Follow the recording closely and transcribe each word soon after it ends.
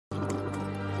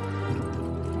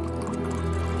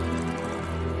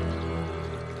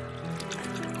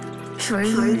World,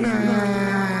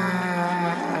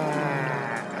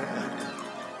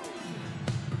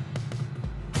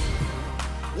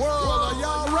 are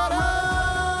y'all ready?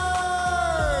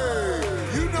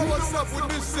 You know what's up when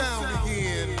this sound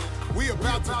begin. We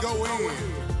about to go in.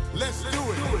 Let's do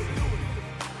it.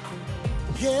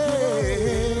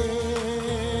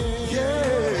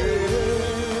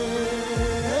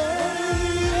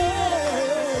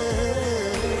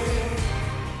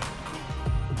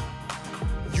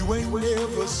 You ain't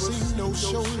never seen no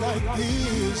show like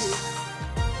this.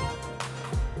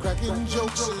 Cracking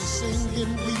jokes and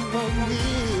singing, we won't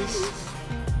miss.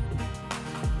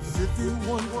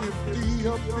 5150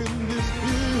 up in this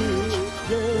bitch.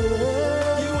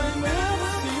 Yeah, you ain't never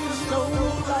seen a show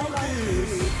like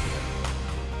this.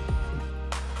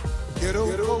 Ghetto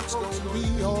folks gon' be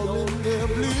all in their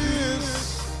bliss,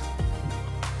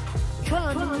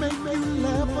 trying to make you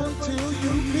laugh until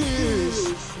you piss.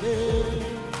 Yeah,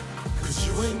 'cause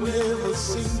you ain't never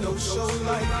seen no show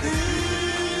like this.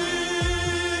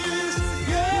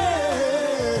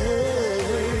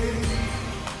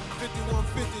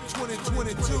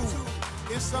 2022,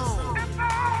 it's on.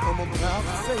 I'm about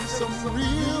to say some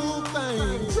real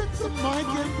things. Take the mic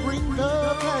and bring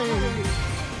the pain.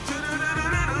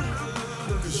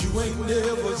 'Cause you ain't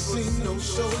never seen no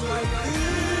show like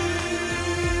this.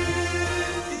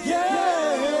 Yeah.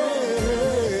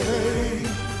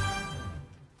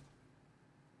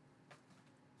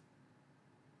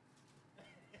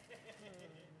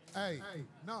 Hey,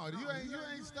 no, you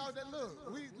ain't started that.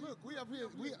 Look, we up here.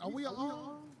 Are we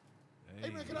on? Hey,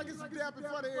 man, can I get some dap in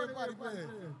front of everybody,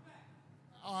 man?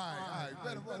 All right.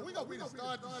 Better roll. We gonna be the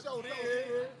start of the show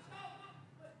there.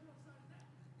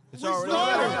 It's already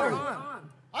on.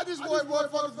 I just want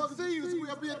motherfuckers to see you. We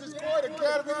up here at this Court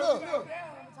Academy. Look.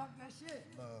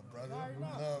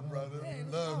 Love, brother.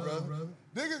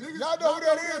 Niggas, y'all know who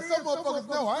that is. Some motherfuckers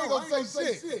know. I ain't gonna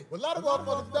say shit. But a lot of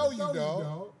motherfuckers know you,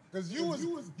 dog. Because you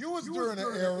was during an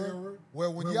era where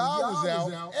when y'all was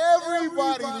out,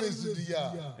 everybody listened to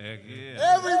y'all. Heck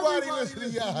yeah. Everybody listened to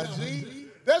y'all, G.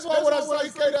 That's why when I saw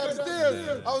you came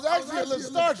downstairs, I was actually a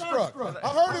little starstruck. I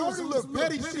heard it was a little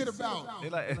petty shit about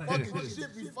fucking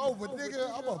shit before, but nigga,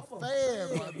 I'm a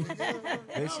fan, my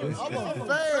nigga. I'm a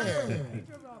fan.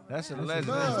 That's a legend.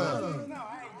 No,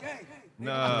 I ain't gay.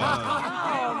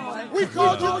 No. We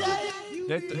called you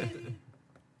gay?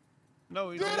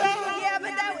 No, he Yeah,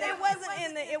 but it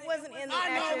wasn't in the I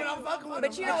know, but I'm fucking with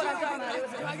But you know what I'm talking about.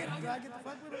 Do I get to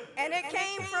fuck with it? And it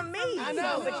came from me. I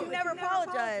know, but you never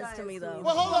apologized to me though.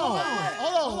 Well, hold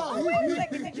on. Wait a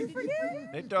second, did you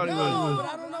forget? They thought he No, was. but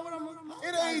I don't know what I'm.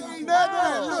 It ain't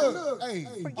nothing. Look, hey,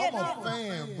 I'm a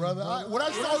fan, brother. When I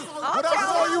saw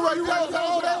you right there, I was like,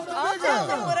 oh, that's the I'll nigga. tell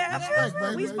them what happened. Respect,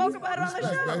 baby. We spoke about it on the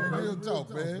Respect, show. baby. Real talk,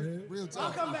 man. Real I'll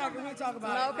talk. come back and we talk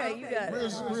about it. Okay, you got it.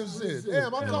 Real shit.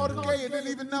 Damn, I called him gay and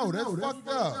didn't even know. That's fucked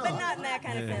up. But not in that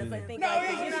kind of sense. I think. No, like,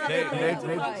 you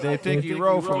know how They think he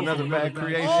wrote from another bad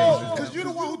creation. Oh, because you're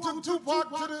the one who took Tupac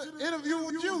to the interview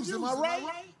with Juice, am I right?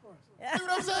 You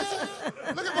know what I'm saying?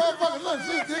 Look at motherfuckers. Look,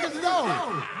 see, niggas know.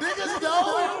 Niggas know.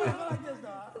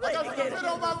 I got some spit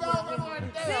on my mouth.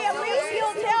 See, at least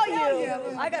he'll tell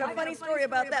you. I got a funny story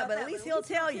about that, but at least he'll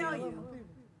tell you.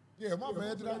 Yeah, my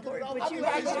man, did I get it off? But you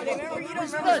remember, you don't remember.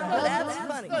 Respect, brother. That's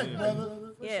funny. Respect, brother.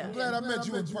 Yeah. I'm glad I met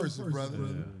you in person, brother. We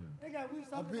was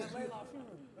talking about Layla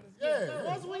funeral. Yeah,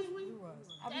 was we?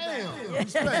 Damn.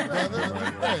 Respect, brother.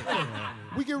 Respect.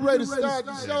 We get ready to start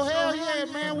the show. Hell yeah,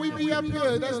 man. We be up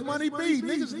here. That's Money B.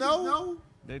 Niggas know.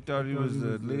 They thought he was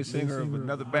the lead singer of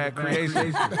another bad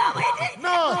creation.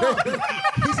 No.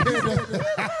 He said that.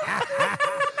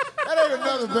 That ain't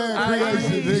another bad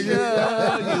creation,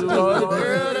 nigga. You are the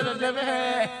girl that I never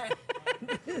had.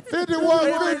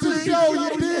 5150 show, you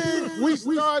dig? We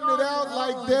starting it out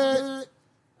like that.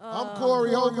 I'm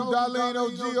Corey Holcomb,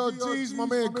 DarleneOGortiz, my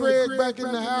man Craig back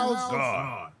in the house.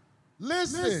 God.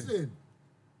 Listen,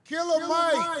 Killer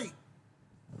Mike,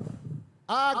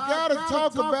 I gotta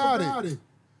talk about it.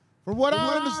 From what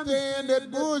I understand,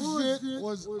 that bullshit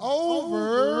was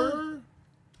over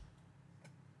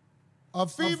a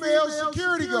female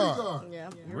security guard. Yeah,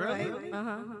 you're right.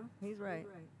 He's right.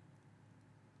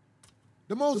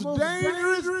 The most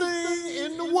dangerous thing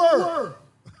in the world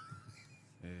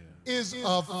is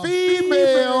a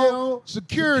female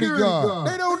security guard.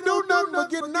 They don't do nothing but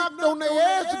get knocked on their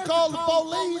ass and call the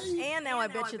police. And now I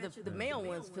bet you the male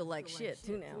ones feel like shit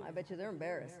too now. I bet you they're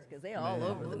embarrassed because they're all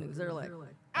over the news. They're like,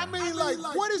 I mean, like,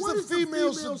 what is a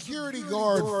female security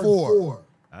guard for?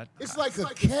 It's like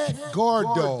a cat guard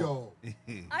dog.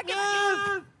 I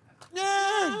can,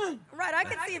 right, I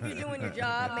can see if you're doing your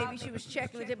job. Maybe she was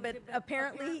checking it, but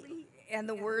apparently And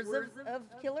the words of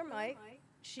Killer Mike,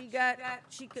 she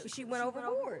went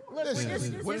overboard.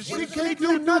 Look, she can't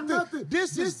do nothing.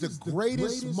 This is the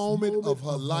greatest moment of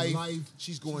her life.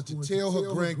 She's going to tell her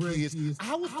grandkids,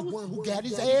 I was the one who got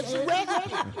his ass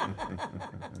arrested.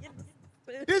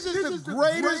 This is the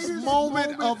greatest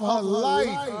moment of her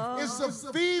life. It's a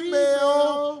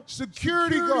female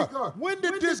security guard. When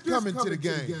did this come into the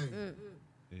game?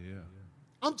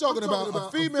 I'm talking about a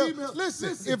female.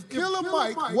 Listen, if Killer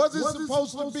Mike wasn't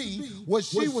supposed to be what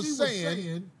she was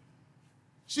saying,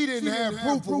 she didn't have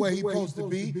proof of where he supposed to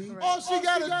be. All she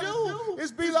got to do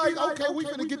is be like, okay, we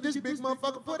finna get this big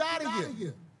motherfucker put out of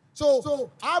here. So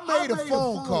I made a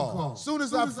phone call. As soon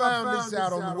as I found this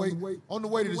out on the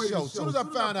way to the show, as soon as I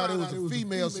found out it was a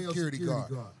female security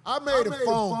guard, I made a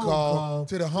phone call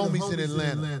to the homies in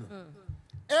Atlanta.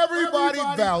 Everybody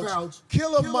vouched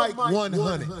Killer Mike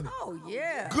 100. Oh,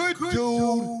 yeah. Good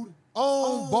dude,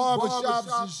 own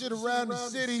barbershops and shit around the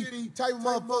city, type of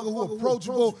motherfucker who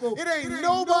approachable. It ain't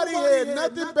nobody had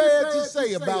nothing bad to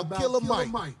say about Killer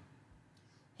Mike.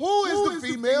 Who is the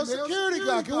female security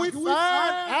guard? Can we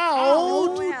find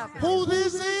out who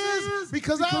this is?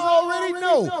 Because I already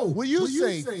know. When you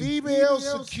say female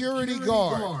security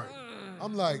guard,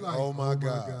 I'm like, oh my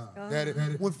God.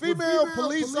 When female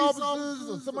police officers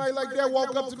or somebody like that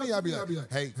walk up to me, I'll be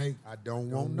like, hey, I don't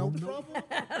want no trouble.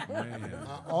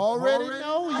 I already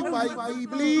know you might be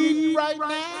bleeding right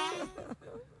now.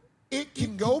 It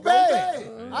can go bad.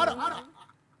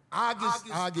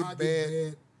 I get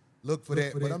bad. Look for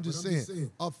that, but I'm just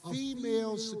saying, a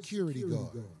female security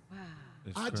guard.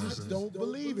 I just don't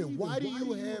believe it. Why do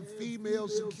you have female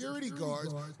security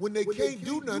guards when they can't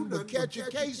do nothing but catch a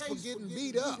case for getting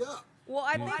beat up? Well,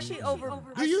 I think she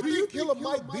Do you think Killer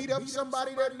Mike beat up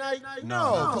somebody that night?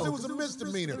 No, because it was a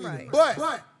misdemeanor. Right.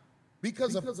 But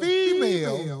because a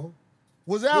female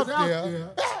was out there,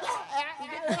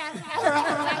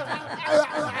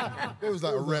 it was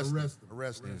like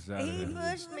arrest him. He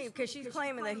pushed me because she's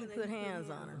claiming that he put hands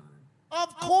on her.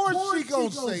 Of course she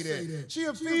gonna say that. She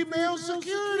a female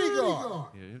security guard.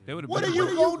 Yeah, what are you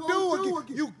gonna do?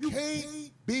 You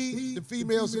can't beat the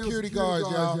female security guards,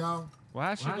 y'all. Well,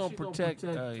 how's she gonna protect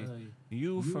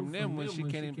you from them when she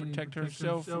can't even protect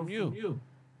herself from you?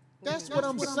 That's what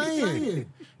I'm saying.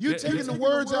 You're taking the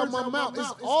words out of my mouth.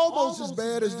 It's almost as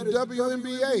bad as the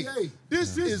WNBA.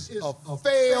 This is a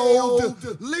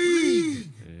failed league.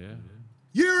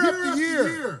 Year after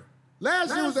year.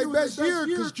 Last year was their best year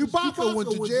because Chewbacca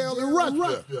went to jail in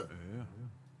Russia.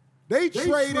 They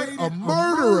traded a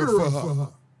murderer for her.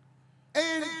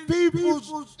 And people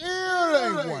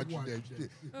still ain't watching that shit.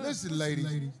 Listen,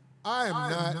 ladies, I am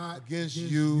not against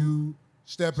you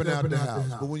stepping out the house.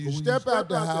 But when you step out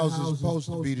the house, it's supposed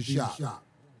to be the shop.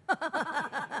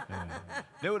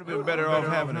 They would have been better off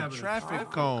having a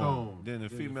traffic cone than a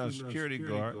female security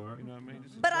guard. You know what I mean?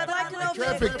 But I'd like to know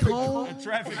Traffic cone? A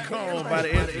traffic cone by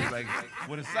the entrance, like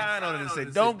with a sign on it that say,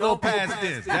 "Don't go past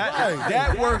this."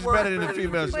 That works better than a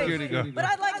female security guard. But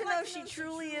I'd like to know if she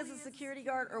truly is a security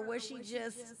guard or was she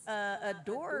just a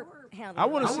door handler? I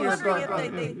want to see her guard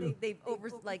card. They've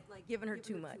given her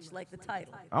too much, like the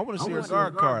title. I want to see her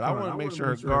guard card. I want to make sure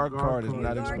her guard card is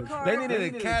not exposed. They need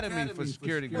an academy for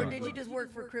security guards. Or did you just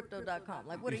work for Crypto.com?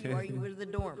 Like, what are you? Are you with the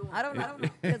dorm? I don't know.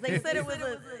 Because they said it was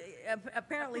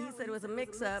apparently he said it was a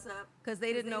mix-up because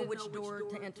they didn't know which door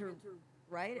to enter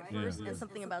right at first, and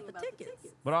something about the tickets.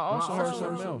 But I also heard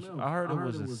something else. I heard it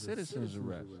was a citizen's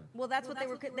arrest. Well, that's what they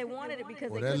wanted it because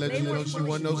Well, that lets you know she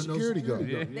wasn't no security guard.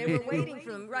 They were waiting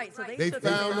for them, right? So They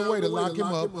found a way to lock him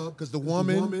up because the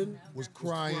woman was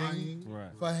crying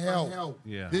for help.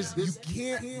 Yeah. You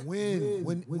can't win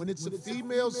when it's a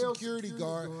female security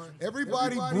guard.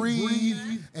 Everybody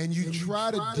breathe and you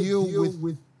try to deal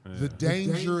with the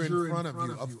danger in front of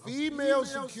you. A female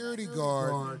security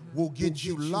guard will get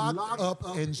you locked up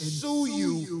and sue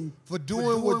you for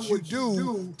doing what you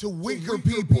do to weaker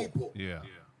people. Yeah.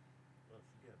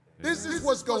 This is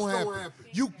what's going to happen.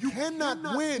 You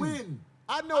cannot win.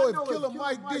 I know if Killer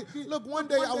Mike did. Look, one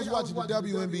day I was watching the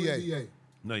WNBA.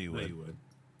 No, you wouldn't.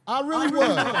 I really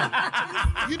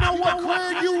was. You know what,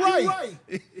 Craig? You're right.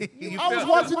 I was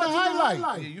watching the highlight.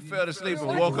 Yeah, you fell asleep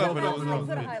and woke up and it was wrong.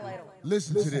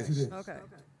 Listen to this. Okay.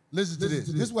 Listen to this.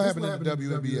 This is what happened in the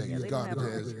WNBA. He's garbage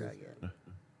ass.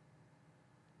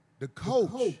 The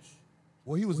coach,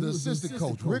 well, he was an assistant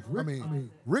coach. Rick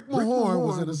Mahorn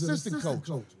was an assistant coach.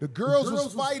 The girls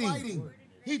was fighting.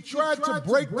 He tried to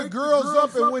break the girls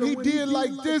up, and when he did like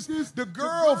this, the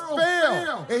girl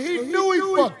fell, and he knew he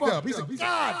fucked up. He said,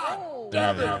 God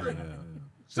damn it.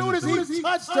 Soon as he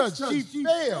touched her, she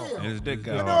fell. And his dick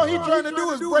got And hard. all he trying to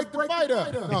do is break the fight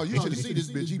up. No, you should have seen this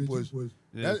bitch he pushed.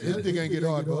 His dick ain't get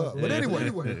hard for her. But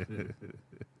anyway,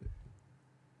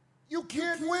 you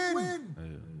can't win.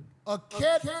 A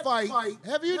cat fight.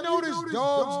 Have you noticed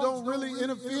dogs don't really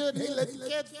interfere? They let the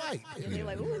cats fight. They're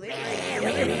like, ooh,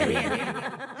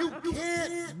 You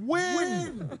can't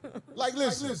win. Like,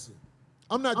 listen.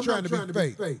 I'm not trying to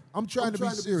be fake. I'm trying to be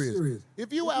serious.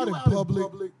 If you out in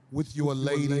public with your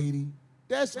lady,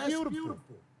 that's beautiful.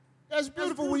 That's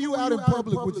beautiful when you out in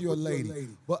public with your lady.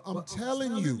 But I'm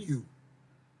telling you,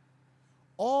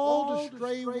 all the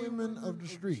stray women of the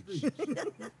streets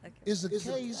is a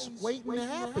case waiting to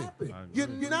happen. You're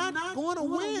not going to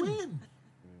win.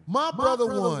 My brother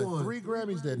won 3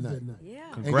 Grammys that night.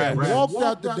 yeah. And got walked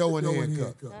out the door in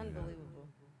handcuffs. Unbelievable.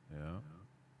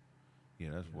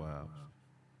 Yeah, that's wild.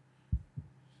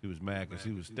 She was mad because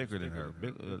she was thicker than her.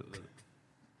 Let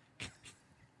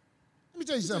me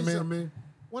tell you something, man.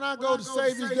 When I go to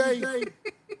Savior's Day,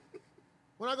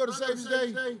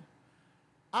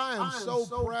 I am so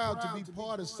proud to be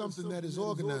part of something that is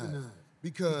organized.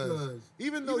 Because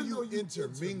even though you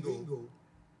intermingle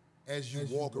as you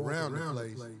walk around the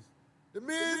place, the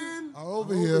men are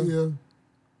over here.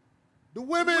 The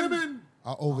women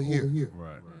are over here.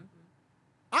 Right.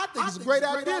 I think it's a great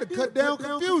idea to cut down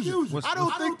confusion. I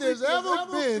don't think there's ever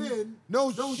been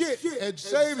no shit at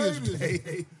Savior's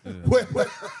Day where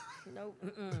Nope.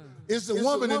 it's a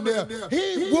woman in there.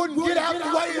 He wouldn't get out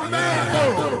the way of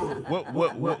man.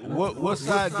 What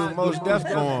side do most deaf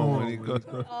go on when he goes?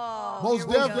 Most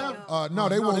Def? No,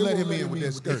 they won't let him in with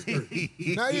that skirt.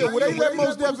 Now, will they let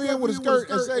Most Def in with a skirt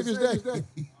at Savior's Day?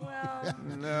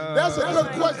 No. That's a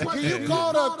good question. Can you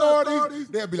call the authorities?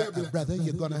 They'll be like, brother,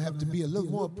 you're going to have to be a little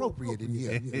more appropriate in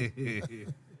here.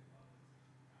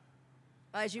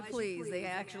 As you please. They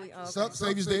actually.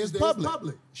 Savior's Day is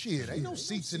public. Shit, ain't no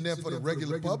seats in there for the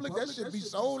regular public. That should be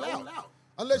sold out.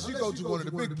 Unless you go to one of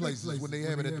the big places when they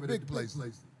have it at the big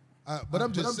places. But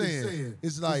I'm just saying,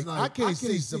 it's like I can't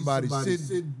see somebody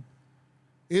sitting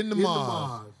in the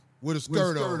Mars with a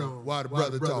skirt on while the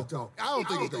brother talk. I don't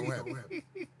think it's going to happen.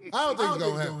 I don't think it's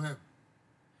going to happen.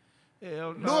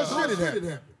 Hell no. Nor should it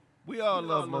happen. We all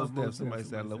love Most Def. Somebody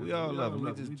said love. We all love him.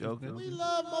 We just joking. We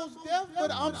love Most Def,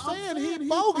 but I'm saying he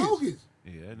bogus.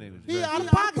 Yeah, that nigga was He very out of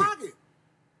good. pocket.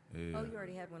 Yeah. Oh, you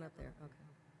already had one up there. Okay.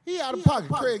 He out of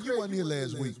pocket. Craig, you wasn't here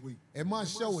last week. At my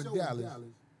show in Dallas,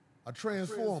 a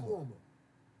transformer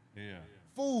Yeah.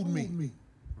 fooled me.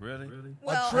 Really?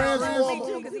 Well, transformer. me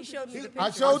too, because he showed me the picture.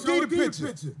 I showed D the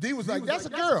picture. D was like, that's a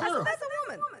girl. That's a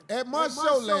woman. At my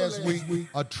show last week,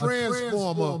 a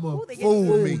transformer Ooh, they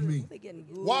fooled getting me. They getting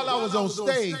good. While I was on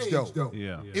stage, though.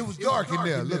 Yeah. It was dark in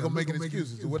there. Look, I'm making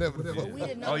excuses or whatever the fuck. We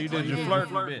didn't know Oh, you did your that.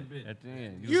 flirt bit at the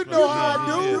end. You was know flirting.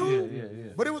 how I do.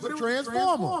 Yeah. But it was a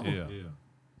transformer. Yeah.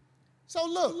 So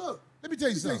look, let me tell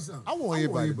you something. I want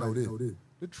everybody to know this.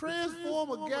 The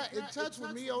transformer got in touch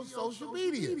with me on social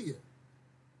media.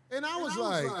 And I was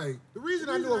like, the reason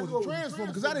I knew it was a transformer,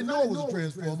 because I didn't know it was a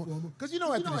transformer, because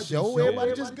after the show,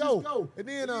 everybody just go. And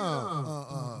then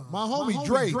my homie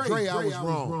Dre, I was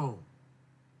wrong.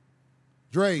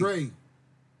 Dre,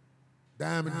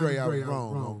 Diamond Dre, I was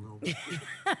wrong.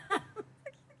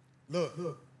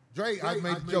 Look, Dre, I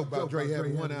made a joke about Dre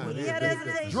having one eye. He had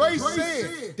hesitation. Dre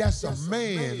said, that's a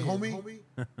man, homie.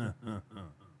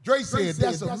 Dre said,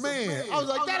 that's a man. I was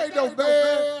like, that ain't no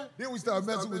man. Then we started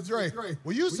messing with Dre.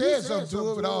 Well, you said something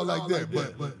to him and all like that,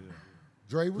 but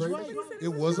Dre was right. It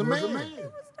was a man.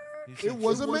 It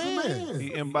was a man. He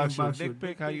inboxed you a dick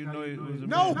pic? How you know it was a man?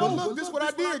 No, but look, this is what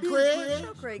I did, Craig.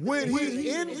 Craig. When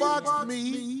he inboxed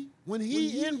me,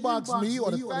 or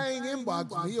the thing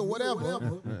inboxed me or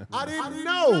whatever, I didn't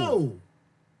know.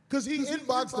 Because he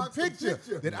inboxed the picture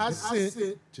that I sent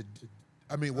to,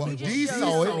 D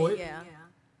saw it. Yeah.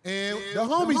 And the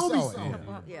homie saw it.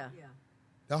 Yeah.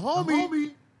 The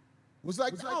homie was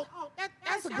like, oh,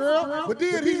 that's a girl. But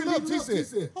then he looked, he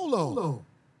said, hold on.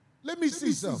 Let me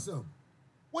see something.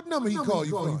 What number he called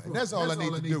you from? And that's all I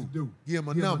need to do. Give him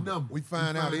a number. We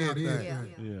find out everything.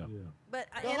 Yeah. But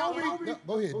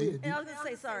Go ahead, D. and I was gonna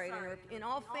say, sorry, to interrupt. In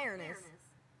all fairness,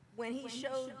 when he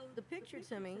showed the picture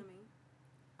to me,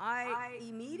 I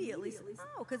immediately said,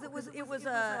 oh, because it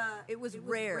was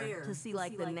rare to see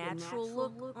like the natural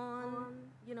look on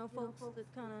folks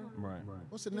that kind of. Right.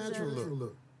 What's the natural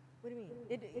look? What do you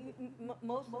mean?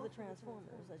 Most of the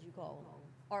transformers, as you call them,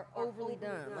 are overly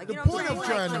done. Like, The you know what point I'm I'm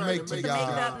saying? trying to make to the y'all.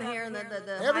 makeup, the hair, and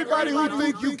the Everybody highlighting. who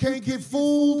think you can't get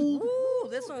fooled, Ooh,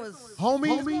 this one was.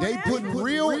 homie, they put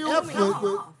real effort.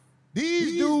 off.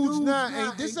 These dudes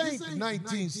now this ain't the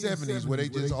 1970s where they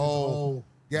just all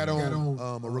got on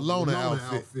a Rolona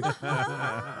outfit.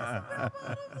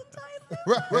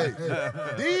 Right.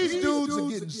 These dudes are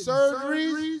getting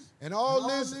surgeries and all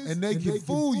this, and they can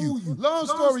fool you. Long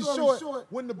story short,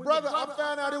 when the brother, I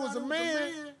found out it was a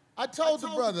man, I told the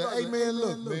brother, hey, man,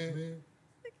 look, man,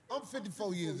 I'm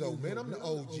 54 years old, man. I'm the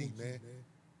OG, man.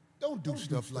 Don't do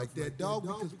stuff like that, dog,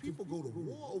 because people go to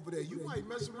war over there. You might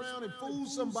mess around and fool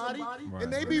somebody,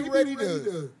 and they be ready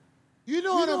to... You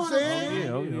know what I'm saying?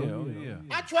 Oh yeah.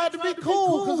 I tried to be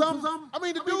cool because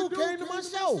the dude came to my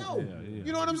show.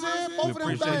 You know what I'm saying? Both of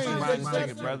them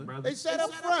things. They sat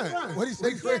up front. What do you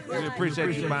say? We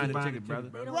appreciate you buying the ticket,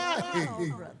 brother.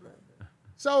 Right.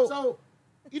 So,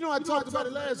 I talked about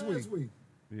it last week.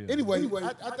 Yeah. Anyway,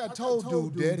 I told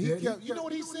dude that he kept, you know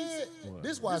what he said? What?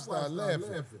 This is why I started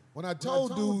laughing. When I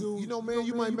told dude, man,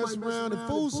 you might mess around and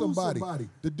fool somebody.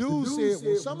 The dude said,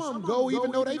 well, some of them go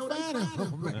even though they find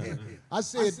out, man. I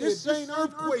said, this ain't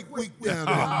earthquake week down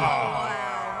there.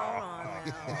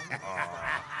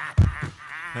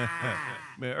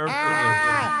 Man, earthquake.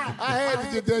 I had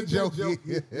to get that joke.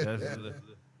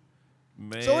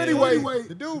 Man. So anyway,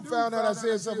 the dude found out I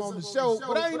said something on the show,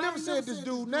 but I ain't never said this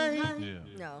dude's name. Yeah.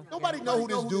 No. Nobody know who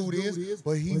this dude is,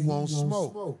 but he won't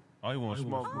smoke. Oh, he won't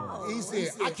smoke. He said,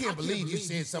 I can't believe you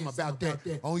said something about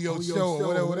that on your show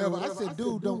or whatever. I said,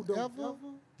 dude, don't ever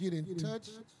get in touch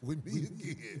with me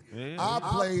again. Yeah. I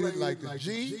played it like a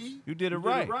G. You did it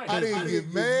right. I didn't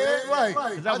get mad.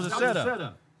 Right. That was a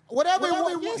setup. Whatever it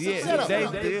was, yes, yeah,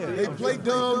 they play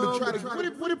dumb to try to.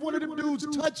 What if one of them dudes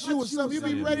touch you or something? You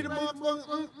be ready to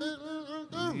motherfucker.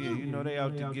 Yeah, you know they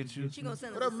out to get you. She gonna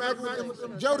send what up, Mac? With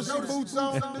them Jodeci boots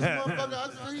on. This motherfucker,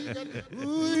 I see you got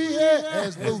booty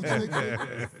ass boots.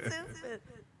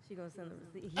 She gonna send the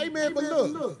receipt. Hey man, but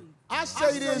look, I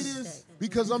say this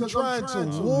because I'm trying to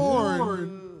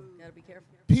warn Gotta be careful.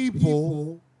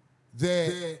 people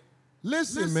that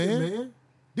listen, man.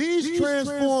 These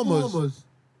transformers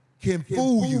can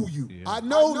fool you. Yeah. I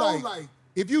know, like,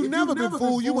 if you never been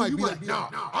fooled, you might be like, nah,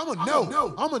 I'm a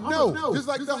no. Just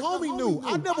like the homie knew.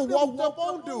 I never walked up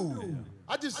on dude.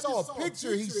 I just saw a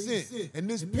picture he sent, and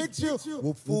this picture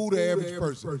will fool the average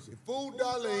person. It fooled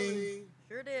Darlene.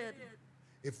 Sure did.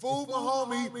 It fooled my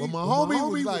homie, but my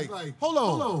homie was like, hold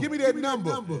on, give me that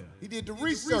number. He did the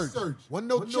research. Wasn't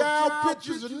no child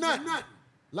pictures or nothing.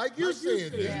 Like you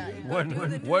said,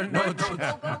 wasn't no go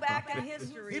back in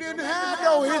history. He didn't have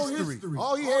no history.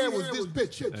 All he had was this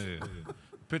picture.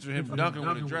 Picture him dunking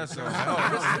with a dress on.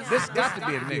 Oh, this got to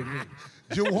be a nigga.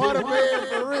 Juana man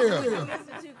for real.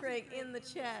 Mr. 2 Craig, in the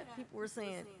chat, people were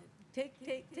saying, take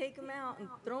him out and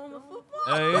throw him a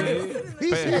football.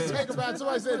 He said take him out.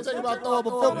 Somebody said take him out, throw him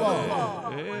a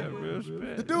football. Yeah, real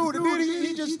respect. The dude, and then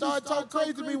he just started talking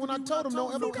crazy to me when I told him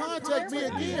don't ever contact me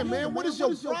again, man. What is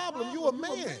your problem? You a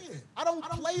man. I don't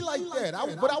play like that.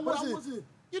 But I wasn't.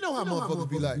 You know how motherfuckers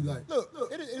be like, look,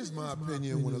 it is my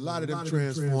opinion when a lot of them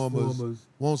transformers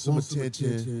want some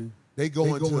attention, they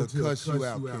go into a cuss you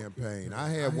out campaign. I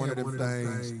had one of them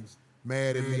things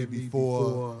mad at me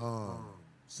before.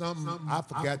 Something, I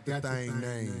forgot the thing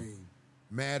name.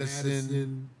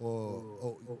 Madison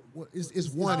or it's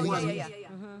one.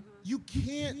 You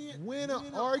can't win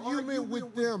an argument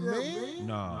with them, man.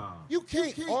 No. You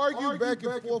can't argue back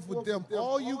and forth with them.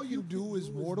 All you can do is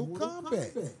Mortal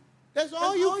Kombat. That's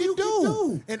all you can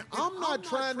do. And I'm not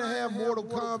trying to have Mortal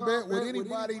Kombat with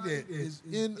anybody that is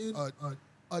in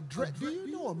a dress. Do you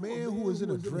know a man who is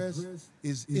in a dress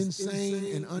is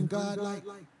insane and ungodlike?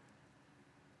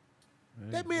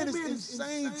 That man is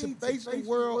insane to face the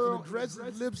world in a dress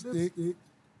and lipstick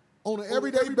on an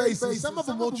everyday basis. Some of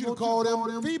them want you to call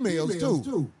them females,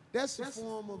 too. That's a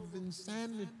form of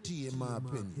insanity, in my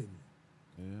opinion.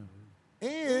 Yeah.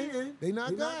 And they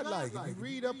not godlike. If you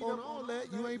read up on all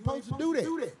that, you ain't supposed to do that.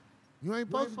 You ain't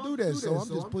supposed to do that. So I'm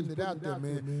just putting it out there,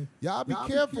 man. Y'all be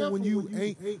careful when you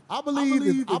ain't. I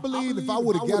believe if I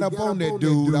would have got up on that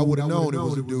dude, I would have known it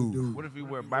was a dude. What if he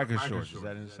wear biker shorts? Is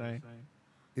that insane?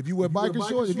 If you wear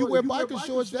biker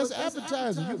shorts, that's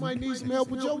advertising. You might need some help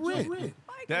with your rent.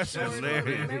 That's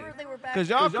hilarious. Because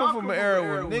y'all come from an era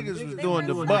where niggas was doing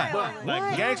the butt.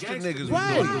 Like gangster niggas was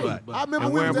doing the butt. I remember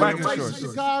wearing we was at biker a place shorts. in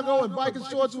Chicago and biker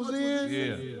shorts was in.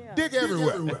 Yeah. Dick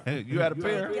everywhere. You had a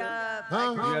pair?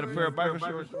 Huh? You had a pair of biker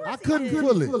shorts? I couldn't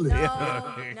pull it. No.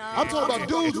 I'm talking about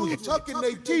dudes who was tucking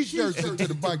their T-shirts into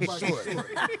the biker shorts.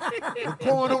 With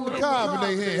corn on the cob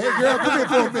in their hand. Hey, girl, come here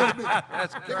for a minute.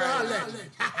 That's crazy.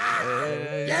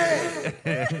 Yeah.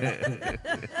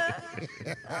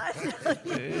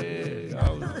 I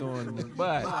was doing the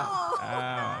butt.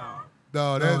 Ow.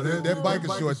 No, that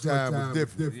biker short time was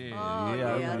different.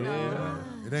 Yeah.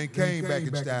 And It ain't came back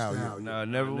in style yet. No,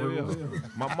 never will.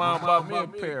 My mom bought me a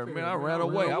pair, man. I ran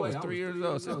away. I was 3 years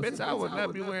old. I said, bitch, I would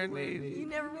not be wearing these. You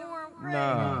never wore them?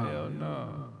 Nah, hell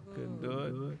no. Couldn't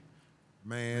do it.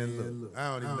 Man, look,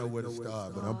 I don't even know where to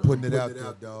start, but I'm putting it out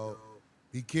there, dog.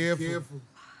 Be careful.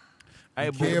 Hey,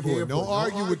 Be careful. Don't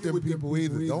argue with them people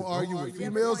either. Don't argue with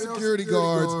female security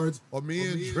guards or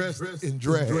men dressed in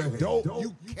drag.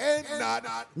 You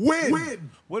cannot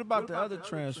win. What about the other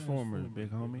Transformers,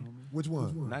 big homie? Which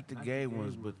one? Not the gay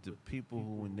ones, but the people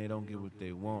who, when they don't get what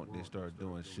they want, they start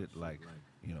doing shit like,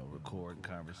 recording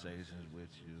conversations with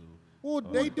you. Well,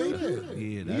 they do that.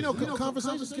 Yeah, You know,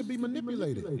 conversations can be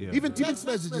manipulated. Even text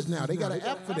messages now, they got an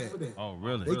app for that. Oh,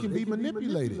 really? They can be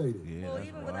manipulated. Yeah, Well, that's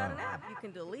even without wild. an app, you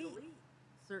can delete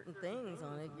certain things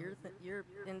on it.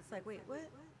 And it's like, wait, what?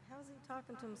 How's he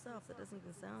talking to himself? That doesn't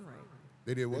even sound right.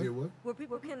 They did what? Where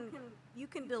people you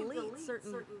can delete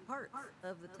certain parts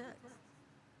of the text.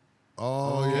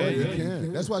 Oh, yeah, you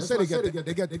can. That's why I said they got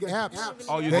the apps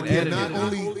Oh, you that can can edit not it.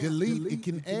 only delete, it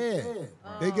can add.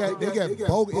 They got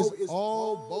bogus. It's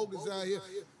all bogus out here.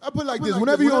 I put it like this: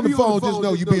 whenever you're on the phone, just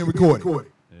know you're being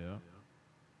recorded. Yeah.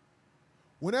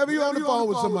 Whenever you're on the phone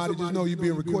with somebody, just know you're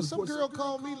being recorded. Some girl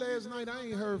called me last night. I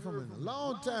ain't heard from her in a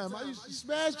long time. I used to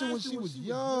smash her when she was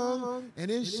young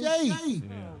and in shape.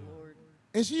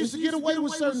 And she used to get away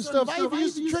with certain stuff. I even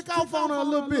used to trick off on her a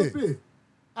little bit.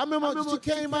 I remember she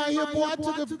came out here, boy, I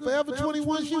took her Forever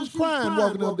 21. She was crying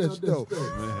walking up that stove.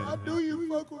 I knew you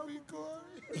fuck with me,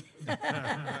 Corey.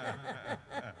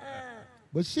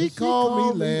 But she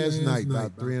called me last night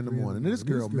about 3 in the morning. And this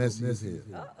girl messy as hell.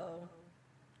 Uh-oh.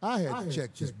 I had to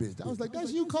check this bitch. I was like,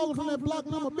 that's you calling from that block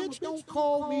number. Bitch, don't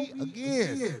call me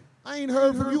again. I ain't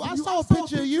heard from you. I saw a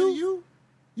picture of you.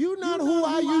 You not who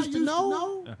I used to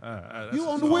know. You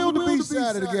on the wildebeest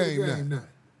side of the game now.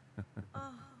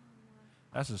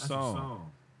 That's a song.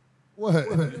 What?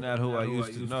 You're not who I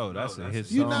used to know. That's a hit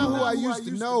song. You not who I used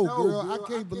to know, girl. I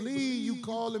can't believe you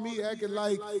calling me acting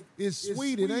like it's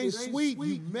sweet. It ain't sweet.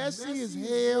 You messy as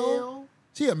hell.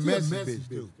 She a messy bitch,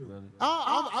 dude.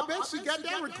 I bet she got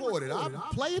that recorded. I'll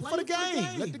play it for the game.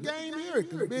 Let the game hear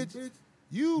it, cause bitch,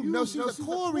 you know she was like,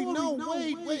 Corey, no,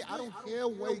 wait. I don't care,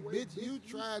 wait, bitch. You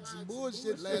tried some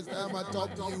bullshit last time I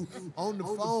talked to you on the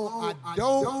phone. I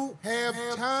don't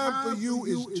have time for you.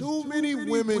 It's too many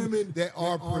women that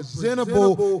are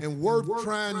presentable and worth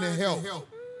trying to help.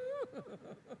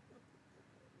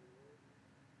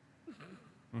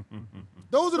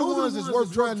 Those are the ones that's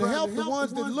worth trying to help, the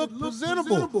ones that look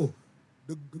presentable.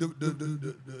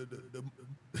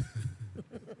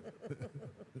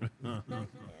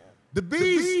 The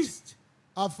beasts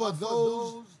are for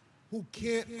those who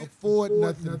can't afford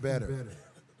nothing better.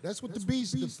 That's what the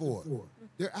beasts are for.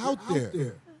 They're out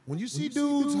there. When you see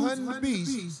dudes hunting the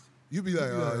beast, you be like,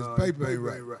 oh, his paper ain't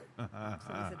right.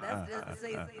 So that's just to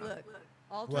say, look,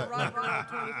 Ultra Rock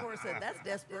 24 said that's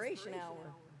desperation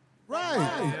hour.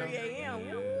 Right. 3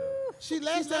 a.m. Woo.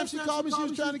 Last time she called me, she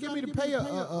was trying to get me to pay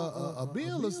a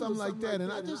bill or something like that,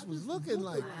 and I just was looking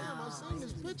like, damn, I seen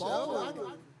this picture.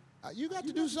 You got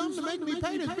to do something to make me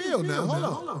pay this bill now. Hold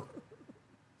on.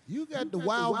 You got the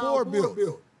wild boar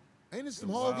bill. Ain't it some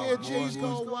hog head cheese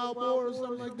called wild boar or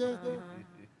something like that?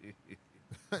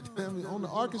 On the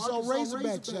Arkansas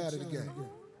Razorback side of the game.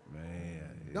 Man.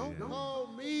 Don't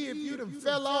call me if you done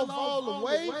fell off all the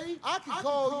way. I can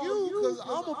call you because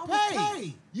I'm going to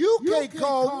pay. You can't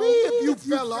call me if you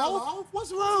fell off.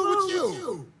 What's wrong with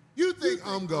you? You think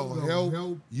I'm going to help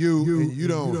you and you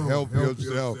don't help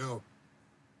yourself.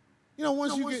 You know,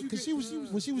 once you get, because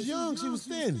when she was young, she was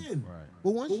thin. Right.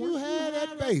 But once you had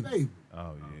that baby,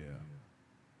 Oh, yeah.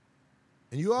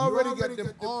 and you already got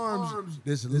them arms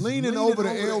that's leaning over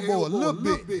the elbow a little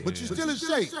bit, but you still in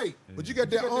shape. But you got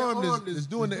that arm that's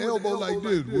doing the elbow like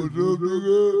this. What's up,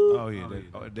 nigga? Oh,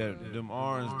 yeah. Them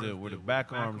arms where the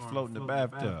back arms floating the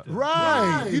bathtub.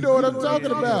 Right. You know what I'm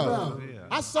talking about. Yeah.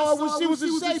 I saw her when she was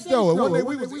in shape, though. And one day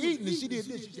we was eating, and she did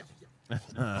this.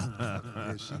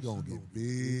 Yeah, she gonna get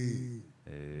big.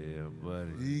 Yeah,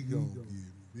 buddy. She gonna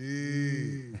get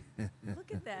big.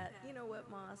 Look at that. You know what,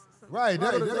 Moss? Right,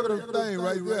 that's the thing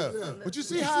right there. But you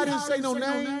see how I didn't say no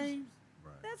names?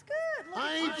 That's good. Look I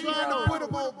at ain't that. trying to put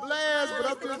them on blast, but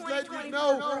I'm just letting you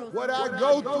know what I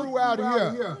go through out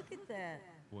here. Look at that.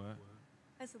 What?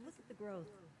 I said, look at the growth.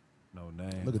 No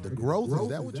name. Look at the growth. Is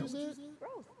that what you said?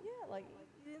 Growth. Yeah, like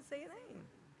you didn't say a name.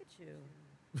 Look at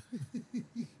you.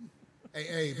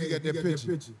 Hey, if you got that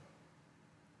picture.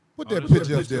 Put that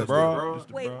picture up there, bro.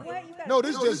 Wait, what? You got No,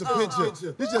 this is just a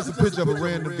picture. This is just a picture of a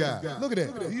random guy. Look at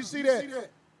that. Do you see that?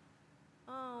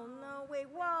 Oh no! Wait,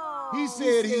 whoa. He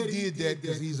said he did that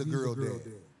because he's a girl dad.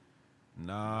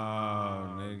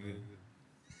 Nah, nigga.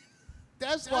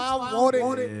 That's why I wanted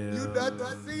you not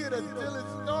to see it until it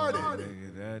started.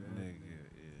 Nigga, that nigga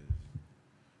is.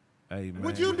 Hey, man.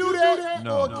 Would you do that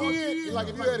No. for a kid? Like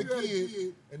if you had a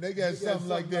kid and they got something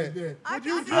like that. Would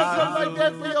you do something like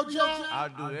that for your child? I'll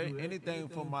do anything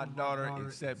for my daughter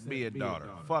except be a daughter.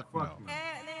 Fuck no.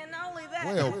 And not only that,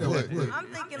 Well put. I'm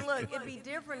thinking, look, it'd be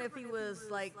different if he was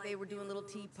like they were doing a little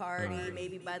tea party,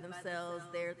 maybe by themselves,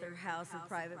 there at their house in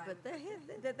private. But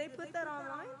did they put that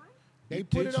online? They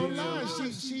put it online.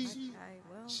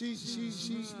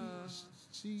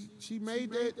 She made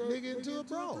that nigga into a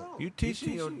bro. You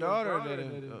teaching your daughter that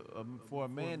for a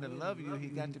man to love you, he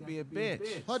got to be a bitch.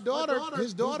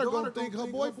 His daughter gonna think her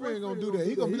boyfriend gonna do that.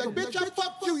 He gonna be like, bitch, I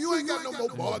fucked you. You ain't got no more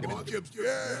bargaining chips.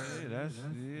 Yeah.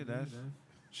 That's.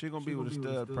 She gonna be with a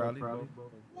stud probably.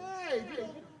 Why?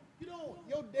 You don't.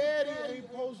 Your daddy ain't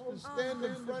supposed to stand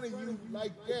in front of you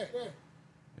like that.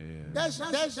 Yeah. That's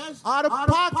out of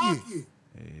pocket.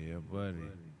 Yeah, buddy.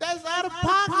 That's out of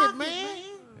pocket, man.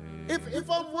 Yeah. If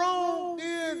I'm wrong,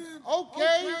 then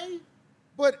okay.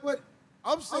 But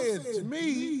I'm saying to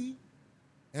me,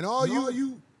 and all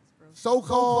you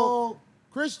so-called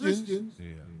Christians,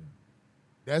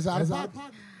 that's out of pocket.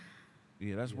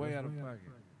 Yeah, that's way out of pocket.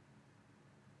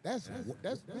 That's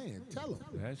man. Tell him.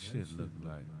 That shit look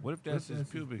like. What if that's his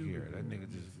pubic hair? That nigga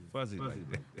just fuzzy like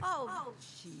that. Oh,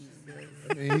 Jesus.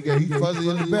 I mean, he fuzzy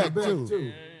in the back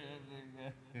too.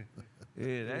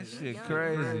 Yeah, that shit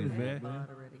crazy, man.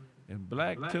 And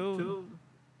black too.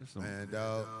 Man,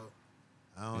 dog.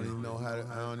 I don't even know how to.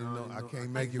 I don't even know. I can't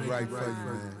make it right for you,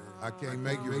 man. I can't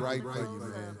make it right for you,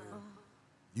 man.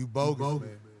 You bogus,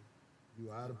 man.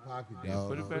 You out of pocket, dog. Yeah,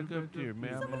 put it back up there,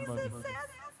 man.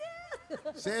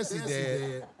 Sassy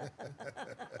dad.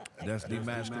 That's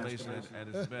demasculation at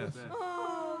its best.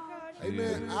 Oh, gosh. Hey,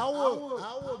 man,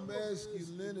 our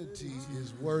masculinity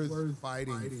is worth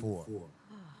fighting for.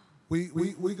 We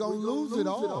gonna lose it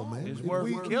all, man. It's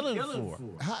worth killing for.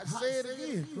 Say it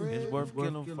again, Craig. It's worth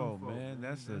killing for, man.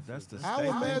 That's the Our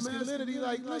statement. masculinity,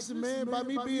 like, listen, man, by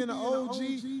me being an OG,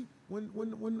 when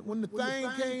the thing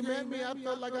came at me, I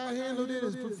felt like I handled it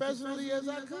as professionally as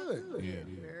I could. Yeah.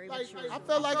 Like, I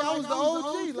felt like I was the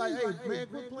OG. Like, hey, man,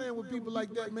 quit playing with people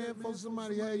like that, man, before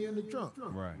somebody had you in the trunk.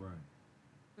 Right.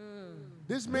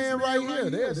 This man right here,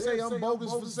 they'll say I'm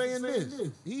bogus for saying this.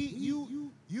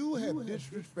 You have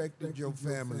disrespected your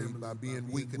family by being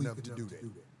weak enough to do that.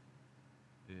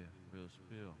 Yeah, real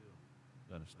spill.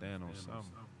 Gotta stand on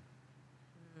something.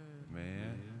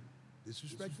 Man.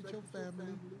 Disrespected your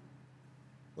family.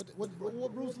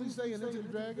 What Bruce Lee say in Enter the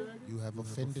Dragon? You have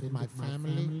offended my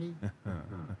family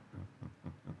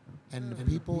and the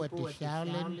people at the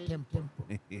Shaolin Temple.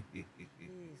 Hell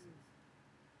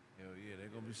yeah, they're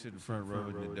gonna be sitting front row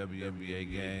in the WNBA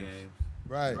games.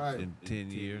 Right. In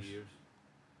 10 years.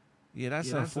 Yeah,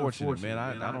 that's unfortunate, man.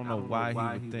 I don't know why he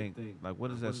would think, like,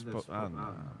 what is that supposed I don't know,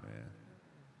 man.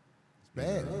 It's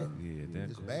bad. Yeah,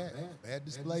 It's bad. Bad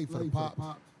display for the pop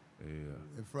Yeah.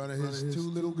 in front of his two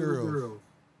little girls.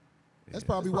 That's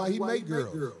probably why he made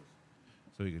girls.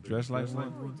 So he could dress like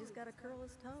one? He just got to curl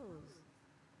his toes.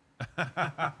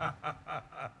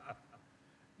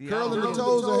 Curling the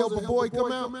toes will help a boy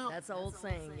come out. That's an old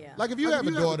saying, yeah. Like if you have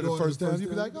a daughter the first time, you'd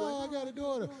be like, oh, I got a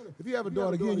daughter. If you have a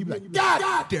daughter again, you'd be like,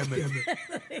 God damn it.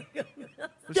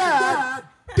 God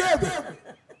damn it.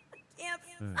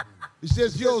 It's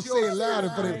just you don't say it louder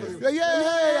for them.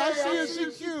 Yeah, I see her,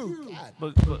 she cute. God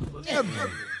damn it.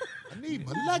 I need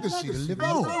my legacy to live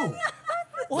on.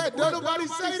 What? Don't nobody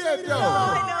say that, though. I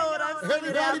know what I'm saying.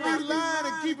 Everybody be lying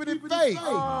and keeping it fake.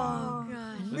 Oh,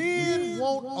 gosh. Men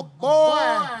want a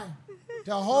boy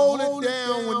to hold it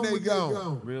down when they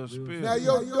gone. Real spill. Now,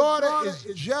 your daughter is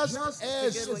just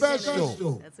as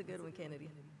special. That's a good one, Kennedy.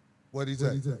 What'd he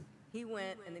say? He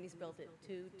went, and then he spelled it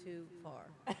too far.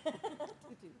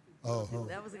 Oh.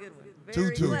 That was a good one. Two,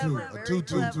 Very two. clever, A very 2-2.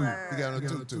 clever. He got a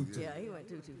 2-2. Yeah, he went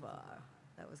too far.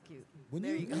 That was cute. When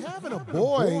There you you go. having a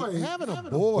boy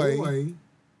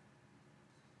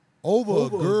over a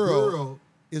girl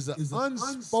is an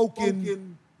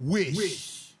unspoken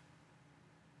wish.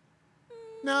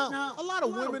 Now, a lot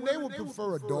of women, they would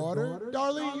prefer a daughter.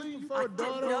 Darlene, you prefer a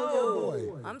daughter over a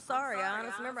boy? I'm sorry. I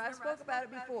honestly remember I spoke about it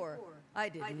before. I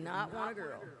did not want a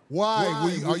girl. Why?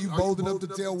 Are you bold enough to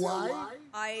tell why?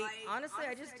 I honestly,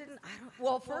 I just didn't.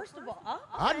 Well, first of all,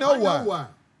 I know why.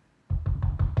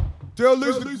 Tell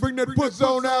Lisa to bring that puss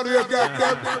on out here,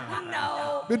 goddamn.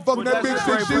 No. Been fucking that bitch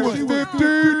since she was 15,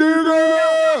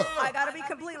 nigga. I gotta be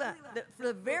completely honest.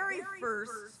 The very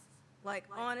first Like,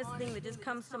 honest thing that just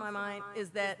comes to my mind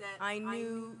is that I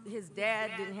knew his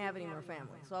dad didn't have any more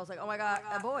family. So I was like, oh my God,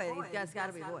 a boy. He's got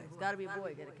to be a boy. He's got to be a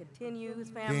boy. Got to continue his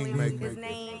family, his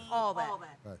name, all that.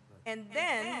 Right. And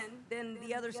then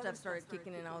the other stuff started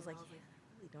kicking in. I was like, yeah,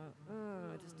 I really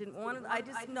don't. I just didn't want to. I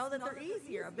just know that they're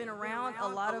easier. I've been around a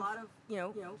lot of,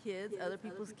 kids, other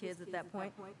people's kids at that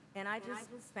point, and I just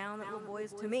found that little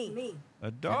boys, to me, A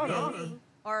daughter.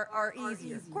 are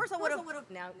easier. Of course, I would have.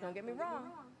 Now, don't get me wrong.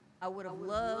 I would have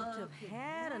loved to have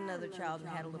had another child and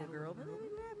had a little girl, but it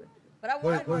didn't happen. But I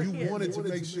wanted more you kids. wanted to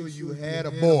make sure you had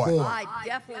a boy. I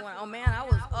definitely want. Oh man, I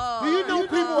was. Do you know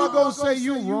people are gonna say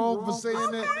you wrong for saying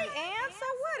Okay, that? and so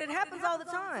what? It happens all the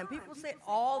time. People say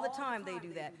all the time they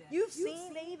do that. You've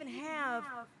seen they even have.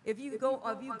 If you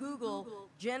Google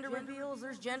gender reveals,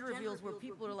 there's gender reveals where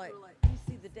people are like, you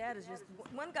see the dad is just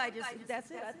one guy just.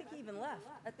 That's it. I think he even left.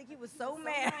 I think he was so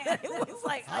mad. It was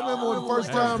like. I remember when the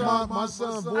first time my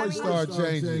son's voice started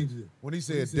changing. When he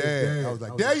said dad, I was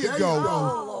like, there you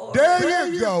go. There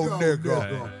you go,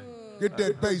 nigga. Get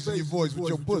that bass in your voice with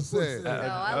your pussy.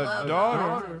 A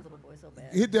daughter.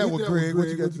 Hit that one, Craig. What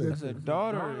you got to As say? a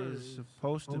daughter is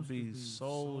supposed to be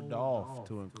sold off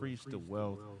to increase the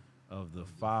wealth of the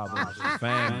father's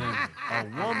family. A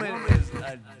woman is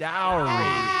a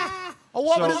dowry. A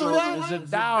woman is a So what? it's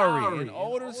a dowry. In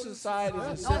older societies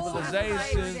and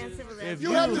civilizations, if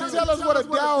You have to tell us what a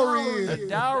dowry is. a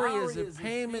dowry is a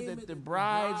payment that the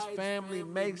bride's family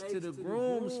makes to the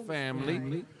groom's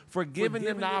family for giving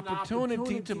them the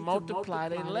opportunity to multiply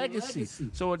their legacy.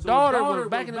 So a daughter, well,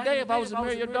 back in the day, if I was to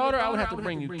marry your daughter, I would have to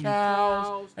bring you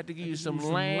cows, have to give you some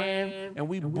land, and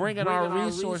we bringing our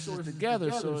resources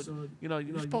together. So,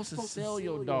 you're supposed to sell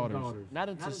your daughters, not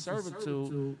into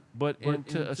servitude, but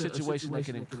into a situation that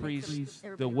can increase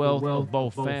the wealth of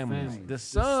both families. The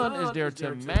son is there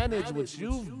to manage what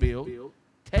you've built,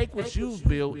 take what you've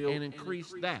built and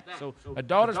increase that. So a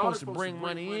daughter's supposed to bring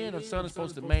money in, a son is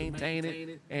supposed to maintain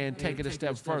it and take it a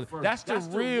step further. That's the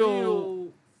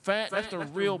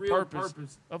real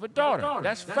purpose of a daughter.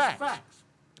 That's facts.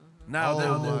 Now,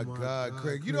 Oh my God,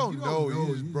 Craig, you don't know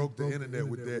you just broke the internet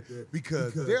with that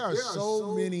because there are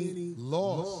so many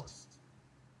lost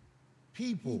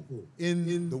people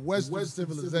in the Western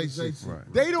civilization.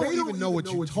 Right. They don't even know what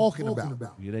you're talking about.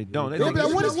 Yeah, they don't. They They'll think be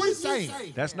like, what it's- is he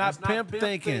saying? That's not pimp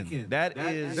thinking. That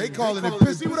is. They calling it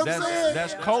piss. See what I'm saying?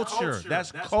 That's culture.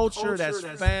 That's culture. That's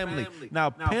family. Now,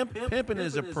 pimping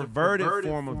is a perverted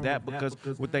form of that because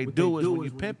what they do is when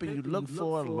you pimping, you look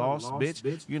for a lost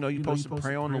bitch. You're supposed to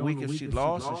pray on the week if she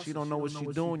lost and she don't know what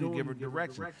she's doing. You give her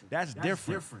direction. That's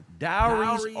different.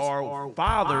 Dowries are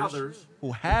fathers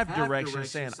who have direction,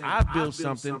 saying, "I've built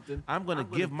something. I'm going to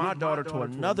give my daughter to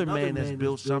another man that's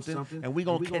built something, and we're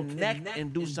going to connect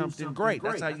and do something great."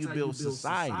 That's how you build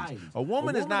society. A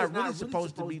woman is not really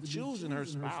supposed to be choosing her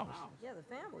spouse. Yeah, the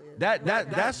family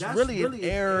is. That's really an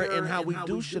error in how we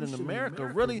do shit in America.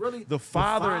 Really, the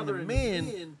father and the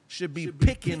men should be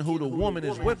picking who the woman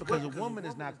is with because a woman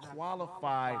is not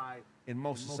qualified in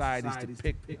most societies to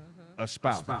pick a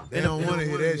spouse. They don't want to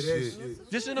hear that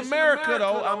shit. Just in America,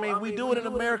 though. I mean, we do it in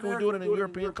America. We do it in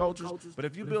European cultures. But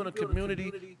if you build a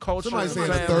community culture, Somebody and saying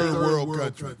a family- third world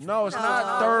country. No, it's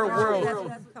not third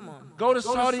world. Come on. Go to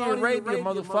Saudi Arabia,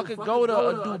 motherfucker. Go to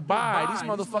Dubai. These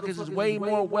motherfuckers is way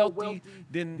more wealthy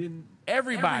than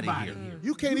everybody here.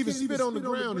 You can't even spit on the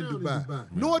ground in Dubai.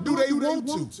 Nor do they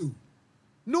want to.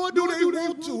 Nor do they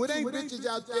want to. It ain't bitches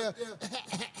out there.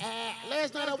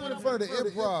 Last night I went in front of the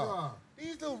Improv.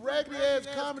 These little raggedy ass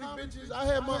comedy bitches. I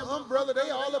had my umbrella.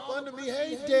 They all up under me.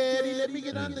 Hey, daddy, let me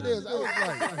get under this. I was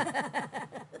like,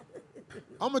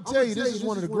 I'm gonna tell you, this is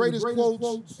one of the greatest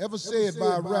quotes ever said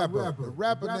by a rapper. The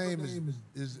rapper name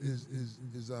is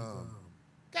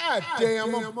God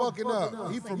damn, I'm fucking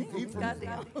up.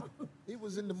 He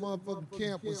was in the motherfucking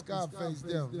camp with Scarface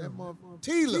down. That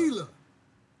motherfucker.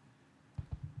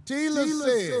 Tila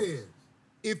said,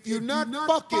 if you're not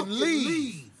fucking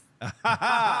leave.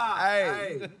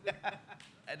 Hey,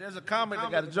 there's a comic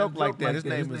that got a joke like that. His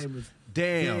name is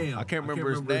Damn. I can't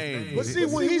remember his name. But see,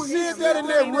 when he said that in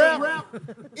that rap,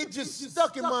 it just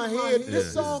stuck in my head.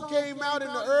 This song came out in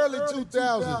the early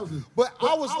 2000s. But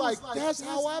I was like, that's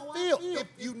how I feel. If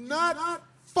you not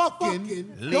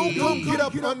fucking, don't come get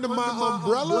up under my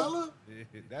umbrella.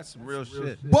 That's some real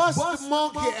shit. Bust the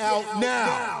monkey out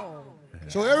now.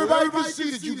 So everybody can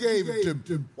see that you gave it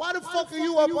to him. Why the fuck are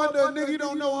you up under a nigga you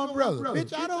don't know umbrella?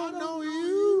 Bitch, I don't know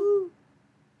you.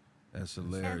 That's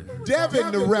hilarious.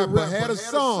 Devin the rapper had a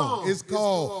song. It's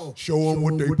called Show 'em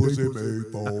What They Pussy Made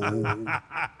For.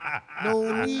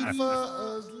 No need for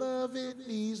us love of it.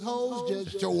 These hoes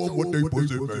just show them what they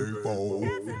pussy made for.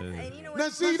 And you know Now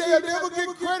what's see, funny? they'll never get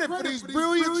credit for these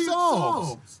brilliant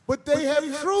songs, but they have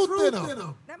truth in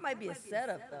them. That might be a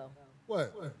setup, though.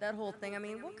 What? That whole thing. I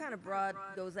mean, what kind of broad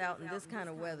goes out in this kind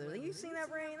of weather? You seen that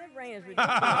rain? That rain is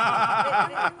ridiculous.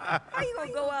 How you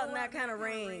gonna go out in that kind of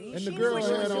rain? And She the knew girl what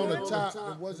she was had on the doing. top,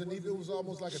 it wasn't even, it was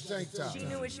almost like a tank top. She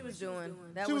knew what she was doing.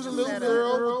 That She was a the little setup.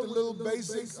 girl with the little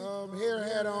basic hair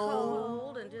hat on.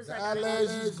 Cold and just The like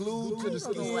eyelashes glued to the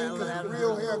skin because the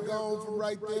real hair gone from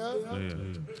right there.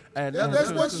 And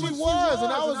That's what she was.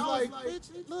 And I was like, bitch,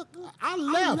 look, I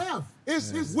left.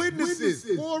 It's witnesses.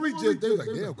 Corey just, they was like,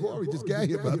 damn, Corey just got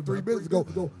here about 3 minutes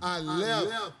ago. I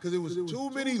left because it was too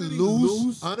many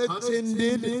loose,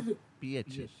 unattended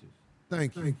bitches.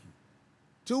 Thank you.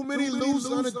 Too many loose,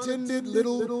 unattended,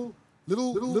 little.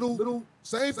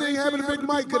 Same thing happened to Big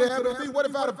Mike. Could have happened to me. What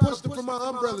if I'd have pushed her from my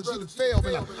umbrella? She'd have failed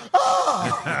me like,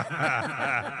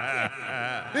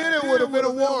 Then it would have been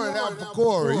a warrant out for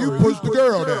Corey. You pushed the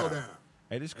girl down.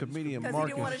 Hey, this comedian because he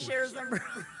didn't want to Marcus. share his number.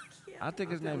 I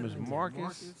think his name is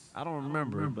Marcus. I don't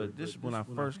remember, but this is when I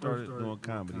first started doing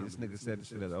comedy. This nigga said this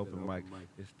shit at the open mic.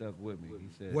 It stuck with me. He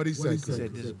said, What'd he say? He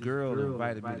said, this girl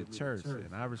invited me to church.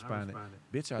 And I responded,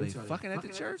 bitch, are they fucking at the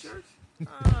church?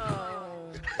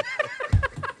 Oh.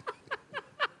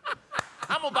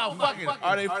 I'm about fucking.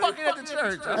 Are they fucking at the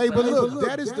church? Hey, but look,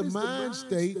 that is the mind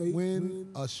state when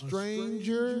a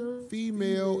stranger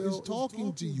female is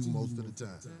talking to you most of the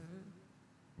time.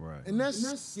 Right. And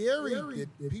that's scary that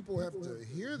people have to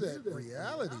hear that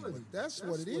reality, but that's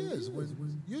what it is.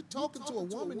 When you're talking to a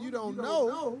woman you don't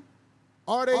know,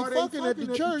 are they fucking at the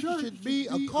church? It should be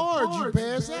a card you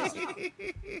pass out.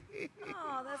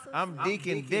 Oh, that's so I'm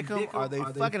Deacon Dickum. Are they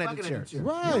fucking at the church?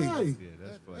 Right. Yeah,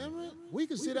 that's funny. Emma, we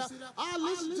can sit out. I'll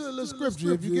listen to a little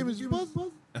scripture if you give me some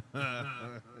pussy.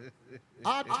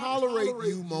 I'll tolerate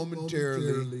you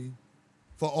momentarily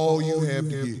for all you have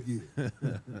to give.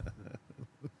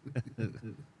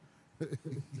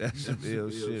 That's some ill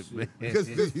shit, man. Because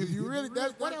if you really,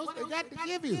 that's what else they got to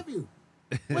give you.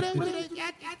 What else they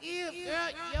got to give?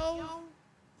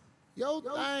 Your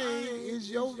thing is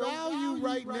your value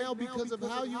right now because of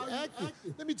how you acted.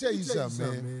 Let me tell you something,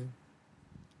 man.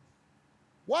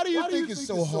 Why do you think it's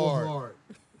so hard?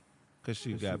 Because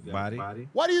she got body.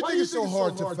 Why do you think it's so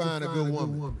hard to find a good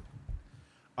woman?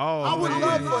 Oh, I would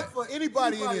man. love for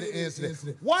anybody in here to answer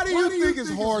that. Why do you think it's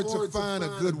hard to find a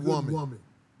good woman?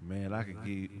 Man, I could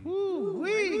give.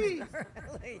 You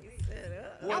said,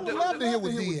 I would love to hear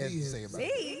what Dee has to say about it.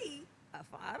 me?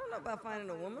 I don't know about finding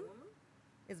a woman.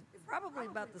 It's probably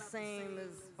about the same as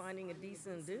finding a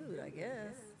decent dude, I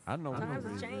guess. I know.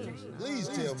 Times have changed. Please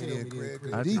tell me that, Craig,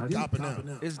 I- because Dee topping out.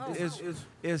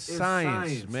 It's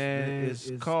science, man. It's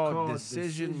called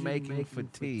decision-making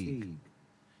fatigue.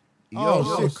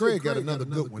 Oh, shit, Craig got another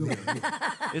good one here.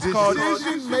 It's called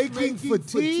Decision-making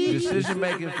fatigue?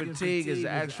 decision-making fatigue is the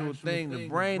actual thing. The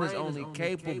brain is only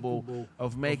capable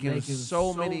of making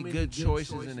so many good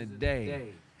choices in a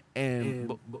day.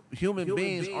 And human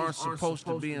beings aren't supposed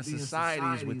to be in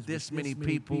societies with this many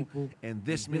people and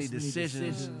this many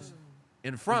decisions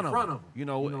in front of them. You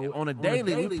know, on a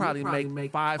daily, we probably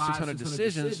make 500-600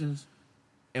 decisions,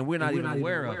 and we're not even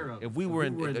aware of it. If we were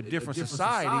in a different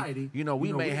society, you know,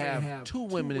 we may have 2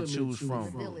 women to choose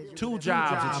from, 2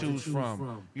 jobs to choose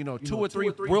from, you know, 2 or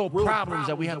 3 real problems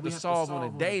that we have to solve on a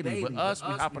daily. But us,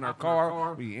 we hop in our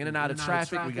car, we in and out of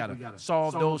traffic, we got to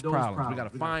solve those problems. We got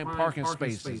to find parking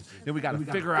spaces. Then we got to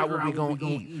figure out what we're going to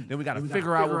eat. Then we got to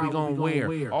figure out what we're going to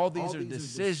wear. All these are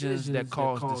decisions that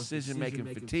cause decision-making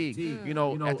fatigue. You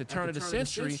know, at the turn of the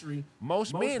century,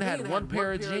 most men had 1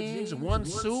 pair of jeans, 1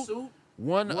 suit,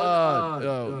 one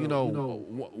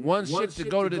shit to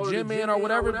go to the gym in or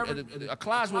whatever. A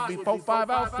closet would be 4-5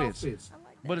 outfits.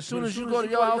 But as soon as you go to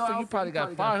your outfit, you probably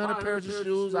got 500 pairs of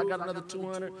shoes. I got another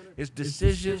 200. It's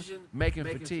decision-making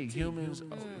fatigue.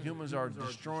 Humans are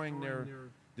destroying their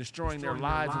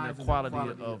lives and their quality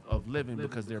of living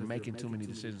because they're making too many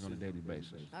decisions on a daily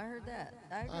basis. I heard that.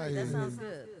 I agree. That sounds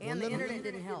good. And the internet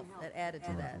didn't help. That added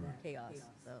to that chaos.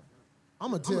 So.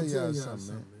 I'm going to tell y'all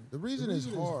something, man. The reason it's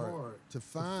hard to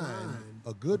find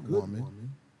a good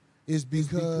woman is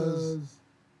because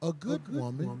a good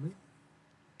woman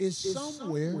is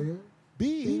somewhere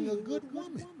being a good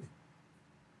woman.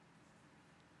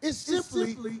 It's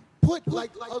simply put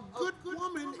like a good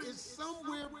woman is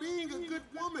somewhere being a good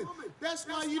woman. That's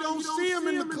why you don't see them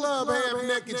in the club half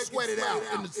naked, sweated out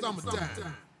in the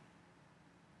summertime.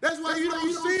 That's why you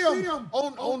don't see them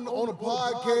on a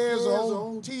podcast or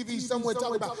on TV somewhere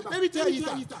talking about, let me tell you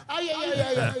something.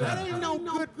 That ain't no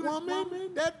good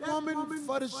woman. That woman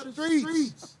for the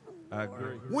streets. I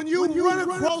agree. When you run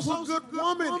across a good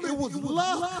woman, it was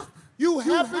luck. You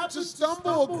happen to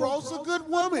stumble across a good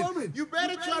woman. You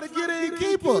better try to get her and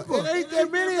keep her. It ain't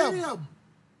that many of them.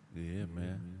 Yeah,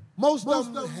 man. Most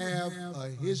of them have a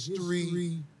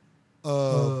history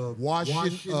of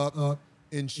washing up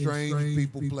in strange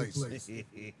people places.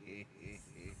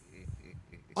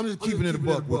 I'm just keeping it a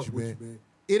buck with you, man.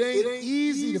 It ain't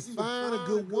easy to find a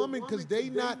good woman because they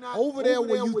not over there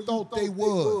where you thought they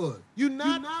was. You're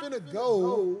not finna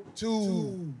go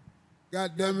to,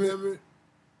 goddamn it.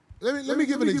 Let me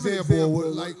give an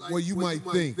example of what you might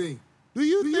think. Do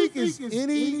you think it's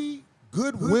any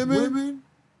good women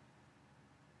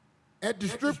at the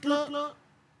strip club?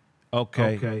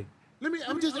 Okay.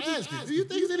 I'm just asking. Do you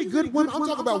think there's any good women? I'm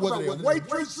talking about whether they're a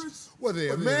waitress, whether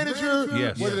they're a manager.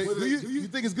 Yes. Do you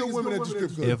think it's good women at the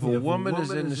strip club? If a woman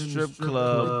is in the strip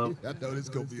club, I know this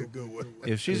gonna be a good one.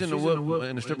 if she's in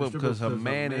the strip club because her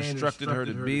man instructed her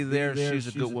to be there, she's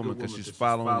a good woman because she's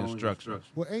following instructions.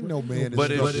 Well, ain't no man.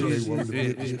 But if she's,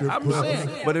 I'm saying,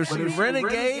 but if she's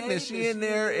renegade and she in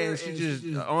there and she just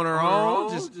on her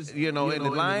own, just in the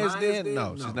lion's den,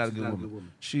 no, she's not a good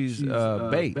woman. She's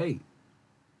bait.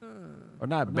 Or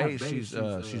not bait, she's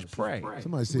prey.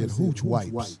 Somebody said hooch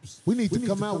wipes. We need to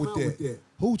come out with that.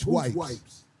 Hooch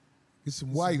wipes. Get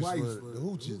some wipes for the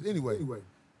hooches. Anyway.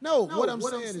 No, what I'm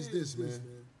saying is this, man.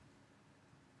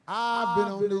 I've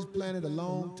been on this planet a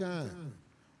long time.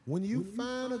 When you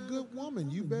find a good woman,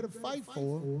 you better fight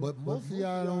for her. But most of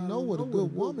y'all don't know what a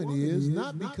good woman is,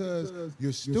 not because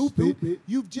you're stupid.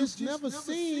 You've just never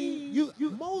seen.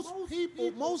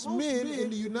 Most men in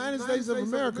the United States of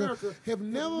America have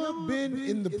never been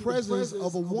in the presence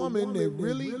of a woman that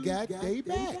really got their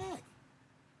back.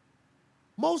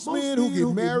 Most men who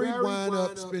get married wind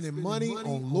up spending money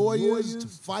on lawyers to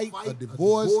fight a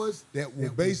divorce that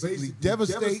will basically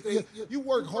devastate you. You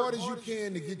work hard as you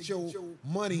can to get your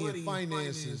money and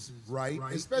finances right,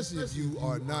 especially if you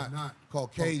are not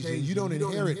Caucasian. You don't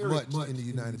inherit much in the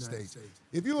United States.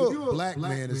 If you're a black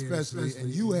man especially and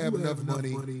you have enough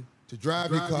money to drive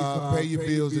your car, pay your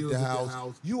bills at the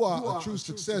house, you are a true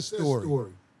success story.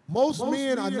 Most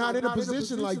men are not in a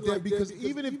position like that because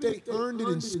even if they earned it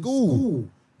in school,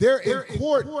 they're in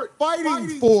court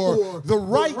fighting for the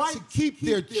right to keep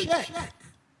their check.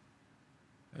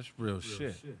 That's real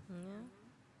shit. Yeah,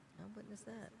 I witnessed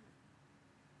that.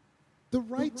 The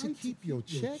right to keep your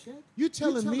check? You're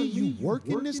telling me you work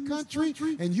in this country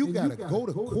and you got to go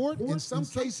to court, in some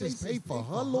cases pay for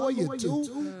her lawyer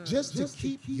too, just to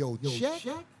keep your check?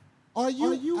 Are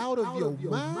you out of your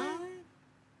mind?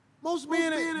 Most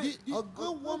men, a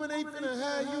good woman ain't finna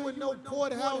have you in no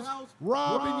courthouse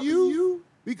robbing you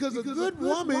because a good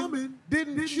woman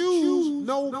didn't choose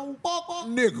no fuck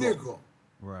nigga.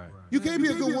 Right. You can't be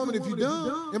a good woman if you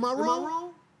dumb. Am I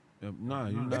wrong? No,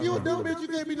 you're not. If you a dumb bitch, you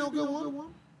can't be no good woman.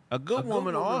 A good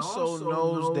woman also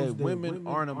knows that women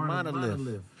aren't a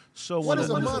monolith. So What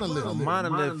is a monolith? A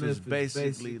monolith is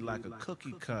basically like a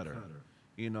cookie cutter.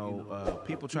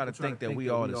 People try to think that we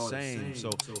all the same. So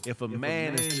if a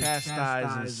man is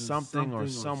chastising something or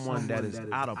someone that is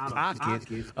out of pocket,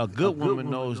 a good woman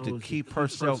knows to keep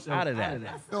herself out of that.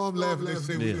 No, I'm laughing. They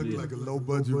say we look like a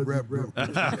low-budget rap group.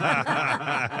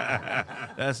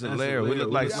 That's hilarious. We look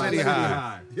like City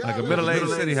High, like a middle-aged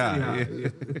City High.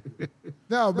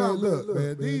 No, man, look,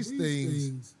 man, these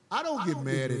things, I don't get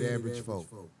mad at average folk.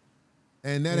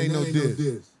 And that ain't no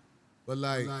diss. But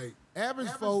like, average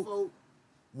folk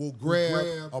will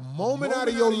grab a moment out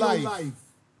of your life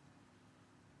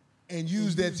and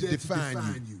use that to define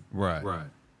you. Right.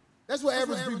 That's what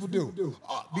average people do.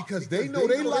 Because they know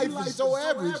their life is so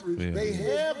average, they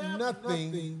have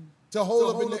nothing to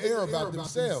hold up in the air about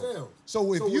themselves.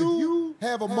 So if you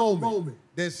have a moment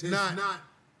that's not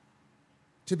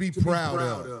to be proud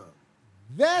of,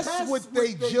 that's what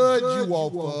they judge you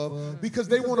off of because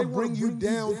they want to bring you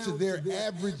down to their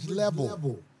average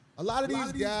level. A lot of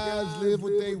these guys live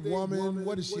with their woman.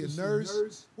 What is she, a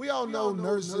nurse? We all know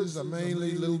nurses are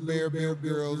mainly little bare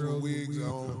girls with wigs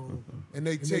on, and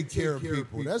they take care of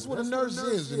people. That's what a nurse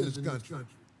is in this country.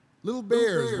 Little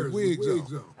bears with wigs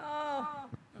on.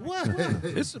 What?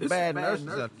 It's some bad nurses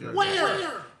up there.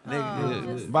 Where?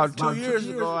 Nigga, about 2 years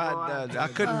ago, I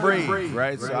couldn't breathe,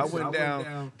 right? So I went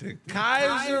down to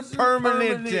Kaiser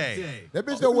Permanente. That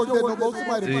bitch don't work there no more.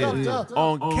 Somebody put up top.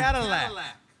 On Cadillac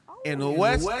in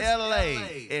West LA,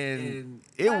 and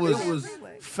it was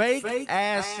fake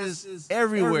asses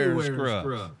everywhere in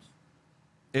scrubs.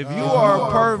 If you are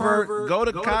a pervert, go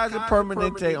to Kaiser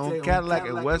Permanente on Cadillac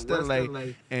in West LA,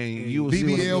 and you will see.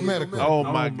 BBL Medical. Oh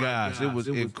my gosh, it was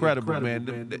incredible,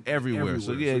 man. Everywhere.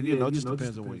 So yeah, it just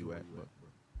depends on where you at.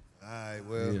 All right,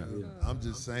 well, I'm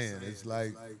just saying, it's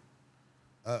like,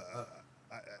 what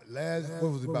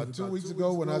was it, about 2 weeks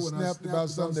ago when I snapped about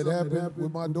something that happened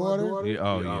with my daughter?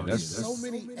 Yeah, There's so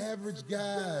many average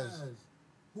guys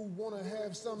who want to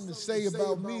have something to say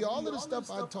about me. All of the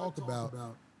stuff I talk about,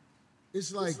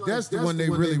 it's like that's the one they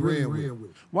really ran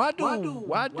with. Why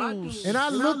do? And I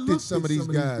looked at some of these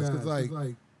guys because, like,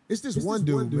 it's this one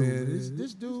dude, man.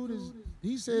 This dude is.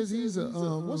 He says he's a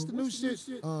what's the new shit?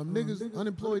 Niggas,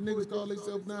 unemployed niggas call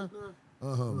themselves now.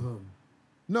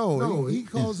 No, he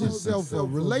calls himself a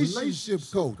relationship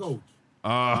coach.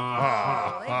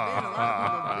 I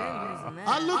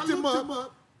looked him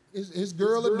up. His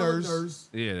girl a nurse.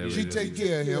 Yeah, she take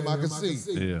care of him. I can see.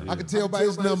 Yeah. I can tell by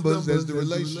his numbers as the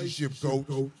relationship coach.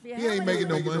 Yeah, He ain't making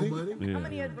no money. Yeah. How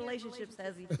many relationships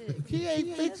has he fixed? He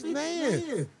ain't fixed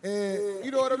man. And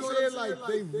you know what I'm saying? Like,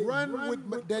 they run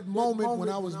with that moment when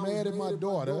I was mad at my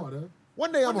daughter.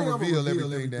 One day I'm going to reveal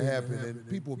everything that happened, and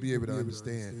people will be able to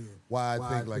understand why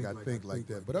I think like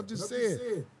that. But I'm just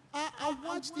saying, I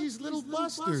watch these little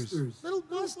busters. Little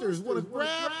busters want to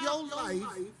grab your life.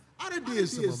 I done did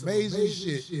some amazing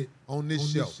shit on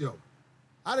this show.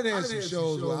 I done had some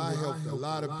shows where I helped a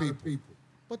lot of people.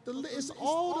 But it's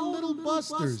all the little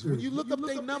busters. When you look up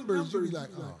their numbers, you be like,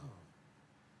 oh,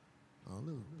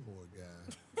 little poor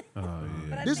guy. Oh,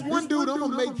 yeah. This one dude, I'm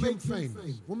going to make him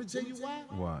famous. Want me to tell you why?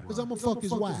 Why? Because I'm going to fuck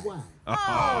his wife.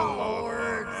 Oh,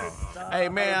 Lord. Stop. Hey,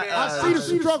 man. I see the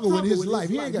struggle in his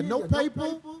life. He ain't got no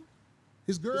paper.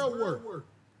 His girl work.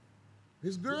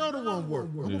 His girl the one work.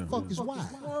 I'm going to fuck his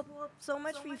wife. Well, so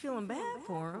much for you feeling bad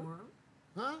for him.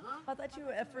 Huh? I thought you,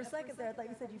 for a second there, I thought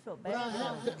you said you felt bad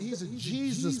for him. He's a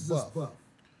Jesus buff.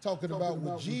 Talking about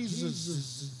what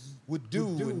Jesus would do,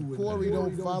 and Corey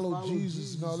don't follow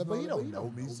Jesus and all that, but he don't know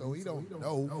me, so he don't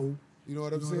know. You know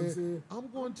what I'm saying? I'm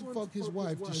going to fuck his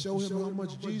wife to show him how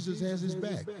much Jesus has his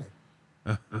back.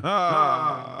 I'm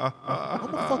gonna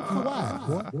fuck your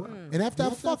wife, boy. And after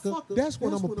I fuck her, that's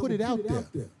when I'm gonna put it out there.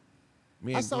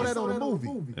 I saw that on a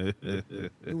movie.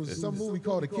 It was some movie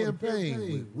called The Campaign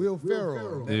with Will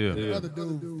Ferrell. The other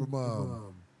dude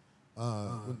from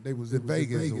when they was in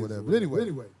Vegas or whatever. But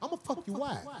anyway, I'm gonna fuck your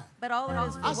wife. But all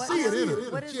of this, I see it in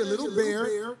her. What is She a little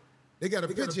bear. They got a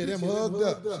picture of them hugged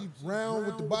up. She round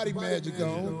with the body magic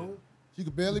on. She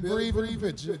could barely breathe in the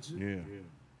picture. Yeah.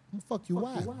 I'm gonna fuck your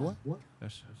wife, boy.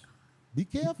 That's Be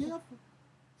careful.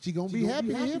 She gonna be happy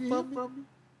to hear from me.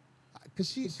 Cause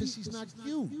she's not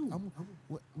cute.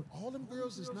 All them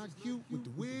girls is not cute with the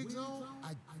wigs on.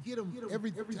 I get them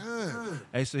every time.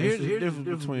 Hey, so here's the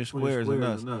difference between squares and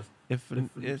us. If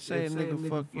say a nigga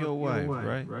fuck your wife,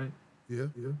 right? Yeah.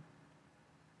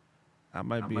 I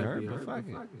might be hurt, but fuck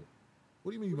it.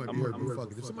 What do you mean you might be hurt? But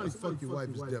fuck it. If somebody fuck your wife,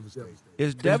 it's devastating.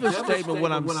 It's devastating, but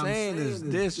what I'm saying is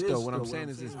this, though. What I'm saying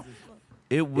is this.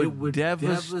 It would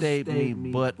devastate me,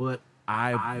 but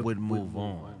I would move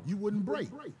on. You wouldn't break.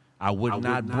 I would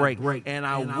not break. And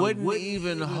I wouldn't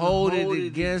even hold it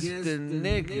against the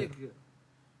nigga.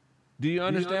 Do you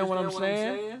understand what I'm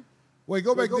saying? Wait,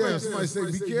 go back there. Somebody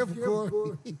say, be careful,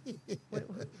 Corey.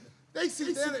 They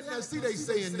see that. Now, see, they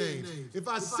saying names. If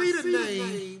I see the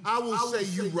name, I will say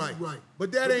you right.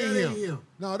 But that ain't him.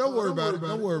 No, don't worry about it.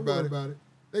 Don't worry about it.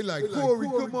 They like, Corey,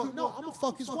 come on. No, I'm going to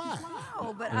fuck his wife.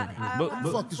 No, but I'm going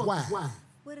to fuck his wife.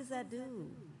 what does that do?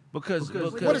 Because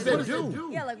what does that do?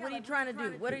 Yeah, like, what are you trying to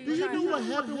do? What are Do you you trying know to what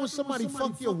do? happened when somebody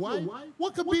fuck your wife?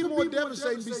 What could be more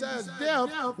devastating besides death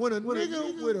when a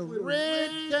nigga with a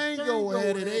red Kango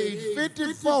head at age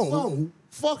 54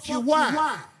 fuck your wife?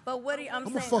 But what are you, I'm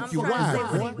I'ma saying, fuck I'm your trying to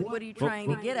wife, say, boy. what are you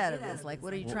trying to get out of this? Like,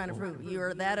 what are you trying to prove?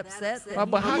 You're that upset? That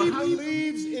but how He you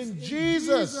believes in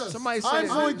Jesus. Somebody I'm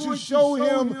said- going to show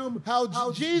him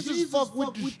how Jesus fuck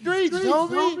with the streets,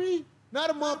 homie. Not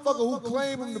a motherfucker who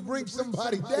claim him to bring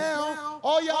somebody down.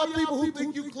 All y'all people who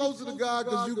think you closer to God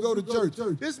because you go to church.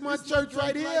 This is my church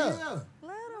right here. Let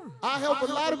him. I help a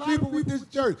lot of people with this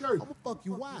church. I'm going to fuck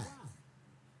your wife.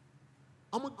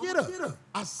 I'm going to get her.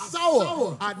 I saw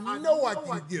her. I know I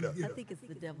can get her. I think it's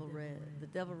the devil red. The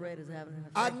devil red is having an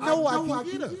I effect. know I can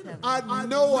get her. I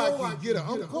know I can get her.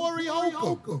 I'm Corey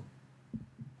Holcomb.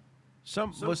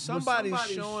 but somebody's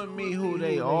showing me who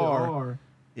they are.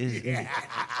 Yeah,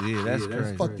 that's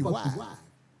crazy. Fuck your wife.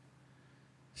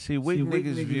 See, weak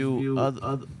niggas view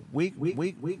other weak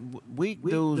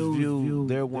dudes view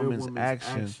their woman's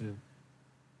actions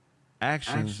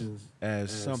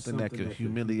as something that could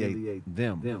humiliate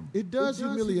them. It does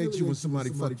humiliate you when somebody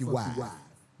fuck your wife.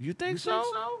 You think so?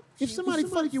 If somebody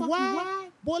fuck your wife,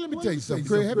 boy, let me tell you something,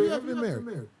 Craig. Have you ever been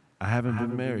married? I haven't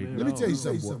been married. Let me tell you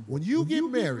something, boy. When you get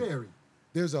married,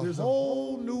 there's a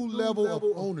whole new level of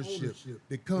ownership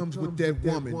that comes with that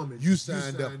woman you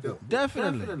signed up for.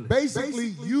 Definitely.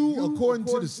 Basically, you, according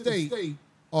to the state,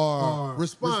 are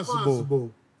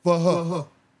responsible for her.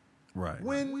 Right.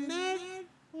 When that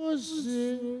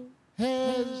pussy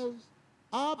has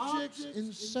objects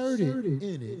inserted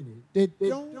in it that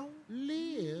don't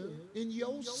live in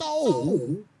your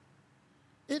soul,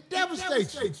 it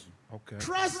devastates you. Okay.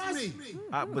 Trust me.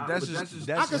 But that's just.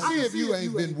 I can see if you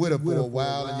ain't been with her for a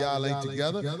while and y'all ain't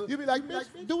together, you be like,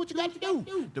 bitch, do what you got to do.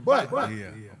 But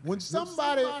when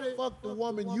somebody fuck the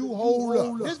woman you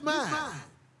hold up, it's mine.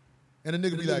 And a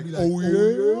nigga be like, oh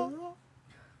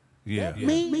yeah? Yeah.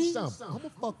 Mean something. I'm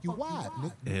gonna fuck you wide,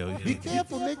 nigga. Hell yeah. Be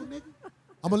careful, nigga.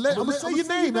 I'm gonna say your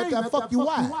name after I fuck you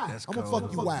wide. I'm gonna cold.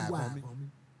 fuck you wide, homie.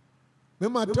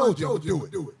 Remember I told you I'm gonna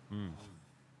do it.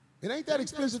 It ain't that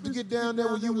expensive to get down there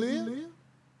where you live.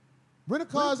 Rental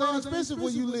cars ain't expensive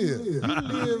where you live. You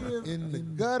live in the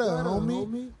gutter,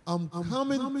 homie. I'm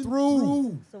coming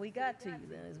through. So we got to you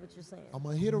then, is what you're saying. I'm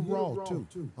gonna hit a raw too.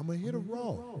 I'm gonna hit a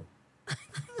raw.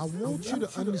 I want you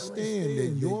to understand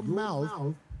that your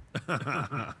mouth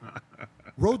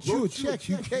wrote you a check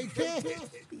you can't cash.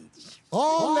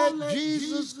 All that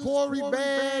Jesus, Corey,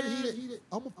 bad,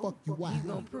 I'm gonna fuck you You wild.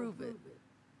 gonna prove it.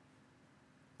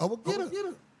 I'm gonna get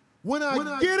her. When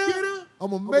I get her,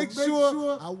 I'm gonna make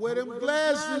sure I wear them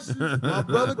glasses my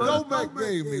brother Gomack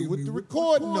gave me with the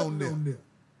recording on them.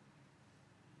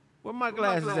 Where my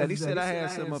glasses at? He said I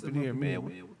had some up in here,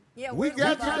 man. Yeah, We where's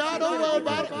got the you, glasses? y'all. Don't worry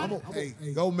about it. Where's the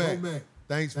Hey, Gomack,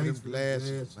 thanks for them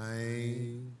glasses,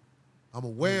 man. I'm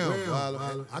gonna wear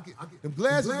them. Them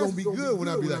glasses gonna be good when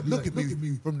I be like, look at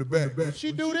me from the back. When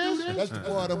she do this, that's the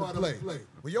part I'm gonna play.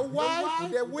 When your wife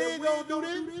with that wig gonna do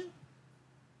this,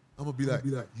 I'm gonna be like,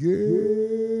 yeah.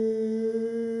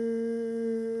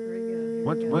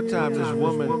 One time this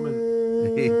woman.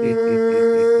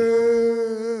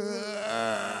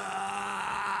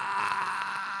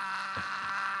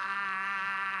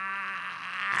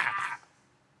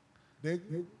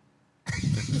 Nigga.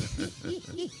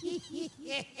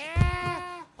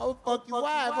 I'll fuck you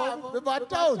wife, homie. Remember I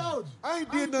told you. I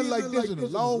ain't did nothing like this in a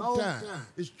long time.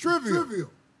 It's trivial.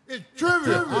 It's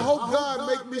trivial. I hope God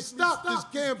make me stop this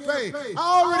campaign.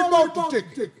 I already bought the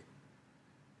ticket.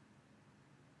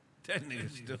 That nigga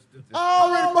still. I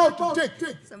already bought the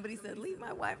ticket. Somebody said, leave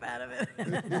my wife out of it.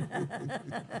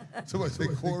 Somebody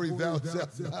said Corey's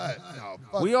outside. No,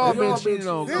 fuck We all that. been cheated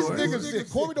on, This Corey. nigga said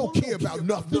Corey don't care about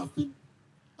nothing.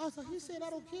 I was like, he said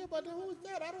I don't care about that. Who is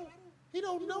that? He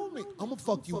don't know me. I'm gonna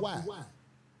fuck you wild.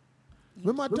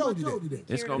 Remember I told you that.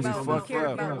 It's gonna be Cared fucked cared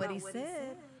up. about what he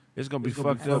said. It's gonna be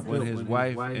fucked up when his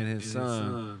wife and his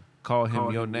son call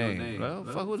him your name. Well,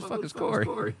 fuck, who the fuck is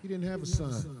Corey? He didn't have a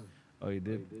son. Oh, he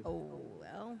did? Oh,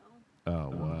 well. Oh,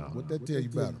 wow. What that tell you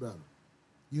about him?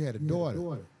 You had a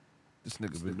daughter. This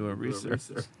nigga been doing research.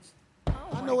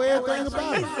 I know everything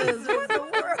about it. Jesus, what the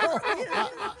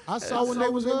world? I saw when they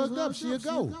was hugged up, she'll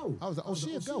go. I was like, oh,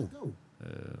 she'll go.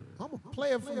 I'm a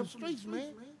player from the streets,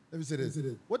 man. Let me say this.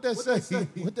 What that say?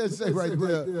 What that say right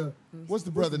there? What's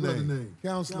the brother name?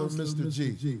 Counselor Mr.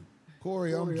 G.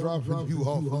 Corey, I'm dropping you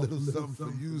off a little something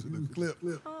for using a clip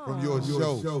from your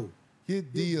show.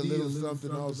 Hit D a little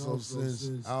something also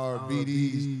since our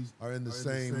BDs are in the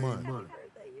same month.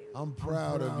 I'm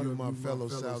proud of you, my fellow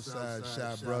Southside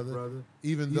Shy brother,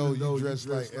 even though you dress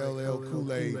like LL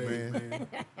Kool-Aid, man.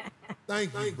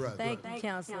 Thank you, brother. Thank you,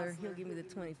 counselor. He'll give me the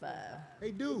 25.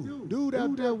 Hey, dude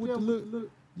out there with the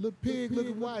little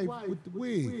pig-looking wife with the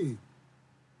wig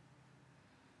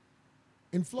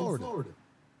in Florida.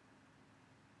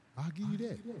 I'll give you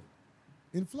that.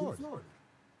 In Florida.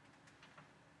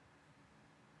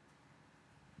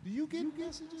 Do you get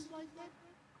messages like that?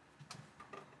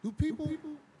 Do people?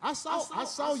 I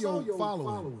saw your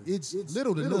following. It's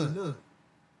little to none.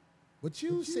 But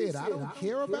you said I don't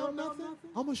care about nothing.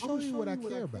 I'm gonna show you what I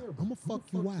care about. I'm gonna fuck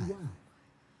you wild.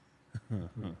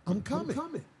 I'm coming.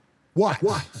 What?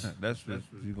 That's what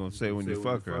you gonna say when you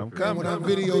fuck her. I'm And coming. when I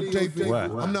videotape it,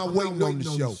 What? I'm not waiting on the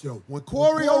show. When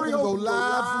Corey Holcomb go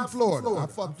live from Florida, I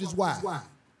fuck this wild.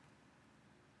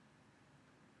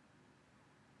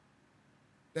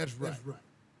 That's right.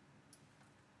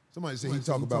 Somebody said he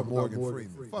talk about Morgan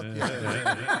Freeman. Fuck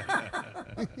yeah.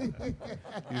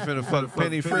 You finna fuck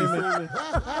Penny Freeman?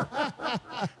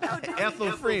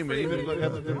 Ethel Freeman. He finna fuck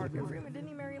Ethel Freeman. Morgan Freeman, didn't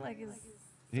he marry like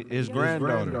His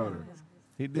granddaughter.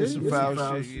 He did some foul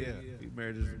shit, yeah. He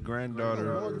married his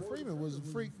granddaughter. Morgan Freeman was a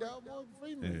freaked out Morgan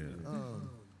Freeman. Yeah.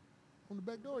 On the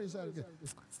back door, he decided to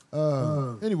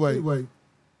get. Anyway,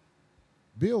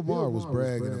 Bill Maher was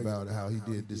bragging about how he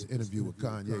did this interview with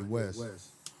Kanye West,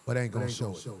 but ain't gonna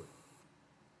show it.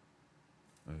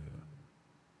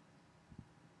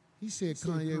 He said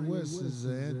Kanye West is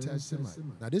an anti-Semite.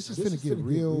 Now, this is finna get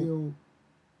real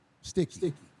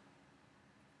sticky.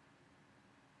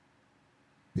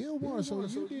 Bill Maher, so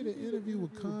you did an interview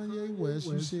with Kanye West.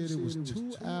 You said it was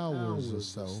 2 hours or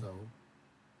so,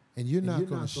 and you're not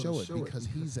going to show it because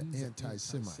he's an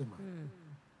anti-Semite.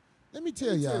 Let me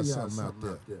tell y'all something out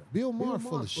there. Bill Maher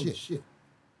full of shit.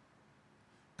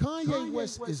 Kanye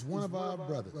West is one of our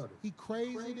brothers. He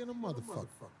crazy than a motherfucker.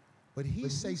 But he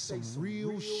say some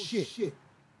real shit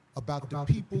about the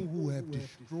people who have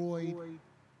destroyed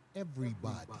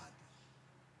everybody.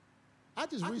 I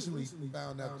just recently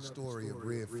found out the story of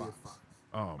Red Fox.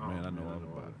 Oh, man, I know all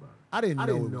about it. I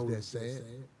didn't know it was that sad.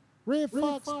 Red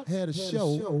Fox had a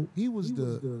show.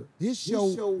 His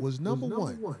show was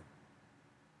 #1.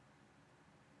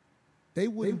 They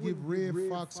wouldn't give Red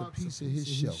Fox a piece of his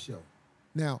show.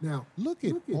 Now, look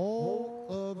at all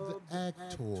of the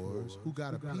actors who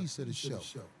got a piece of the show.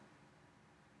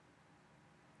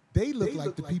 They look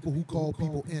like the people who call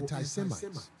people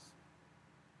anti-Semites.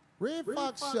 Red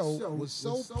Fox show was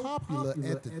so popular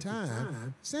at the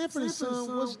time, Sanford and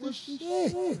Son was the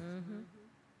shit.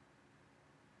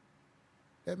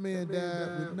 That man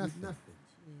died with nothing.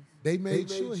 They made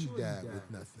sure he died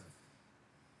with nothing.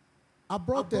 I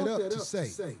brought that up to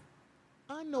say,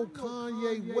 I know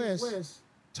Kanye West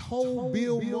told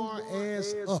Bill Maher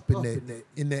ass up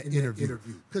in that interview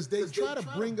because they try to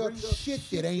bring up shit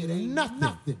that ain't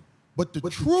nothing. But the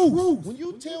truth, when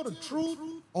you tell the truth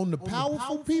on the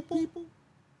powerful people,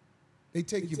 they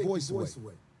take your voice away.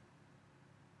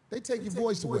 They take your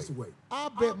voice away. I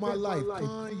bet my life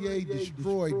Kanye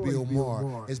destroyed Bill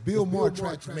Maher as Bill Maher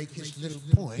tried to make his little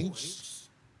points.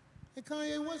 And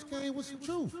Kanye West came with some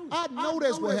truth. I know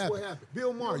that's what happened.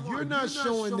 Bill Maher, you're not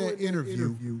showing that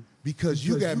interview because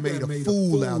you got made a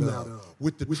fool out of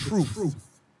with the truth.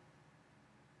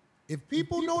 If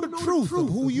people know the truth of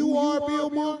who you are, Bill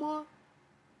Maher,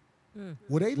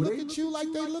 will they look at you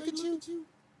like they look at you?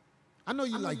 I know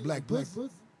you like black pussy.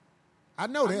 I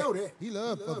know that. He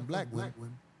loves fucking black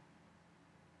women.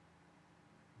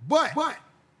 But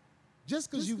just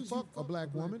because you fuck a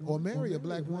black woman or marry a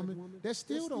black woman, that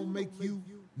still don't make you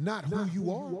not who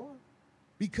you are.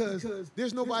 Because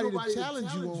there's nobody to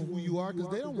challenge you on who you are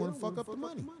because they don't want to fuck up the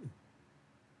money.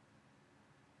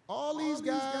 All these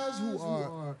guys who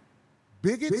are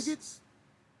bigots,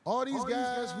 all these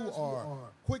guys who are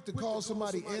quick to call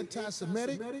somebody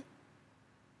anti-Semitic,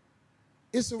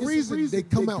 it's a reason they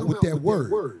come out with that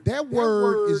word. That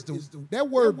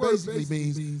word basically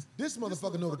means this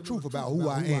motherfucker know the truth about who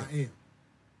I am.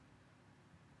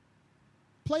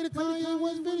 Play the Kanye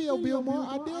West video, Bill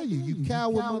Maher. I dare you, you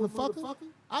coward motherfucker.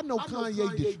 I know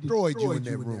Kanye destroyed you in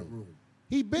that room.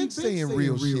 He been saying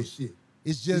real shit.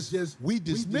 It's just we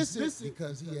dismiss it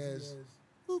because he has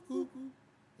cuckoo.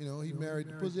 You know, he married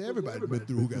the pussy everybody been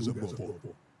through who got some before.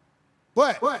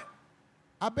 But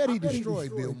I bet he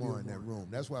destroyed Bill Maher in that room.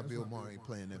 That's why Bill Maher ain't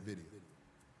playing that video.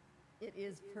 It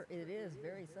is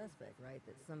very suspect, right?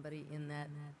 That somebody in that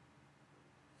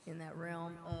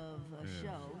realm of a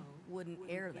show wouldn't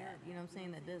air that. You know what I'm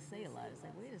saying? That does say a lot. It's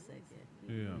like, wait a second.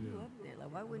 You up there.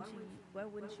 Like, why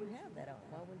wouldn't you have that on?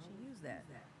 Why wouldn't you use that?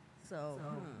 So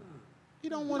He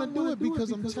don't want to do it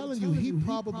because I'm telling you, he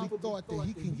probably thought that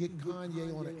he can get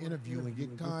Kanye on an interview and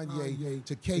get Kanye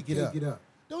to cake it up.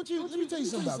 Don't you? Let me tell you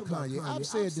something about Kanye. I've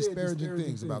said disparaging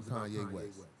things about Kanye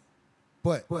West.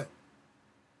 But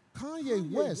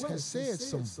Kanye West has said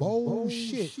some bold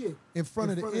shit in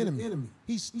front of the enemy.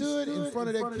 He stood in front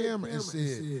of that camera and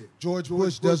said, George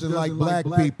Bush doesn't like black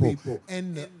people.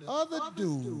 And the other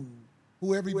dude,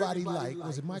 who everybody liked,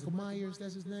 was it Michael Myers,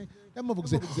 that's his name? That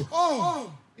motherfucker said,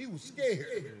 oh, he was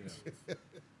scared.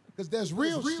 Because that's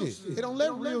real shit. They don't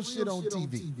let real shit on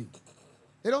TV.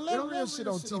 They don't let real shit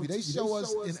on TV. They show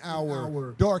us in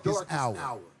our darkest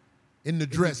hour. In the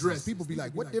dresses. People be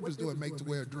like, what difference do it make to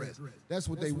wear a dress? That's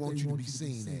what they want you to be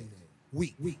seen as.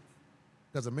 Weak.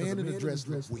 Because a man in a dress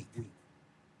looks weak.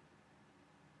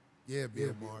 Yeah,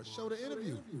 Bill Maher. Show the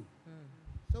interview.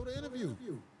 Show the interview.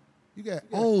 You got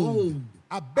owned.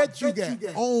 I bet you got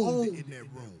owned in that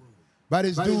room. By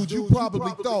this dude you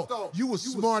probably thought you was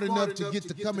smart enough to get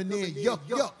to come in there and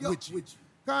yuck with you.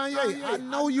 Kanye, I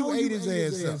know you ate his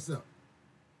ass up.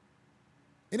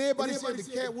 And everybody said the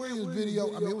Cat Williams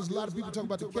video, I mean, it was a lot of people talking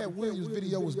about the Cat Williams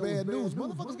video was bad news.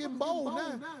 Motherfuckers getting bold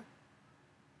now.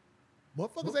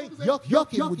 Motherfuckers ain't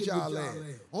yucking with y'all ass.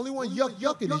 Only one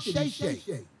yucking is Shay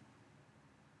Shay.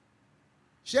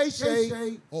 Shay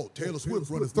Shay. Oh, Taylor Swift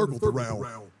running circles around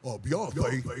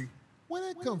Beyonce. Where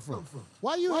that come from?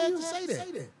 Why you had to say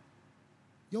that?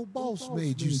 Your boss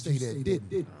made you say that,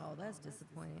 didn't it? Oh, that's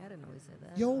disappointing. I didn't know he said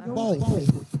that. Your I don't boss.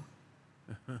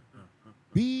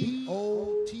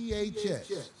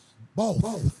 B-O-T-H-S.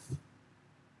 Boss.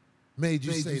 Made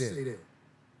you say that.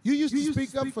 You used to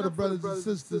speak up for the brothers and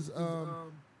sisters,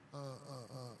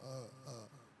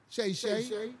 Shay,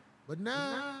 but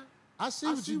now I see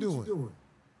what you're doing.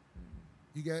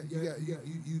 You got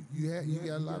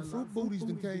a lot of fruit booties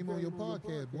that came on your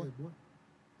podcast, boy.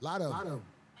 A lot of them.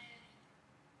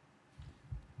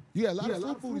 You got a lot of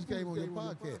fruit booties came on your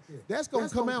podcast. That's gonna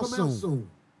come out soon.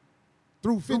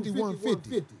 Through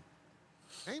 5150.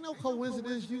 Ain't no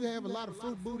coincidence you have a lot of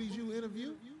fruit booties you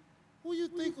interview. Who you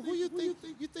think?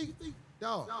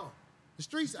 Dog. The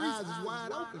streets' eyes is wide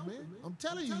open, man. I'm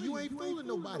telling you, you ain't fooling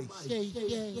nobody.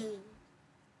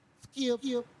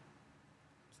 Skip.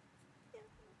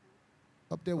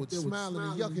 Up there with smiling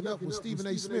and yucking up with Stephen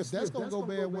A. Smith. That's going to go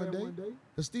bad one day.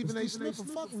 Because Stephen A. Smith a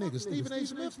fuck nigga. Stephen A.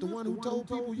 Smith, the one who told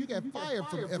people you got fired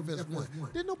from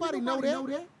FS1. Didn't nobody know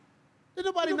that? Didn't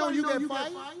nobody know you got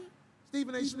fired?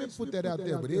 Stephen A. Smith put that out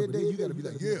there, but every day you got to be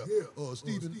like,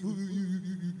 Stephen,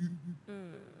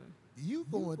 you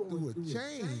going through a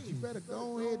change. You better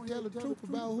go ahead and tell the truth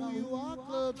about who you are,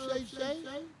 Club Shay.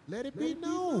 Let it be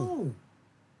known.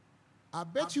 I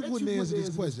bet you wouldn't answer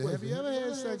this question. Have you ever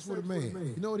had sex with a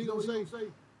man? You know what he gonna say?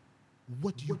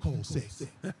 What do you call sex?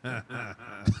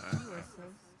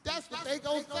 That's what they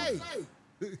gonna say.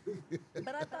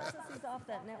 But I thought since he's off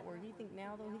that network, do you think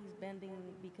now though he's bending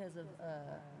because of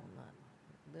not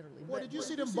literally. Well, did you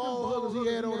see them ball huggers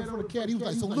he had on in front of Cat? He was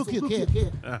like, so look here, Cat.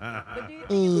 But do you think it's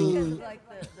because of like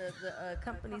the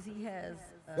companies he has?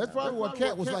 That's probably what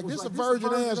Cat was like. This is a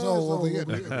virgin asshole over here.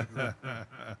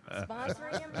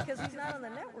 Sponsoring him because he's not on the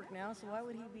network now. So why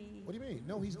would he be? What do you mean?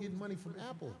 No, he's getting money from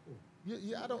Apple.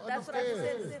 Yeah, I don't That's understand. what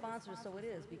I said. Sponsor, so it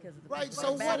is because of the Right.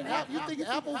 So what? You think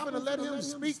Apple finna let him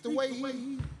speak the way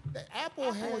he?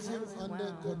 Apple has him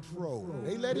under control.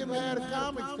 They let him have the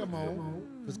comics come on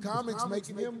because comics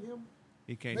making him.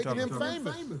 He can't making talk him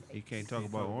famous. He can't talk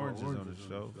about oranges on the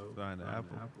show. Behind the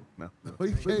apple. No.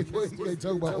 He can't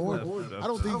talk about orange. I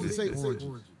don't think he can say orange.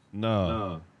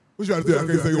 No. What you trying to say? I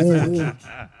can't say orange.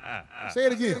 Say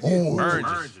it again. Orange.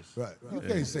 Oranges. Right. You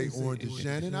can't say oranges,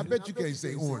 Shannon. I bet you can't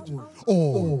say orange.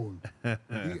 Orange.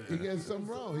 He got something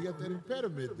wrong. He got that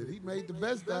impediment that he made the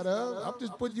best out of. I'm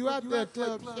just putting you out there,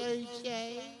 Club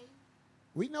Shay.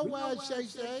 We know why it's Shay.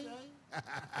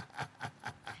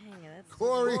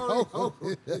 Corey Holcomb.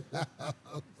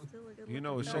 You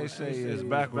know what Shay is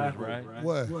backwards, right?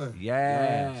 What?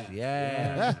 Yes. Oh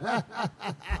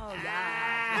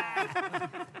yeah.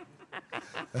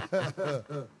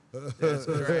 That's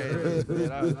crazy.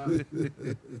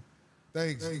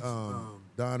 Thanks, Don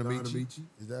Amici.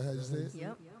 Is that how you say it?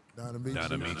 Yep. Don Amici.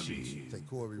 Don Amici. Say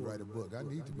Corey write a book. I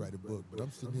need to write a book, but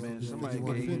I'm sitting here. Man, somebody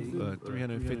gave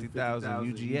 350,000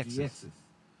 UGXs.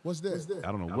 What's that?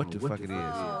 I don't know what the fuck it is.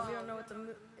 Oh, we don't know what the.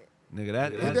 Nigga,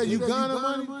 that Is that Uganda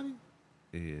money?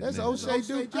 Yeah, That's nigga. O'Shea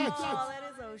Duke Jackson. Oh, that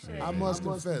is O'Shea. I must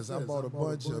confess, I bought a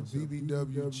bunch of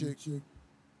BBW chick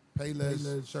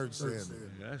Payless shirt sandals.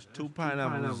 That's 2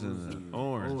 pineapples and an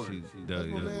orange. She That's dug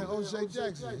my it man up. O'Shea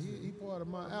Jackson. He part of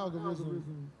my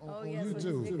algorithm on Oh yes, when you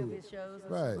pick YouTube. up his shows.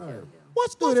 And Right. stuff. Yeah.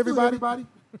 What's good, everybody?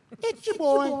 It's your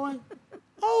boy,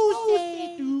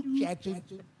 O'Shea Duke Jackson.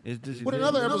 Is this With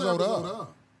another episode of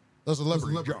The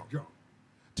Celebrity Jump.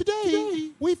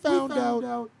 Today, we found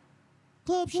out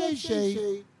Club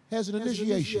Shay has an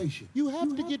initiation. You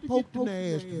have to get poked in the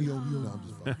ass to be on you. No, I'm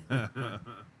just fucking.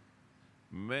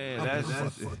 Man, that's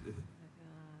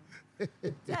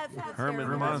That's Herman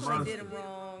terrible. That's when Monster. they did him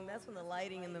wrong. That's when the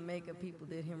lighting and the makeup people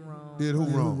did him wrong. Did who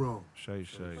wrong? Shay.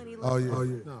 When he Oh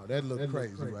looked- yeah. No, that looked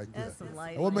crazy right there. That's some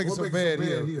lighting. What makes it so bad?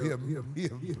 He a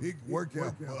big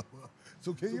workout.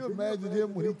 So can you imagine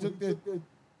him when he took that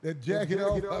jacket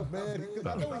off? Man, because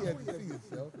I know he had to see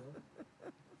himself.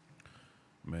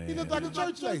 Man. He looked like a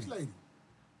church lady.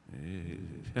 Yeah.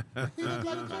 He looked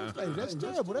like a church lady. That's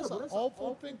terrible. That's an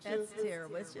awful picture. That's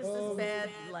terrible. It's just this bad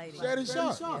lighting. Shannon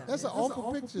Sharp. Yeah. That's an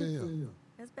awful picture of him.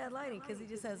 That's bad lighting because he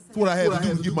just has. That's what I had to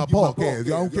do to get my podcast. I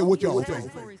don't care what y'all He has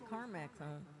think. Corey's Carmax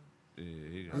on.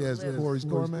 Yeah, Yes, Corey's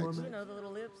Cormax. You know the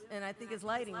little lips, and I think his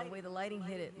lighting, the way the lighting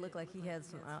hit it, looked like he had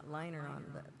some liner on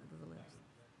the lips.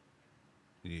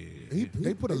 yeah.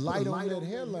 They put a light on that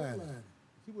hairline.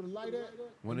 See what a light at?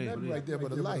 When Nothing they- right there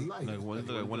but a light. Like one, it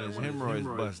look like one of his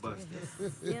hemorrhoids busted.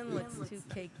 His skin looks too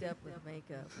caked up with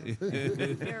makeup.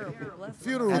 Terrible. Bless him.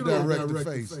 Funeral director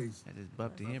face. I just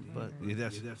bumped him, but yeah,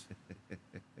 that's.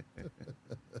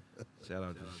 Shout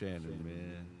out to Shannon,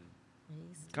 man.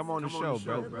 Come on the show,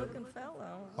 bro. Good looking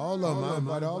fellow. All of them. I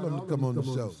invite all of them to come on the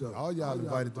show. All y'all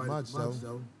invited to my show.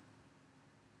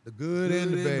 The The good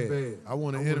and the bad. I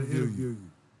want to interview you.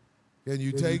 Can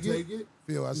you take it?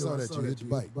 Phil, I saw that you hit the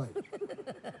bike.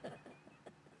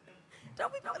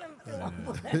 Don't be putting him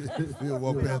Phil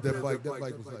walked past that bike. That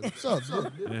bike was like, what's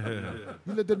up, man?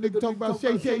 You let that nigga talk about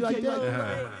Shay like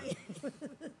that?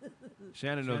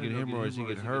 Shannon don't get hemorrhoids, she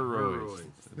get hemorrhoids.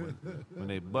 When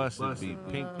they bust, it be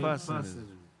pink pus in his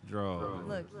draw.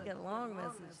 Look, you got a long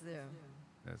message there.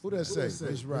 Who that say?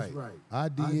 It's right. I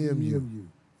DM you.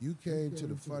 You came to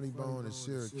the Funny Bone in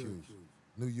Syracuse,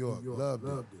 New York. Loved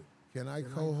it. Can I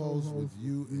co-host with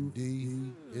you and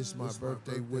D? It's my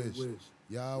birthday wish.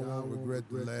 Y'all won't regret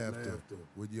the laughter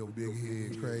with your big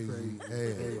head crazy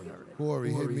ass.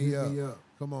 Corey, hit me up.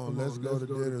 Come on, let's go to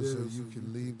dinner so you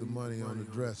can leave the money on the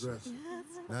dresser.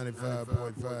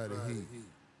 95.5 the heat.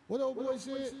 What old boy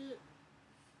said?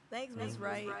 Thanks, Miss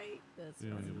Wright.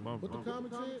 What the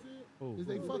comment said? Is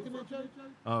they fucking at church?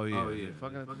 Oh, yeah.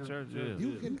 Fucking at the church, yeah.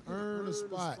 You can earn a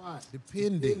spot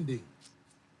depending.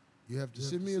 You have to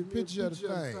send me a picture of the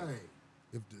thing.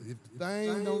 If the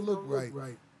thing don't look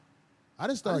right, I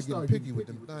just started getting picky with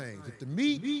them things. If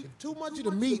too much of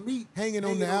the meat hanging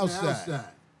on the outside.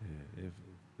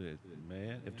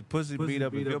 Yeah, if the pussy beat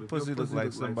up, if your pussy looks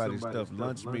like somebody stuffed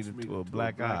lunch meat into a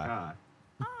black eye.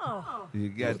 Oh. You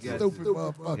got stupid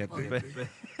motherfucker.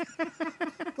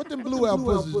 What them blue out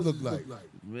pussies look like?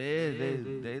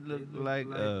 Man, they look like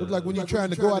look like when you're trying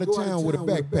to go out of town with a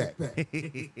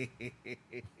backpack.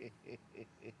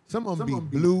 Some of them be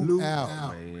blue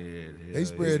out. Man, they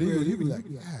spread eagle. You be like,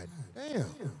 God damn.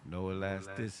 No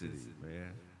elasticity,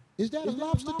 man. Is that a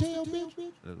lobster tail, bitch?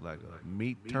 Look like a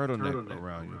meat turtleneck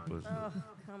around your pussy. Oh,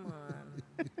 come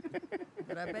on.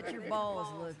 But I bet your balls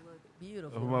look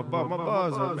beautiful. My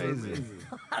balls are amazing.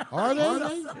 Are they?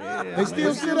 Yeah, they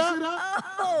still sit up?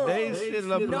 Oh, they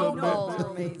sit up a no little bit. balls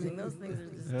are amazing. Those things are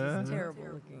just terrible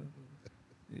looking.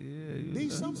 Yeah,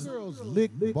 some girls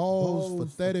lick balls for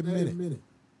 30 minutes. You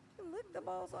can lick the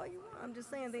balls all you want. I'm just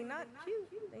saying they not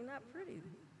cute. They not pretty.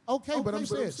 Okay, but I'm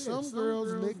saying some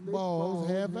girls lick balls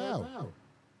half hour.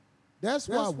 That's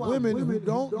why women who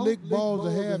don't lick balls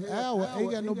a half hour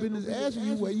ain't got no business asking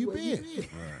you where you been.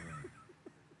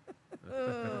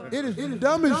 It is the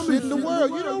dumbest shit in the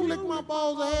world. You don't lick my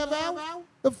balls a half hour?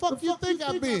 The fuck you think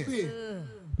I been?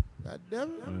 God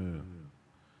damn it.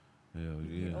 Hell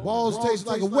yeah. Balls taste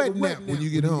like a wet nap when you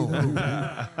get home. You be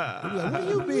like, where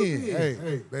you been?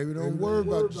 Hey, baby, don't worry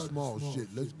about the small shit.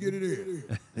 Let's get it in.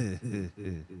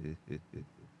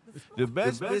 The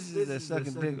best bitches that suck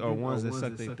a dick are ones that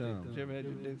suck their thumbs. You ever had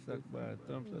your dick sucked by a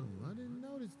thumb sucker? I didn't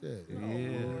notice that.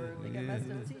 They got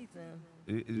messed up teeth then.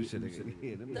 You said Stuck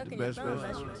in your thumb,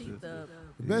 mess your teeth up.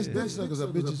 The best dick suckers are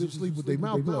bitches who sleep with their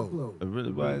mouth closed.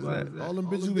 Really? Why is that? All them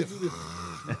bitches who be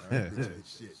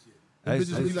shit. Them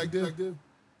bitches be like this.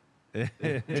 that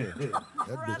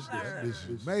bitch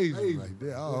is amazing right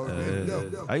there.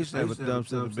 I used to have a thumb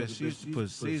sucker bitch. She used to put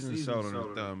seasoning salt on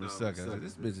her thumb and suck it. I said,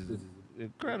 this bitch is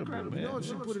incredible, man. You know,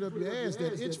 she put it up your ass,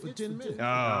 that itch for 10 minutes.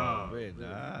 Oh, man,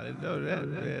 nah, I didn't know that,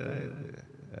 man.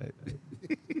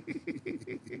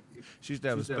 She used to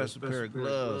have a special pair of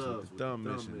gloves with the thumb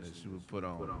mission that she would put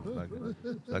on,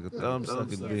 like a thumb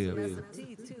sucking bill. Mess up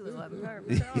teeth too.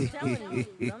 I'm telling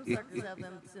you, thumb suckers have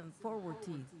them some forward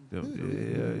teeth.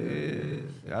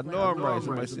 Yeah. I know I'm right.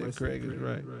 Somebody said Craig is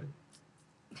right.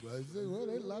 Well,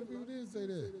 a lot of people didn't say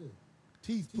that.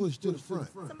 Teeth pushed to the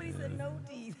front. Somebody said no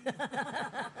teeth.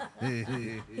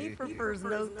 He prefers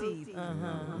no teeth. All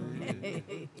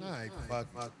right, fuck.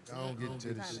 I don't get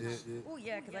into the shit. Oh,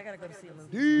 yeah, because I got to go to see a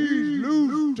movie. These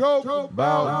loose talk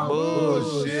about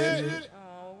bullshit.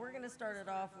 Oh, we're going to start it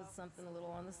off with something a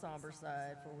little on the somber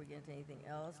side before we get into anything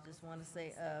else. Just want to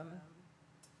say,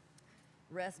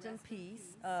 rest in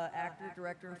peace, actor,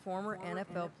 director, and former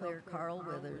NFL player Carl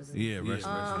Weathers. Yeah, rest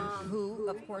in peace. Who,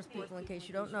 of course, people, in case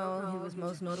you don't know, he was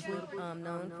most notably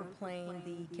known for playing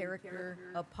the character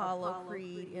Apollo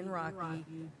Creed in Rocky.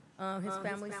 His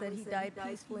family said he died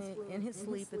peacefully in his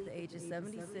sleep at the age of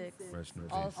 76.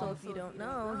 Also, if you don't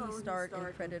know, he starred in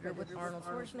Predator with Arnold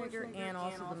Schwarzenegger and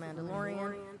also The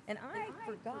Mandalorian. And I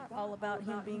forgot all about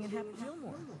him being in Happy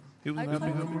Gilmore. He was I in Happy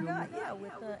totally Gilmore? forgot, yeah,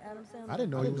 with Adam Sandler. I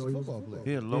didn't know he was a football player.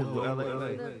 He a local LA.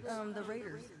 The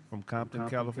Raiders. From Compton,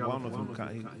 California.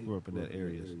 He grew up in that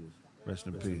area. Rest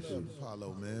in peace.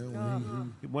 Apollo,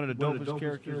 man. One of the dopest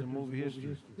characters in movie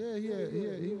history. Yeah,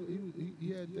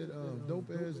 he had that dope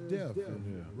ass death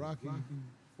in Rocky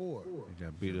 4. He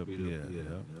got beat up. Yeah.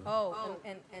 Oh,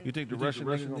 and You think the Russian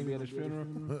nigga gonna be at his funeral?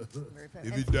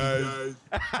 If he dies.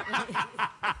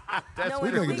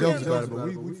 We making jokes about it,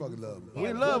 but we fucking love him.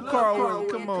 We love Carl.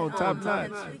 Come on, top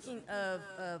notch. And speaking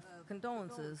of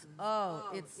condolences. Oh,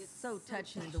 it's so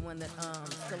touching, the one that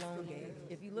Stallone gave.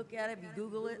 If you look at it, if you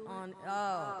Google it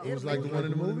It was like the one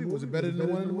in the movie? Was it better than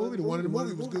the one in the movie? The one in the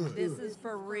movie was good. This is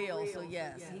for real, so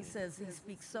yes. He says he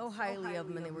speaks so highly of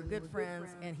him, and they were good friends,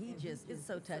 and he just, it's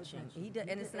so touching. He did,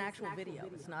 and it's an actual video.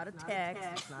 It's not a text,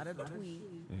 it's not a tweet.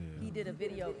 He did a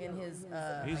video in his...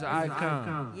 He's an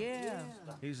icon. Yeah.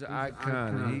 He's an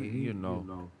icon. He, you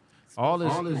know, all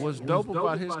this what's dope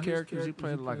about his characters. He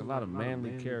played like a lot of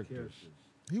manly characters.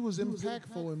 He was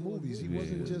impactful in movies. He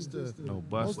wasn't just a... No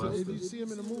buster. If you see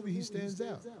him in a movie, he stands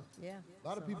out. Yeah. A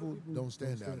lot of people don't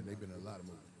stand out, and they've been in a lot of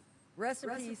movies. Rest in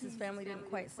peace. His family didn't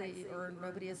quite say, or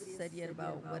nobody has said yet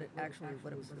about what it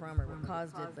was from or what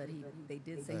caused it, but they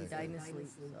did say he died in his sleep.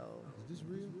 So. Is this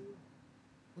real?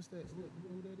 What's that? You know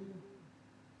who that is?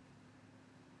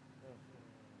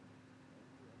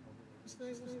 What's the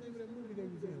name of that movie they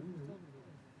was in? We was talking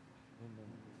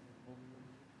about.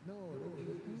 No, that was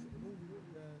a movie.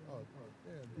 Oh,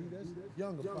 damn, B, that's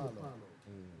Young Apollo.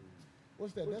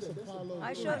 What's that? That's Apollo.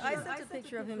 I sent a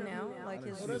picture of him now, like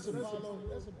his. Oh, that's Apollo.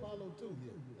 That's Apollo too.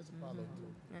 Yeah, that's Apollo too.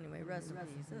 Anyway, rest in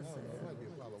peace. It might be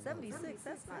Apollo 76.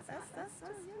 That's still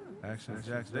young. Action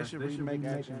Jackson. They should remake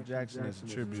Action Jackson as a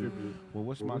tribute. Well,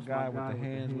 what's my guy with the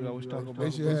hands we always talk about? They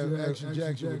should have Action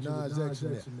Jackson with Nas X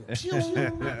in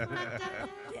it.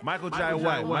 Michael Jai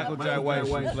White. Michael Jai White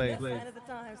should play. Sign of the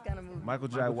times kind of movie. Michael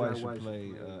Jai White should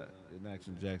play in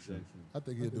Action Jackson. I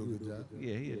think he'll do a good job.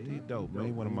 Yeah, he dope, man.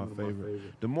 He one of my favorite.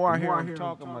 The more I hear him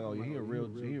talk, I'm like, oh, yeah, he a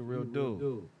real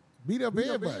dude. Beat up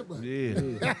everybody. Yeah,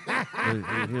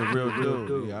 he a real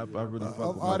dude. Yeah, I really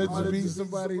fuck with Ought him. to be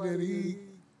somebody that he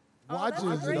watches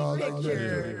That's a great and all that.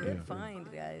 picture. Good find,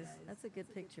 guys. That's a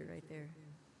good picture right there.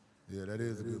 Yeah, that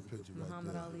is a good picture right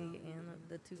Muhammad there. Ali and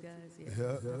the two guys. Yeah,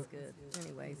 Yeah. that's good.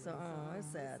 Anyway, so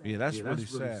it's sad. Yeah, that's really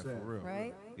sad for real.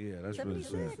 Right? Yeah, that's really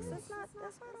 76. sad.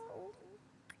 That's not old.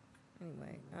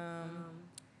 Anyway,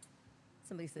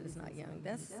 somebody said it's not young.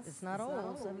 It's not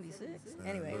old. 76.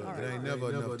 Anyway, all It right. ain't never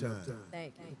enough time.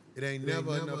 Thank you. It ain't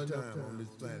never enough time on this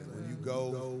planet. When you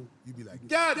go, you be like,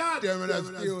 God damn it, I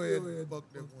still had fuck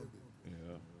that one. Yeah.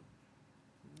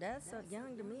 That's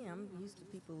young to me. I'm used to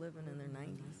people living in their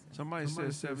 90s. Somebody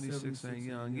said 76 ain't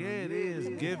young. Yeah, it is.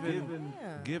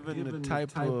 Given the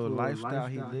type of lifestyle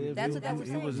he lived, That's what he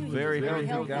saying, was a too. very He was very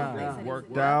healthy healthy. They guy. said he Worked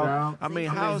was out. I mean,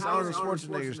 how's Arnold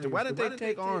Schwarzenegger still? Why did they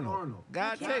take Arnold?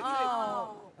 God take it.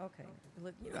 Oh, okay.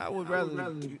 Look, you I would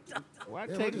rather. Why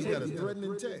Yeah, take we just got a it?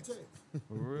 threatening text.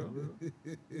 For real?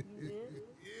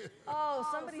 Oh,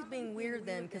 somebody's being weird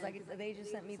then, because they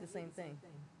just sent me the same thing.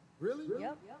 Really?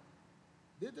 Yep.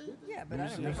 Did they? Yeah, but I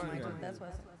didn't make mine. That's why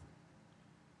I said.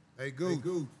 Hey,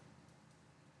 Goose.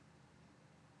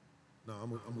 No, I'm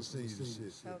gonna send you this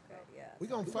shit. Okay, yeah. We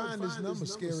gonna find this number,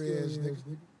 scary ass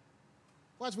nigga.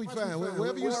 Watch we find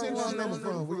wherever you send this number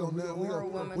from. We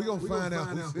gonna find out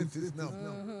who sent this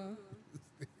number.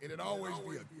 And it always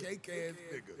be a cake ass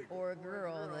nigga. Or a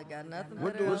girl that got nothing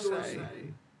What but do a... it say?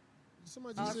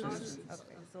 Somebody Oh, just okay, sent this.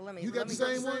 so let me... You got the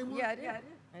same one? Yeah, I did. I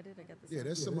got the same. Yeah,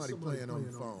 that's somebody playing on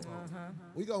the phone.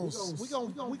 We gonna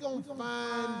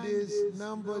find this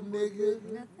number, nigga.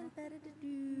 Nothing better to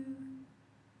do.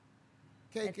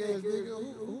 Cake ass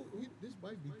nigga. This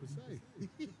might be Passaic.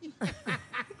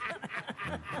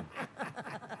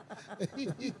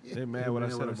 They mad what I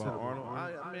said about Arnold?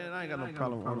 I ain't got no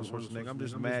problem with Arnold Schwarzenegger. I'm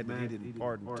just mad that he didn't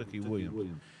pardon Tookie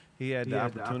Williams. He had the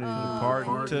opportunity to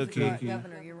pardon Tookie.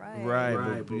 Governor, you're right.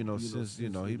 Right, but since he's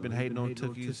been hating on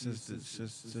Tookie since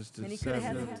the And he could have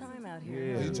had 70s. some time out here.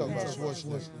 Yeah. You talking about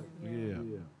Schwarzenegger?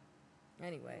 Yeah.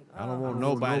 Anyway. I don't want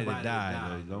nobody to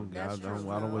die. Though. That's I don't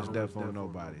true. wish death on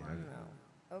nobody.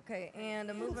 No. Okay,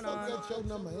 and moving Fuck on. got your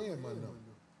number and my number.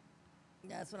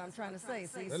 That's what I'm trying to say.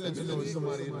 See, That lets you know it's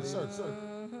somebody in the search.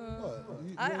 What?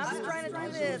 I'm just trying to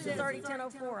do this. It's already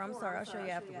 10:04. I'm sorry. I'll show you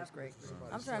afterwards, Greg.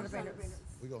 I'm trying to find it.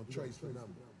 We gonna trace the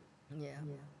number. Yeah.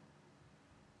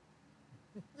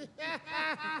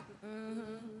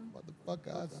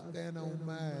 Motherfucker, I stand on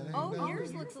mine. Ain't Oh, nothing-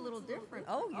 yours looks a little different.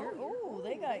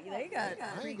 they got.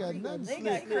 I ain't got nothing They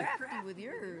slick. got crafty with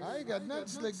yours. I ain't got nothing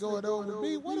slick going on with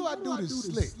me. What do I do that's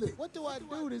slick? What do I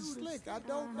do that's slick? I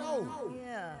don't know.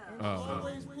 Yeah.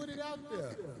 Always put it out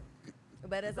there.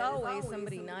 But as always,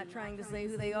 somebody not trying to say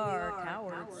who they are,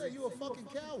 cowards. Yeah, you a fucking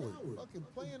coward. Fucking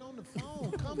playing on the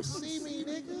phone. Come see me,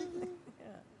 nigga.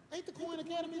 Ain't the Coin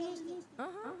Academy listening?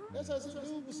 That's how some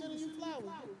dude was sending you flowers.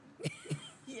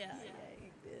 Yeah,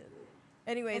 he did.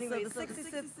 Anyway, so the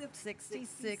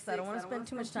 66, I don't want to spend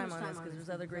too much time on this because there's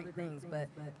other great things, but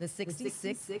the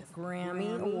 66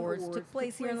 Grammy Awards took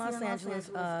place here in Los Angeles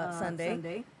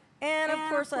Sunday. And of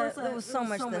course, there was so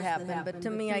much that happened. But to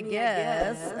me, I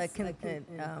guess,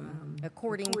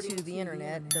 according to the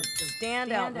internet, the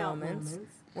standout moments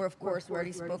were, of course, we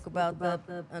already spoke about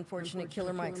the unfortunate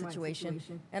Killer Mike situation,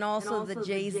 and also the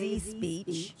Jay-Z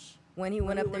speech when he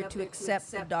went up there to accept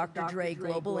the Dr. Dre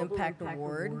Global Impact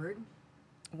Award.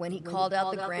 When he called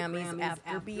out the Grammys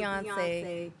after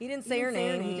Beyonce, he didn't say her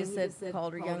name, he just said,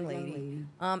 called her young lady.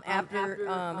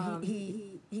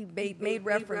 He made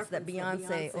reference that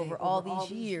Beyonce, over all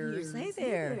these years,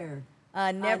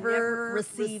 never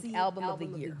received Album of the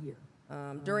Year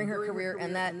during her career.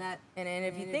 And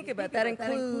if you think about it, that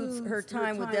includes her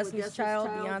time with Destiny's Child.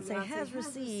 Beyonce has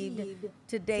received,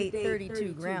 to date,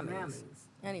 32 Grammys.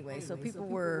 Anyway, so people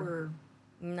were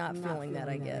not feeling that,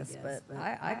 I guess, but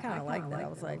I kind of like that. I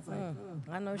was like,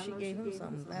 I know she gave him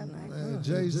something that night. Man,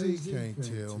 Jay-Z can't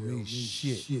tell me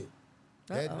shit.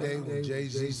 That day when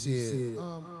Jay-Z said,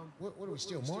 what are we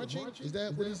still marching? Is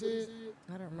that what he said?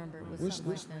 I don't remember. It was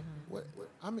something like that. What,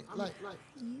 I mean, like,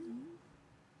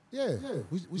 yeah,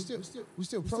 we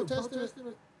still protesting.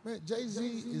 Man,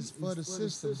 Jay-Z is for the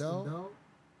system, dog.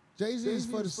 Jay-Z is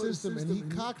for the system, and he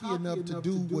cocky enough to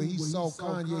do what he saw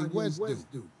Kanye West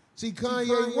do. See,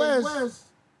 Kanye West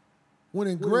went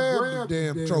and grabbed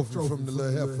the damn trophy from the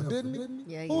little heifer, didn't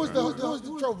he? Yeah, Who was the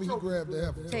trophy he grabbed the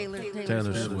heifer? Taylor Swift.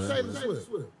 Taylor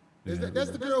Swift. That's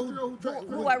the girl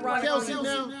who ironically, Kelsey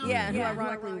now? Yeah, and who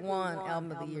ironically won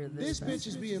Album of the Year This bitch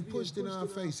is being pushed in our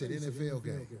face at NFL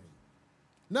games.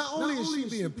 Not only is she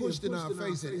being pushed in our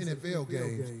face at NFL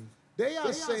games, they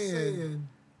are saying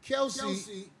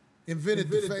Kelsey invented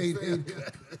the fade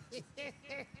haircut.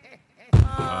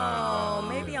 Oh,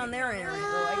 maybe on their end.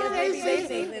 I guess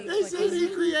maybe they said he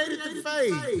created the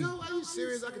fade. No, are you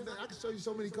serious? I can show you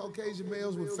so many Caucasian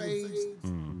males with fades.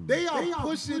 They are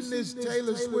pushing this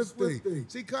Taylor Swift thing.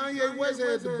 See, Kanye West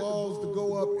had the balls to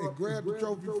go up and grab the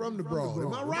trophy from the broad.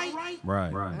 Am I right?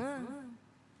 Right.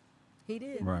 He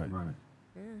did. Right.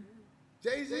 Yeah.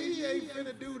 Jay-Z ain't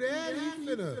finna do that.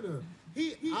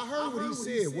 I heard what he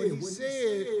said. What he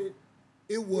said,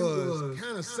 it was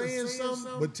kind of saying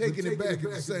something, but taking it back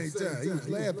at the same time. He was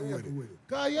laughing with it.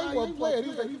 Kanye wasn't playing. He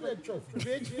was like, you that trophy,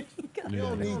 bitch. You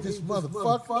don't need this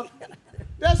motherfucker.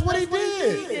 That's what he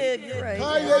did. He did, you're right.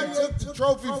 Kanye took the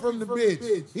trophy from the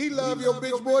bitch. He loved your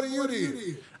bitch more than you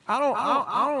did. I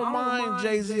don't mind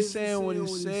Jay-Z saying what he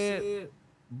said,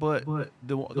 but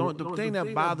the thing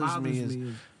that bothers me is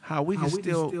how we can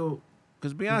still,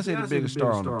 because Beyonce the biggest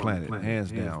star on the planet,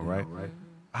 hands down, right?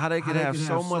 How they could have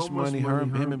so much money,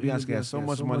 him and Beyonce could have so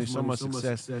much money, so much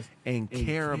success, and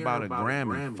care about a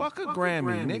Grammy. Fuck a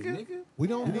Grammy, nigga. We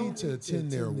don't need to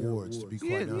attend their awards, to be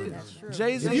quite honest.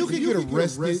 Jay-Z, If you can get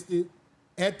arrested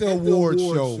at the award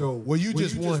show where you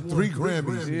just won 3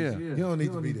 Grammys, you don't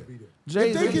need to be there.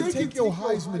 If they can take your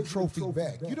Heisman Trophy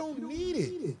back, you don't need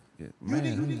it.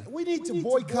 We need to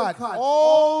boycott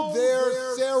all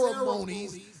their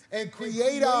ceremonies and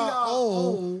create our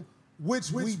own,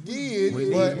 which we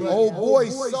did, but old boy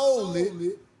sold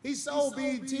it. He sold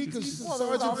BET because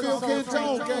Sergeant Phil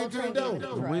Cantone came to the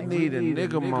door. we need a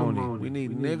nigga money. We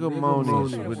need nigga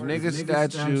monies with nigga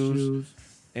statues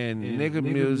and nigga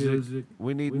music.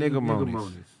 We need nigga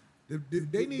monies.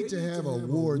 They need to have an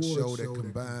award show that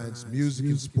combines music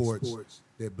and sports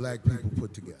that black people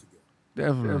put together.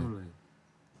 Definitely.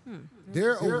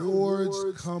 Their awards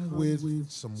come with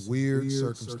some weird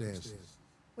circumstances.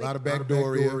 A lot of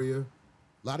backdooria, a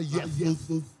lot of yes.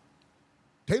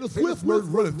 Taylor Swift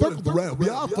running circles around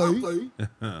Beyonce.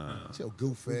 Shut your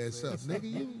goof ass up,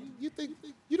 nigga. You think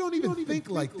you don't even think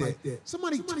like that.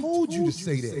 Somebody told you to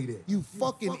say that. You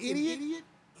fucking idiot.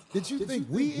 Did you think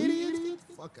we idiots? Get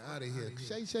the fuck out of here.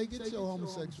 Shay, get your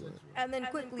homosexual. And then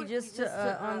quickly, just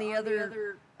on the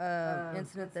other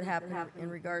incident that happened in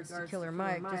regards to Killer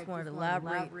Mike, just wanted to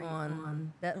elaborate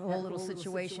on that whole little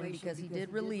situation because he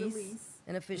did release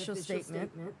an official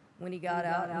statement when he got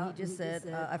out, and he just said,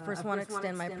 I first want to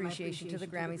extend my appreciation to the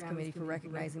Grammys Committee for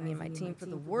recognizing me and my team for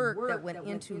the work that went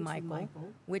into Michael,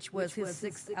 which was his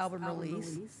 6th album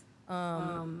release.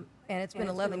 And it's been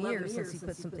 11 years since he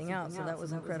put something out, so that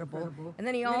was incredible. And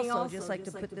then he also, just like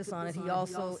to put this on it, he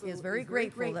also is very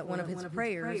grateful that one of his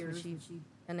prayers, which he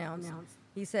announced,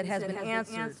 he said has been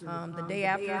answered. The day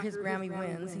after his Grammy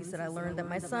wins, he said, I learned that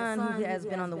my son, who has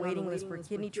been on the waiting list for a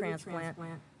kidney transplant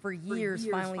for years,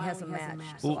 finally has a match.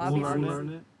 So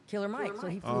obviously, Killer Mike, so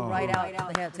he flew right out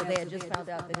to the head. So they had just found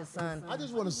out that his son I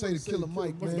just want to say to Killer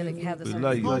Mike, was going to have the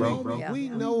love you, surgery. bro. Yeah. We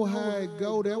know how it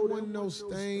go. There wasn't no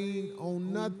stain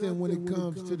on nothing when it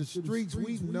comes to the streets.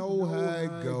 We know how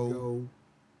it go.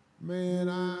 Man,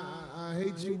 I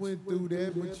hate you went through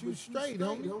that, but you straight,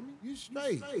 homie. You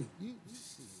straight.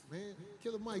 man.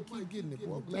 Killer Mike keep getting it,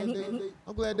 boy.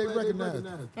 I'm glad they recognized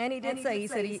it. And he did say, he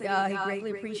said he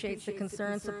greatly appreciates the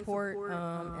concern, support,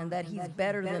 and that he's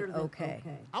better than okay.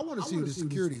 I want to see who the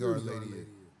security guard lady is.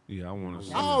 Yeah, I want to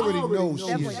see. I already know she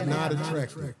Definitely is gonna not happen.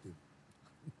 attractive.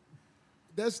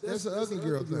 That's an ugly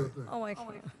girl thing. Oh, I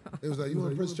can't. It was like, you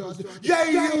want to press charges?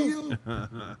 Yeah, you.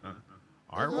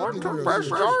 I want to press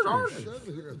charges.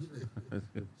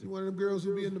 She's one of them girls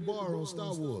who be in the bar on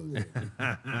Star Wars.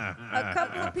 A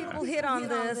couple of people hit on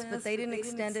this, but they didn't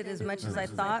extend it as much as I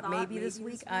thought. Maybe this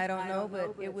week, I don't know.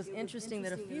 But it was interesting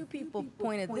that a few people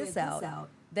pointed this out,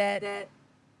 that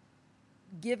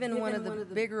given one of the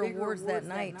bigger awards that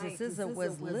night to SZA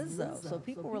was Lizzo. So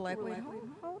people were like, wait,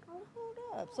 hold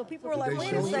up. So people were like,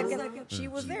 wait a second. She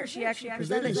was there. She actually They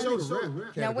presented. didn't show the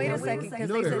rap. Now, wait a second, because You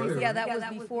know they that, said, right? yeah, that was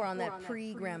before on that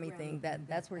pre-Grammy thing.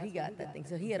 That's where he got that thing.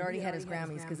 So he had already had his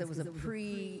Grammys because it was a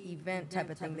pre-event type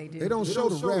of thing they do. They don't show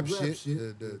the rap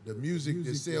shit, the music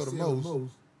that sell the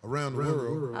most around the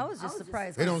world. I was just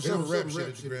surprised. They don't show the rap shit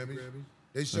at the Grammys.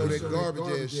 They show that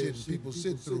garbage ass shit and people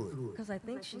sit through it. Because I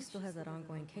think she still has that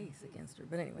ongoing case against her.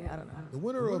 But anyway, I don't know. The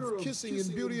winner of Kissing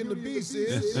and Beauty and the Beast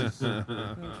is Interesting.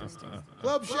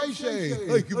 Club Shay Shay.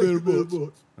 Thank you very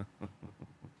much.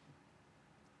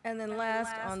 And then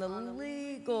last, on the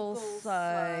legal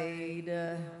side,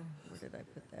 where did I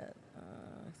put that?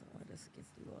 I just get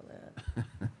through all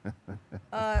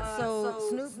that. So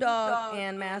Snoop Dogg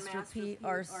and Master P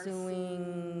are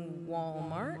suing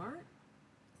Walmart.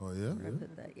 Oh, yeah? Where did I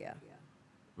put that? Yeah.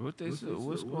 What's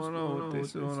going on? What they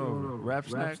suing over? Rap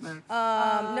snacks?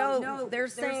 No, they're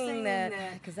saying that,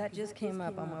 because that just came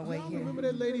up on my way here. Remember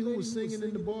that lady who was singing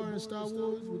in the bar in Star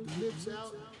Wars with the lips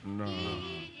out? No.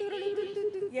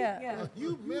 Yeah.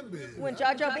 You remember it. When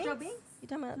Jaja Binks? You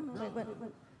talking about? Wait.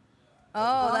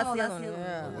 Oh, that's the other one.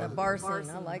 Yeah, that bar scene.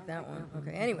 I like that one.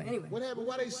 Okay, anyway. What happened?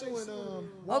 Why they suing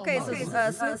Okay, Walmart?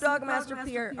 so Snoop Dogg and Master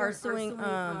P are suing.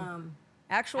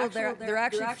 They're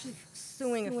actually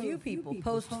suing a few people,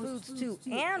 Post Foods too,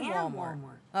 and Walmart,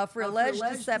 for alleged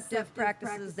deceptive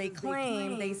practices. They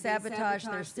claim they sabotaged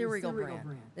their cereal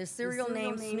brand. Their cereal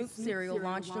name Snoop Cereal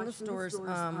launched in the stores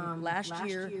last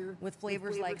year with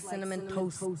flavors like Cinnamon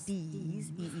Toasties,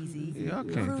 EEZ, Yeah, I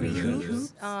can't Fruity do that.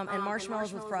 Hoops, and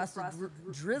marshmallows with frosted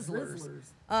drizzlers.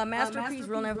 Master P's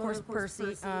real name, of course,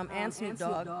 Percy, and Snoop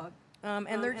Dogg.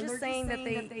 And they're just saying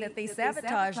that they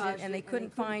sabotaged it and they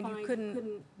couldn't find,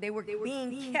 they were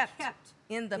being kept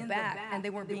in the back and they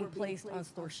weren't being placed on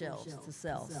store shelves to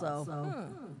sell. So,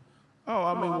 Oh,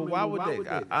 I mean, well, why would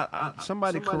they?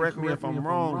 Somebody correct me if I'm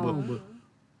wrong,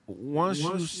 but once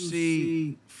you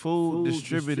see food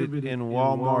distributed in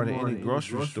Walmart or any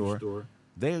grocery store,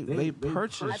 they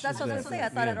purchase. that's what I was gonna say. I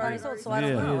thought it already sold, so I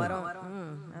don't know. I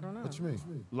don't know. What you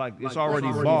mean? Like it's already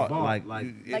bought.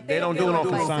 Like they don't do it on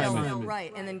consignment.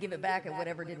 Right, and then give it back at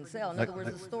whatever didn't sell. In other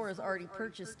words, the store has already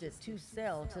purchased it to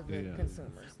sell to the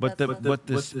consumers. But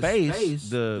the space,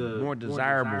 the more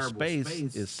desirable space,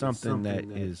 is something that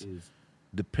is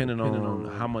depending on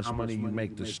how much money you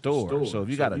make the store. So if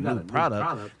you got a new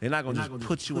product, they're not gonna just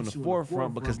put you in the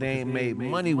forefront because they ain't made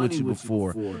money with you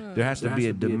before. There has to be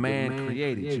a demand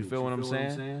created. You feel what I'm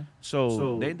saying?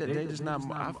 So they just not.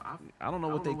 I don't know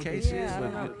what their case is.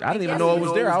 But I didn't even know it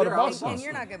was there. I would have bought some. And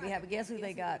you're not gonna be happy. Guess who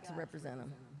they got to represent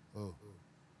them?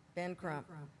 Ben Crump.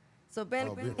 So Ben.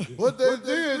 What they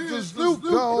did to Snoop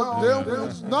Dogg, them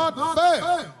was not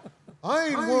fair. I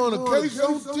ain't won a case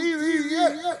on TV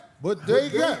yet, but they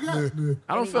got me.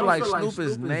 I don't feel like Snoop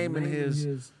is naming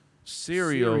his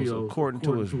cereals according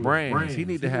to his brands. He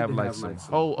need to have like some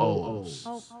ho-ohs.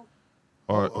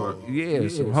 Or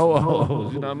some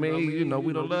ho-ohs. You know what I mean? You know,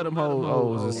 we don't let them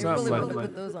ho-ohs or something Really like want to that.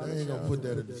 put those on They the ain't gonna shelf. put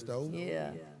that in the stove.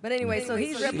 Yeah. But anyway, so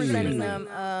he's representing them.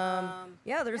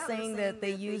 Yeah, they're saying that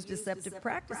they use deceptive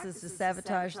practices to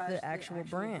sabotage the actual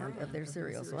brand of their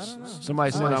cereal. So I don't know.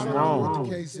 Somebody said I'm What wrong.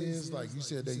 the case is, like you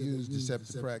said, they use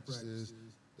deceptive practices.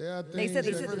 There are They things said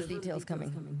there's that- further details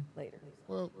coming later.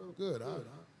 Well, good.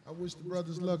 I wish the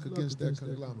brothers luck against that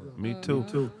conglomerate. Me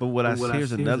too. But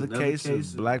here's another case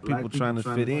of black people trying to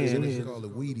fit in. They call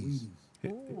it Wheaties.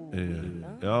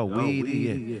 Oh, weedy.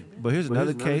 Yeah. But here's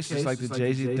another case, it's like the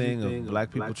Jay-Z thing of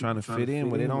black people trying to fit in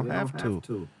where they don't have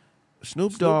to.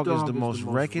 Snoop Dogg is the most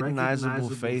recognizable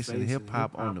face in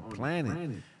hip-hop on the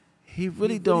planet. He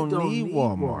really don't need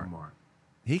Walmart.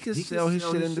 He can sell his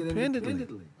shit independently.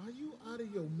 Are you out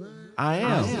of your mind? I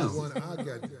am. This is one I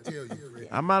got to tell you, Chris.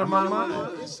 I'm out of my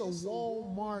mind. It's a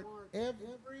Walmart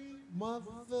every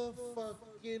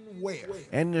motherfucking where.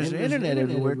 And there's internet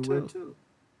everywhere, too.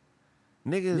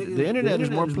 Nigga, the internet is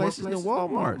more places than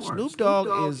Walmart. Snoop Dogg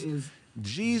is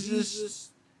Jesus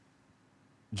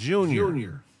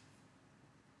Jr.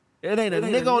 It ain't a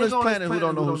nigga on this planet who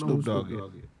don't know who Snoop Dogg is.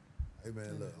 Hey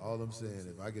man, look, all I'm saying,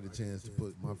 if I get a chance to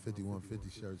put my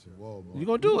 5150 shirts in Walmart, You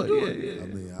gonna do it? Yeah. I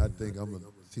mean, I think I'm gonna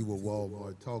see what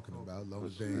Walmart talking about. As long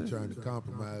as they ain't trying to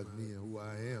compromise me and who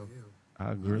I am.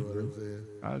 I agree. You know what I'm saying?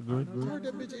 I agree. I heard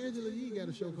that bitch Angela Yee got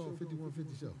a show called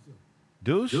 5150 Show.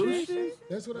 Do she?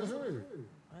 That's what I heard.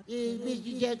 Yeah, bitch,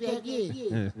 you got that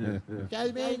good.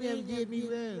 Cause man, them did me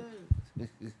wrong.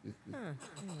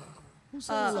 Who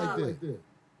sounds like that?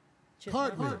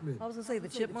 Cartman. I was gonna say the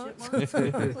Chipmunks. Sounds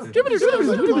like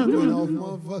Cartman off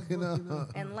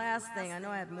motherfucking And last thing, I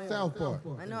know I had more. South Park.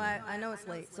 I know it's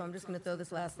late, so I'm just gonna throw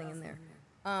this last thing in there.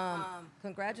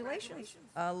 Congratulations,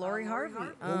 Lori Harvey.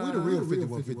 Well, we the real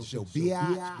 5150 Show.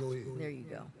 Biatch. Go ahead. There you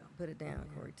go. Put it down,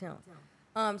 Corey. Tell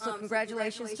him. So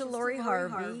congratulations to Lori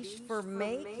Harvey for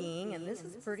making, and this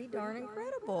is pretty darn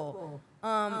incredible,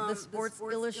 the Sports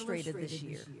Illustrated this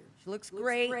year. She looks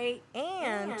great,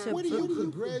 and to What are you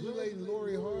congratulating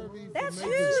Lori Harvey for that's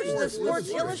making huge. The Sports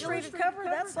Illustrated cover.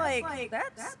 That's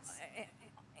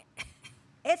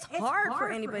it's hard for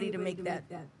anybody to make that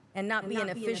and not be an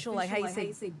official, like how you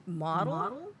say,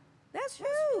 model. That's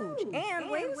huge. And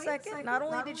wait a second. Not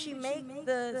only did she make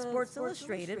the Sports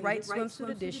Illustrated, right, swimsuit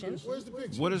edition. Where's the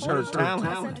picture? What is her I sent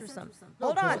talent? her some. No,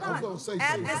 Hold on. I was gonna say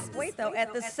At something. this, wait though.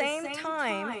 At the same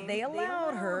time, they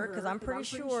allowed her, because I'm pretty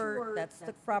sure that's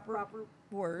the proper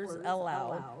words,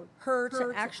 allowed her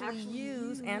to actually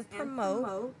use and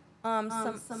promote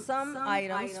some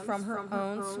items from her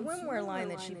own swimwear line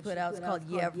that she put out. It's called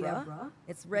Yevra.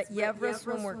 It's Yevra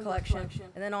swimwear collection,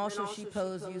 and then also she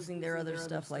posed using their other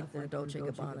stuff like their Dolce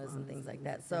Gabbanas and things like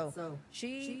that. So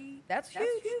that's huge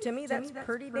to me. That's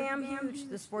pretty damn huge.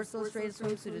 The Sports Illustrated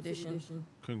swimsuit edition.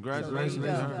 Congratulations. So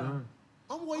there you go.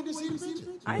 I'm waiting to see the picture.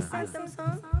 I sent them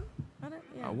some.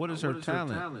 Yeah. What is her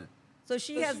talent? So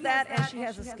she has that, and she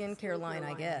has a skincare line,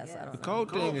 I guess. I don't know.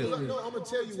 Cold thing is. No, I'm gonna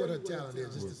tell you what her talent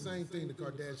is. It's the same thing the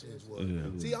Kardashians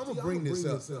was. See, I'm gonna bring this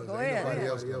up. Go ahead. Nobody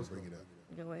else gonna bring it up.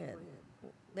 Go ahead.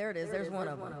 There it is. There's one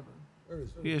of them.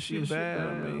 Yeah, she bad.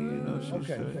 I mean, you know, she Okay,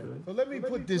 should. so let me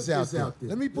put this out there.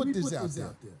 Let me put this out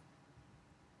there.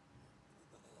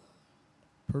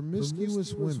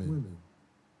 Promiscuous women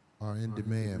are in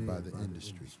demand by the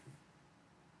industry.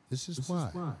 This is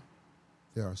why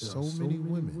there are so many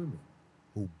women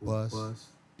who bust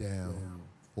down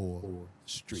for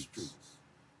streets.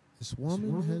 This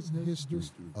woman has a history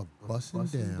of busting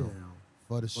down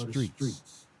for the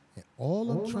streets. And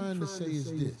all I'm trying to say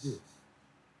is this.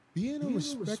 Being a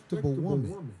respectable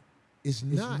woman is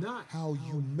not how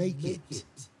you make it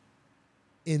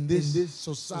in this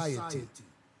society.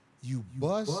 You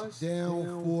bust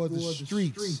down for the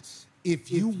streets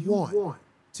if you want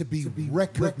to be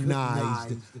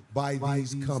recognized by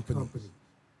these companies.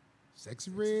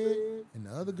 Sexy Red and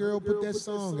the other girl put that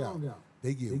song out.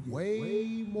 They get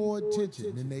way more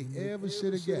attention than they ever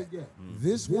should have got.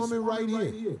 This woman right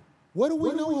here, where do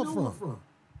we know her from?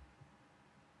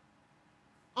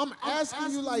 I'm asking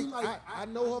you, like, I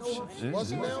know her from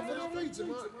busting down for the streets.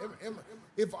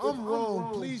 If I'm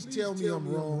wrong, please tell me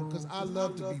I'm wrong, because I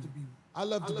love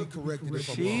to be corrected if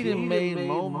I'm wrong. She done made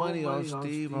more money on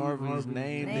Steve Harvey's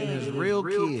name than his real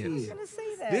kids.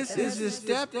 This is his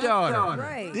stepdaughter.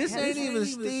 Right. This ain't even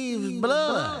Steve's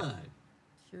blood.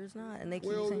 Sure is not. And they keep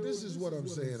Well, saying this is what I'm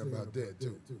saying about that,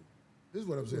 too. This is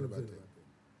what I'm saying about that.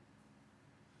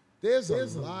 There's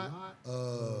a lot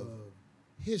of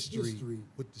history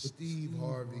with the Steve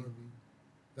Harvey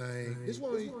thing. This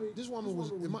woman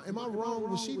was, am I wrong?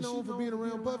 Was she known for being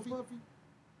around Puffy?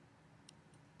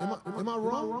 Am I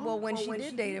wrong? Well, when she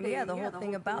did date him, yeah, the whole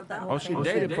thing about that. Oh, she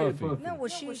dated Puffy. No, well,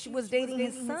 she was dating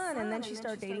his son, and then she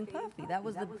started dating Puffy. That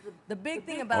was the big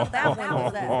thing about that one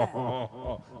was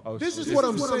that. This is what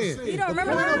I'm saying. You don't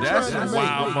remember that? That's a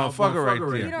wild motherfucker right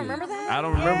there. You don't remember that? I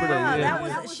don't remember that. Yeah.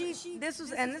 That was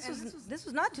This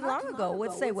was not too long ago.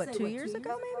 Let's say 2 years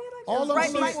ago, maybe. All I'm Right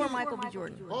saying- before Michael B.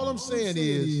 Jordan. All I'm saying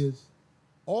is,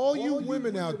 all you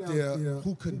women out there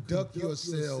who conduct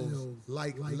yourselves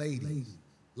like ladies,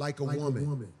 like a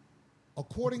woman,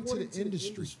 according to the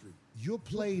industry, you're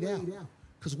played out.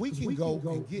 Because we can go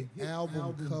and get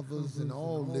album covers and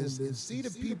all this and see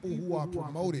the people who are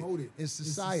promoted in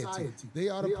society. They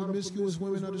are the promiscuous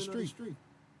women of the street.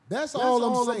 That's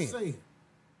all I'm saying.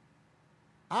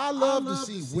 I love to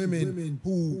see women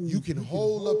who you can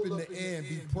hold up in the air and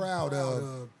be proud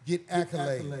of get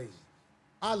accolades.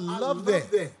 I love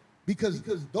that because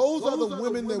those are the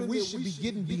women that we should be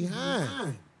getting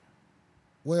behind.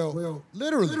 Well,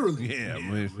 literally.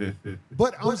 Yeah,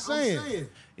 But I'm saying,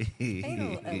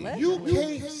 you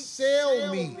can't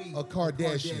sell me a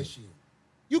Kardashian.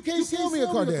 You can't sell me a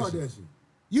Kardashian.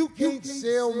 You can't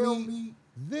sell me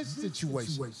this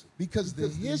situation because the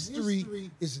history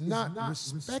is not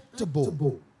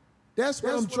respectable. That's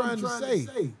what I'm trying to say.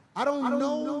 I don't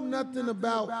know nothing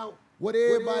about what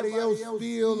everybody else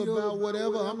feel about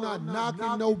whatever. I'm not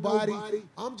knocking nobody.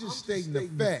 I'm just stating the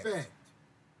fact.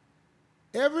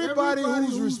 Everybody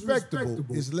who's respectable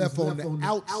is left on the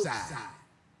outside.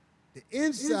 The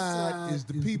inside is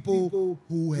the people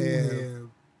who have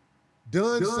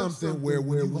done something where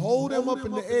when you hold them up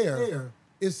in the air,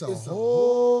 it's a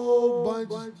whole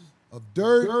bunch of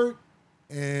dirt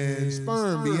and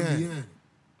sperm behind it.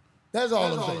 That's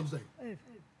all I'm saying.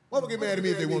 Mama get mad at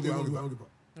me if they want to.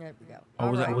 There we go. Oh,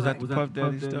 All was right. that the Puff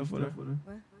Daddy stuff with her?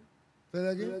 Say that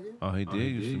again? Oh, he did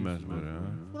used to mess with her, huh?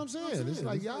 That's what I'm saying. It's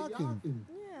like y'all can.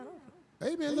 Yeah, I don't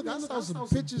Hey man, look, I saw some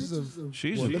pictures of.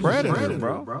 She's a predator,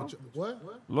 bro. What?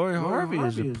 Lori Harvey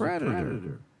is a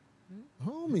predator.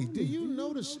 Homie, do you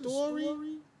know the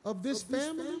story of this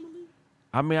family?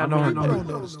 I mean, I know People her. don't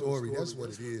know the story. That's what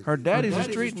it is. Her daddy's a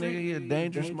street nigga. He's a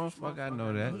dangerous motherfucker. I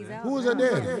know that. He's out Who was now. her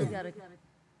daddy? He's got a-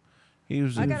 He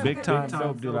was a big time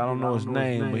dope dealer. I don't know his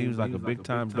name, but he was like a big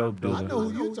time dope I know dealer.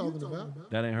 who you're talking about.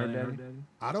 That ain't her daddy?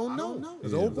 I don't know.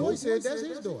 His old boy said that's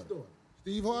his daughter.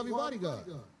 Steve Harvey bodyguard.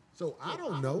 So I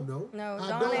don't know. No,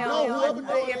 I don't know whoever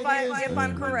Donnell. Donnell If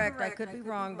I'm correct, I could be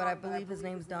wrong, but I believe his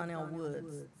name's Donnell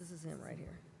Woods. This is him right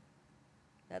here.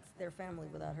 That's their family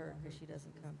without her because she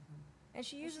doesn't come. And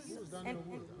she uses, and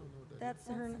that's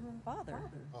her father.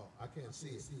 Oh, I can't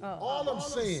see it. Oh. All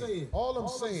I'm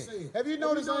saying. Have you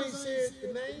noticed I ain't said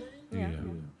the name?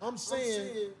 Yeah. I'm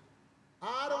saying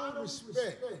I don't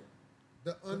respect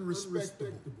the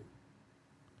unrespectable.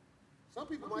 Some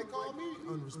people might call me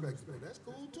unrespectable. That's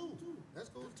cool too.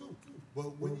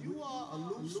 But when you are a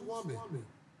loose woman,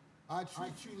 I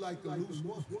treat you like a loose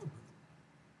woman.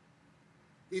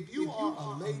 If you are a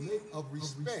lady of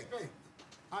respect,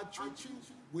 I treat you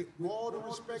with all the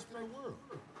respect in the world.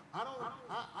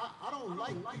 I don't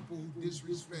like people who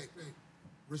disrespect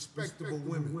respectable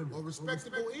women or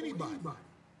respectable anybody.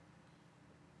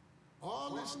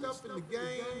 All this stuff in the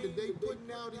game that they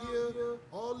putting out here,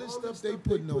 all this stuff they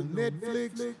putting on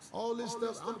Netflix, all this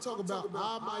stuff, I'm talking about,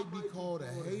 I might be called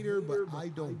a hater, but I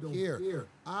don't care.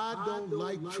 I don't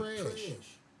like trash.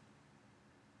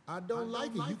 I don't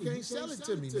like it. You can't sell it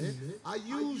to me, man. I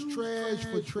use trash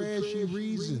for trashy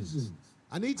reasons.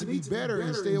 I need to be better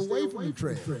and stay away from the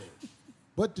trash.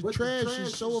 But the trash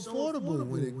is so affordable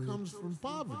when it comes from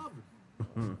poverty.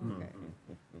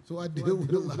 So I deal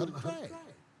with a lot of trash.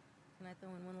 Can I throw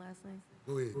in one last thing?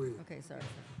 Go ahead. Okay, sorry.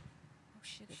 Oh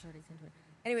shit, it's already 10:20.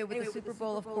 Anyway, with the Super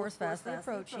Bowl, of course, fastly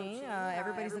approaching,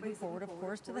 everybody's looking forward, of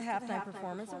course, to the halftime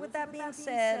performance. And with that being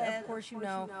said, of course, you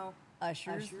know,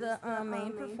 Usher's the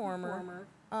main performer,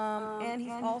 and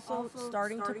he's also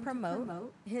starting to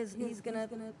promote he's gonna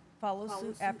follow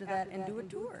suit after that and do a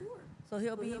tour. So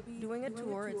he'll be doing a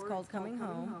tour. It's called Coming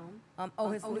Home.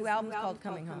 His new album's called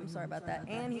Coming Home. Sorry about that.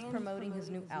 And he's promoting his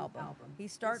new album. He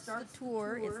starts the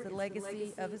tour. It's the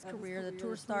legacy of his career. The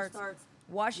tour starts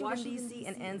Washington, D.C.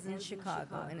 and ends in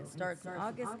Chicago. And it starts in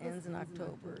August, ends in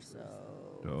October. So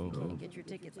you can get your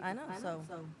tickets. I know. So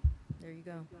there you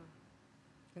go.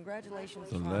 Congratulations,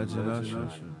 The on legend Usher.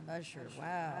 Usher.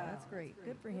 Wow, that's great.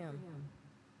 Good for him.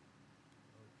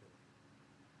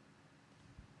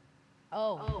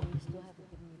 Oh, you still have to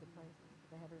give me the price.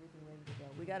 I have everything ready to go.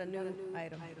 We got a new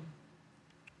item.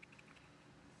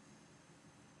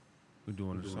 We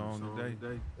doing a song today?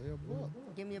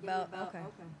 Give me about, okay.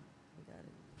 We got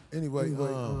it. Anyway,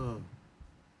 what?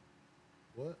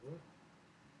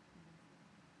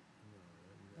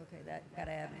 Okay, that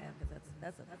gotta add now, because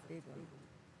that's a big one.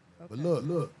 But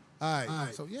look. All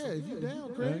right. So yeah, if you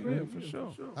down, Craig. Yeah, for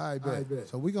sure. All right, bet.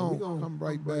 So we gonna come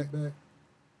right back.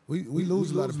 We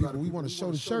lose a lot of people. We want to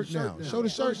show the shirt now. Show the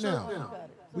shirt now.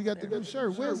 We got the new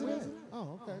shirt. Where's it at?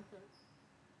 Oh, okay.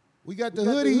 We got the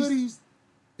hoodies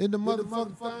in the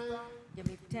motherfucking thing. Give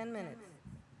me 10 minutes.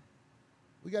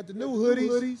 We got the new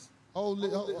hoodies. Oh,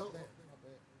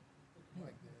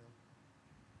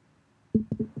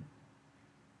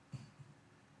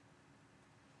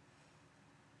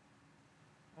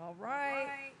 All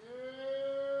right.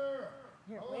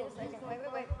 Here, wait a second. Wait.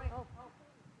 Oh.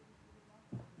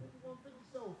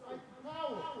 Fight for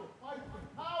power. Fight for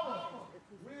power.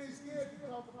 We ain't scared to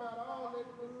talk about all that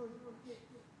good. You get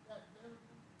that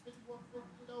 5150, thick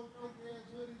ass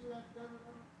hoodies, goddamn it.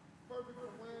 Perfect for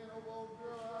wearing over old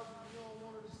girl house and you don't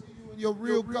want her to see you in your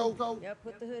real coat. Yep,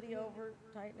 put the hoodie over,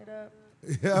 tighten it up.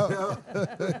 Yeah.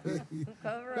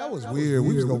 Cover That up. was weird.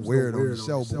 We was gonna wear it on the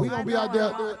show, but we I gonna be know, out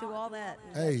there. I went through all that.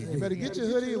 Hey, you better get your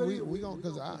hoodie. We gonna,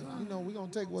 cause we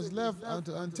gonna take what's left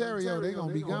to Ontario. They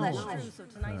gonna be Well, that's gone. true. So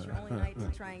tonight's your only night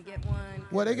to try and get one.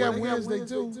 Well, they got Wednesday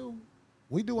too.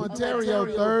 We do Ontario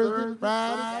Thursday,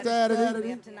 Friday, Saturday. We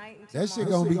have tonight and That shit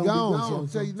tomorrow. gonna be gone. So I'm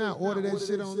telling you now, order that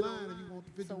shit online if you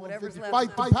want the So whatever's 5150 left.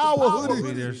 Fight the Power I'll be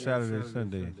hoodie. there Saturday,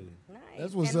 Sunday. Nice.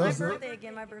 That's what's and up. my birthday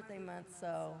again, my birthday month,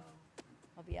 so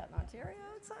I'll be out in Ontario.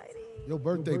 Exciting. Your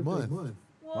birthday month.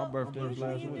 Well, birthday was usually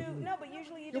last you week. do. No, but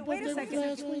usually you Your do. Wait a birthday was second.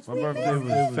 last week. My birthday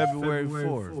was February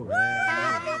 4th.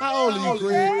 Man, How old are you,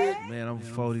 Craig? man I'm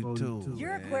 42. You're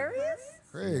man. Aquarius?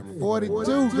 Craig, 42,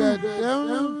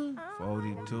 goddamn.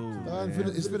 42. Man.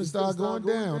 It's finna start going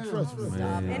down, trust me.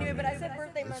 Stop. Anyway, but I said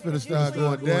birthday month. It's finna is start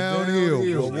usually- going downhill.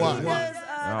 For what? Because,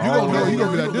 You gonna know, you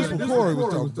gonna be like, this what Corey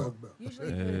was talking about. usually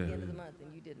you put it at the end of the month,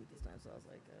 and you didn't this time, so I was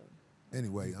like,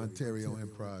 Anyway, Ontario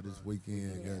Improv this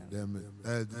weekend, goddamn it.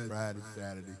 That's Friday,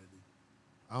 Saturday.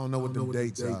 I don't know what them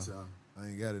dates are. I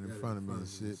ain't got it in front of me and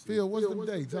shit. Phil, what's them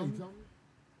dates, homie?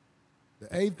 The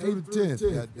 8th through the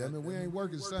 10th, goddamn it. We ain't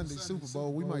working Sunday Super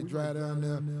Bowl. We might drive down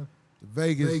there to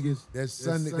Vegas. That's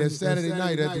Saturday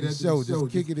night after the show. Just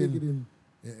kick it in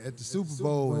at the Super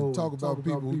Bowl and talk about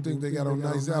people who think they got on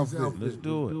nice outfits. Let's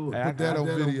do it. Put that on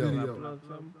video.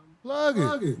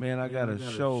 Plug it. Man, I got a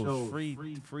show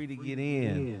free to get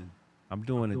in. I'm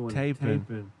doing a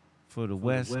taping for the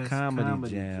West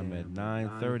Comedy Jam at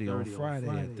 9:30 on Friday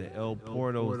at the El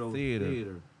Porto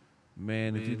Theater.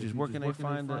 Man, if you're just working, they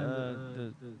find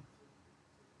the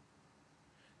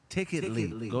Ticket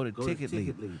Leap. Go to Ticket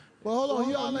Leap. Well, hold on,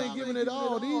 y'all ain't giving it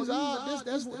all. These are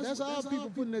that's our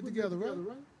people putting it together, right?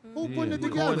 Who putting it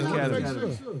together? Coin Let me make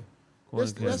Academy. sure.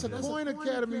 That's a Coin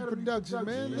Academy production,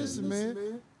 man. Listen,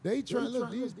 man, they trying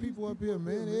look these people up here,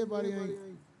 man. Everybody ain't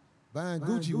buying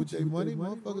Gucci with their money.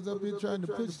 Motherfuckers up here trying to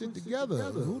put shit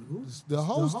together. The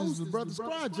host is the brother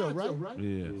Scroncho, right?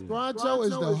 Yeah. Scroncho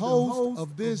is the host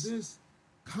of this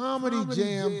comedy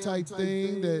jam type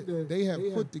thing that they have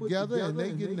put together, and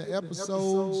they getting the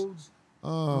episodes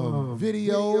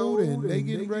videoed, and they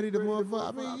getting ready to motherfucker.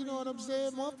 I mean, you know what I'm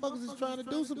saying? Motherfuckers is trying to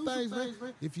do some things, man.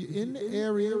 If you're in the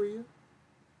area,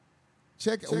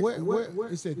 check where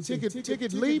it said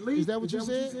Ticket Leap. Is that what you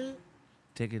said?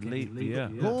 Ticket Leap, yeah.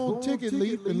 Go on Ticket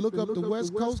Leap and look up the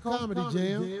West Coast Comedy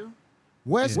Jam.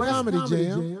 West Comedy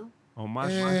Jam. On my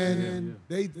And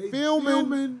they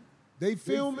filming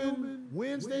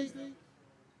Wednesday.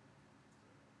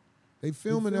 They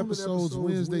filming episodes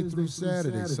Wednesday through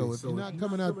Saturday. So if you're not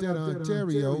coming out there to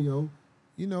Ontario,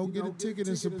 you know, get a ticket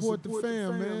and support the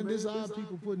fam, man. This our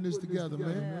people putting this together,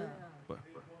 man.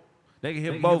 They can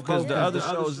hit both because the other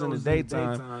show's in the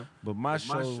daytime, but my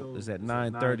show is at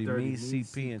 9:30. Me,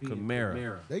 CP, and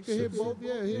Camara. They can hit both,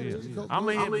 yeah. I'm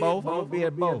gonna hit both. I'm gonna be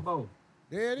at both.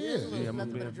 There it is. Yeah, I'm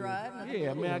nothing gonna but a be. drive. nothing Yeah,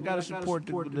 but a man, I gotta support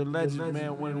the legend,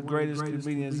 man. One of the greatest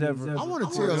comedians ever. I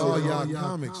want to tell all y'all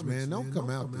comics, man, don't come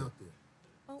out there.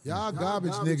 Y'all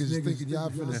garbage niggas is thinking y'all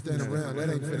finna stand around. That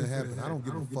ain't finna happen. I don't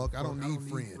give a fuck. I don't need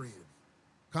friends.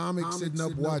 Comics sitting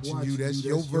up watching you. That's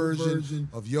your version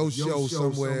of your show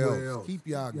somewhere else. Keep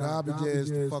y'all garbage ass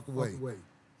the fuck away.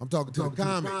 I'm talking to the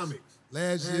comics.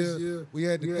 Last year, we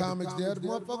had the comics there. The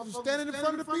motherfuckers were standing in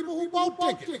front of the people who bought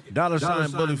tickets.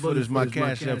 $sign Bully Foot is my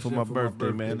cash app for my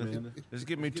birthday, man. Let's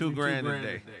give me $2,000 a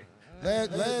day.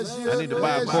 Last year, I need to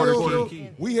buy a quarter key.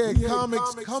 we had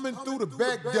comics coming through the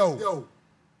back door.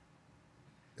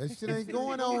 That shit ain't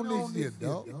going on this year,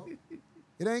 dog.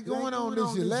 It ain't going on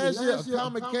this year. Last year, a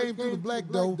comic came through the black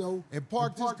door and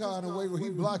parked his car in a way where he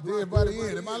blocked everybody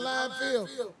in. Am I lying, Phil?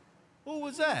 Who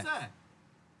was that?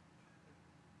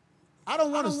 I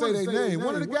don't want to say their name.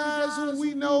 One of the guys who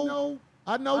we know,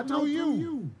 I know through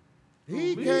you.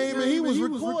 He came and he was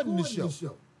recording the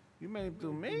show. You made it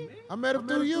through me? I met him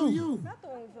through you. Not the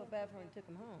one who felt bad for him and took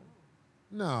him home.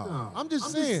 No, I'm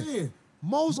just saying,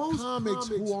 most comics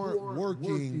who aren't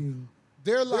working,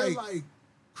 they're like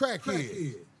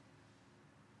crackheads.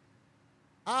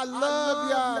 I love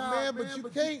y'all, man, but you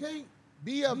can't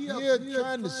be up here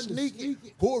trying to sneak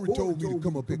it. Corey told me to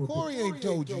come up here. Corey ain't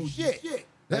told you shit.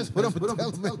 That's what I'm going to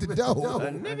tell him at the door.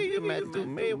 A nigga you met through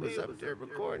me was up there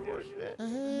recording your shit.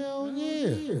 Hell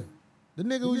yeah. The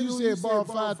nigga who you said borrowed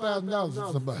 $5,000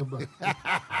 from somebody.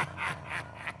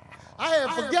 I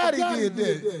had forgot he did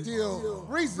that till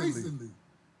recently.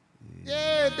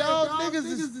 Yeah, dog, niggas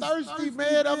is thirsty,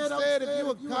 man. I'm saying if you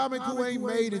a comic who ain't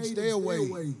made it, stay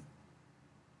away.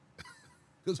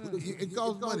 Because it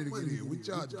costs money to get in. We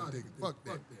charge you to take it. Fuck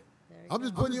that. I'm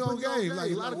just putting you on game.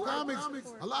 Like a lot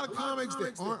of comics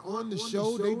that aren't on the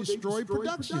show, they destroy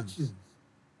productions.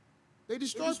 They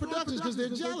destroy productions because they're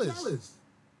jealous.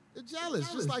 They're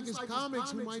jealous. Just like it's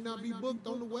comics who might not be booked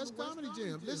on the West Comedy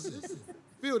Jam. Listen,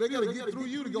 Phil, they got to get through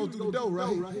you to go through the door,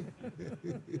 right?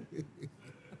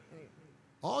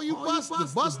 All you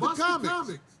busters, bust the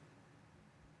comics.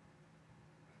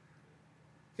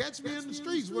 Catch me in the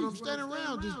streets when I'm standing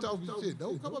around just talking shit.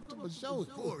 Don't come up to my show.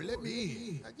 Corey, let me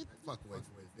in. I get the fuck away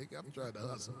from me, nigga. I'm trying to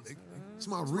hustle, nigga. It's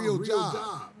my real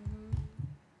job.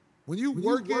 When you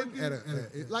working at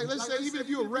like let's say even if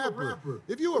you're a rapper,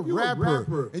 and you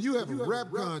have a rap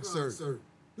concert,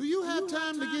 do you have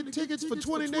time to get tickets for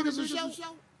 20 niggas a show?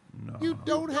 No. You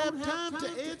don't have time to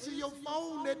answer your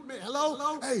phone. That man,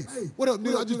 hello? Hey, what up,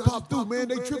 nigga? I just popped through, man.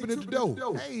 They tripping at the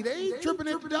door. Hey, they ain't tripping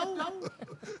at the door.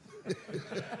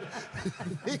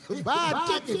 Nigga, buy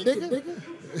a ticket, nigga.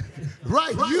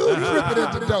 Right, you tripping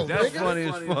at the door, That's nigga. funny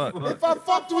as fuck. If I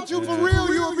fucked with you for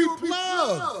real, you'll be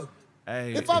plugged.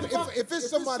 Hey, If it's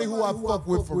somebody who I fuck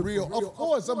with for real, of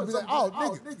course I'm gonna be like, oh,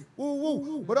 nigga, woo,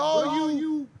 woo. But all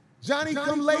you Johnny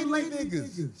come lately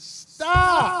niggas,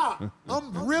 stop.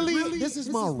 This is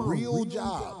my real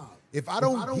job. If I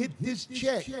don't get this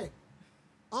check,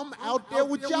 I'm out there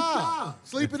with y'all,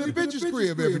 sleeping in the bitch's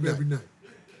crib every night.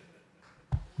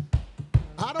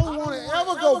 I don't want to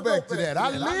ever go back to that. I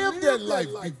lived that life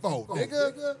before,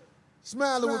 nigga.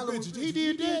 Smiling with bitches. He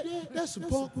did that? That's a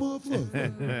punk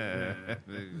motherfucker.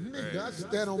 Nigga, I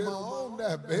stand on my own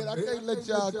now, man. I can't let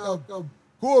y'all come.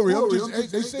 Corey,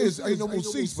 they say it ain't no more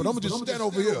seats, but I'm going to just stand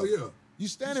over here. You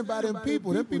standing by them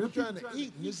people trying to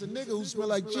eat, and it's a nigga who smell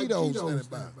like Cheetos standing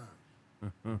by.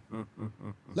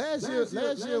 Last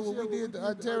year when we did the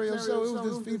Ontario show, it was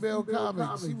this female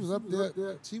comic. She was up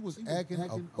there. She was acting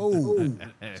a fool.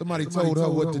 Somebody told her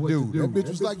what to do. That bitch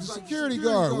was like the security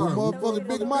guard when motherfucking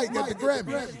Big Mike got the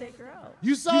Grammy.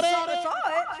 You saw that? I saw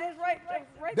it. She was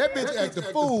right That bitch acted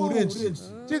a fool, didn't she?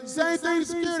 Did the same thing the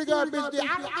security guard bitch did. I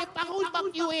don't give a fuck who the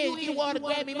fuck you is. You want to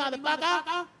grab me,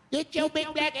 motherfucker? Get your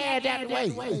big black ass out of the way.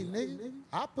 Hey, nigga,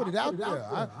 I put it out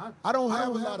there. I don't have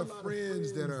a lot of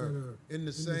friends that are in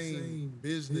the same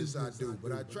business I do,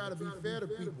 but I try to be fair to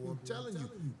people. I'm telling you,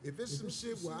 if it's some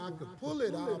shit where I could pull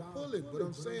it, I'll pull it. But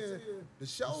I'm saying the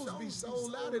shows be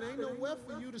sold out. It ain't nowhere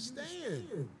for you to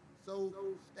stand. So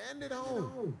stand at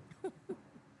home.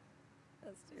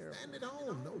 That's terrible. Stand at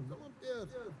home. Don't come up there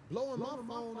blowing my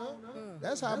phone up.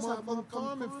 That's how motherfucking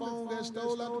Carmen phone got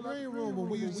stole out the green room when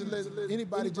we used to let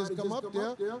anybody just come up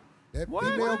there. That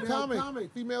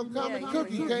female comic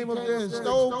Cookie came up there and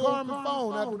stole Carmen's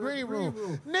phone out the green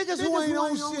room. Niggas who ain't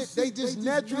on shit, they just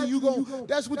naturally,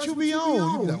 that's what you be on.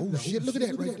 You be like, oh shit, look at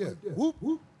that right there. Whoop,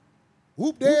 whoop.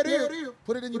 Whoop, there it is.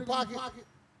 Put it in your pocket.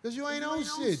 Because you ain't on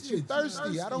shit. You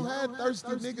thirsty. I don't have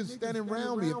thirsty niggas standing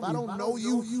around me. If I don't know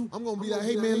you, I'm going to be like,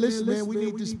 hey, man, listen, man, we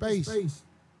need this space.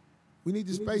 We need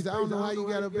this space. I don't know how you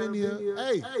got up in here.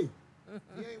 Hey,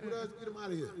 he ain't with us. Get him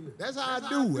out of here. That's how I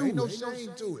do. Ain't no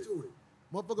shame to it.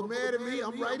 Motherfucker mad at me,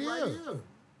 I'm right here.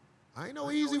 I ain't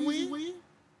no easy win.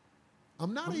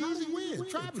 I'm not an easy win.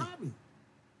 Try me.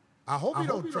 I hope you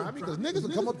don't try me, because niggas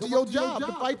will come up to your job to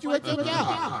fight you at your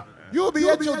job. You'll be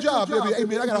at your job. They'll be, hey,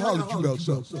 man, I got to holler at you about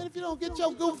something. Man, if you don't get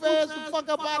your goof ass the fuck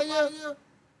up out of here.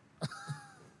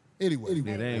 Anyway.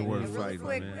 it ain't worth Really fighting,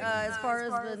 quick, man. as far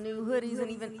as the new hoodies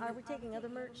and even, are we taking other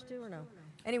merch too or no?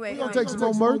 Anyway. We're going to take some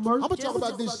more merch. I'm going to talk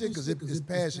about this shit because it's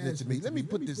passionate to me. Let me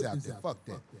put this out there. Fuck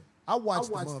that. I watched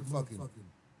the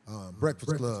motherfucking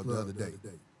Breakfast Club the other day,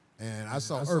 and I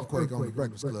saw Earthquake on the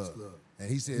Breakfast Club. And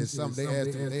he said something,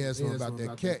 they asked him about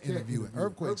that cat interview, and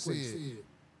Earthquake said,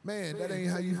 man, that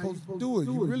ain't how you supposed to do it.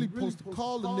 You really supposed to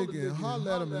call the nigga and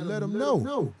holler at him and let him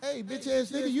know. Hey, bitch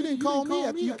ass nigga, you didn't call me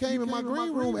after you came in my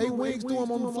green room, ate wings to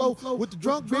him on the floor with the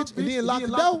drunk bitch and then locked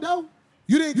the door.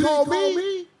 You didn't call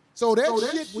me. So that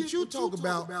shit, what you talk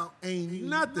about, ain't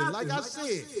nothing. Like I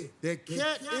said, that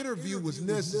cat interview was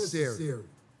necessary.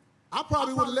 I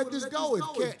probably would have let this go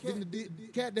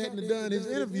if Cat hadn't done his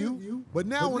interview. But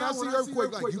now when I see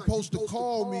Earthquake, like, you supposed to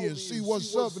call me and see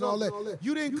what's up and all that.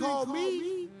 You didn't call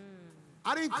me.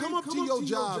 I didn't come up to your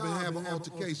job and have an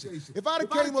altercation. If I'd have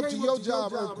came up to your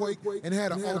job, Earthquake, and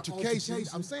had an altercation,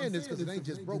 I'm saying this because it ain't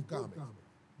just broke comics.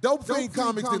 Dope fiend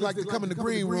comics that like to come in the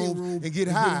green room and get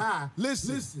high.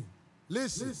 Listen.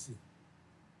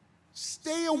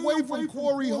 Stay away from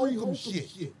Corey Holcomb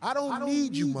shit. I don't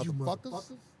need you,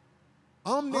 motherfuckers.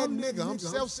 I'm that nigga. I'm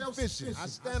self-sufficient. I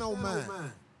stand on mine.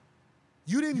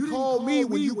 You didn't call me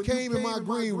when you came in my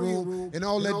green room and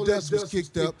all that dust was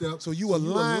kicked up, so you a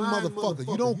lying motherfucker.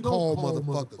 You don't call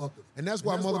motherfuckers. And that's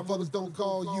why motherfuckers don't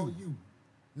call you.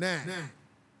 Now,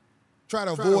 try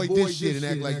to avoid this shit and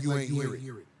act like you ain't hear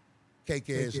it. Cake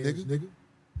ass nigga.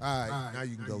 All right, now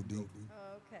you can go deep.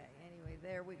 Okay, anyway,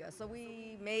 There we go. So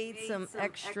we made some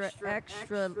extra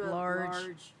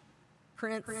large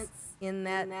prints in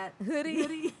that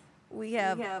hoodie. We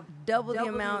have double the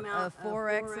amount of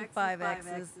 4X and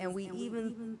 5Xs, and we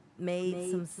even made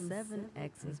some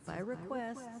 7Xs by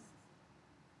request.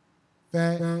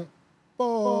 Fat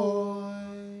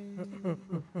boy.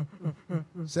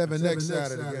 7X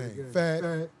out of the game.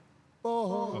 Fat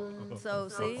boy. So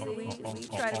see, we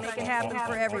try to make it happen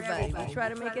for everybody. We try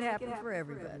to make it happen for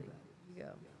everybody. Here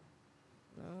you go.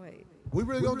 Oh wait. We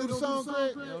really gonna do the song,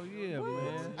 Craig? Oh yeah,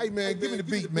 man. Hey man, give me the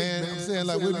beat, man. I'm saying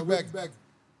like we'll be back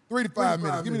 3 to 5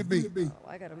 minutes. Give me the beat. Oh,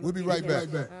 I gotta We'll be right back.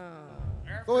 Oh.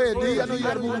 Go ahead, D. I know you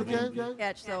gotta move the can.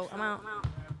 Catch, so I'm out.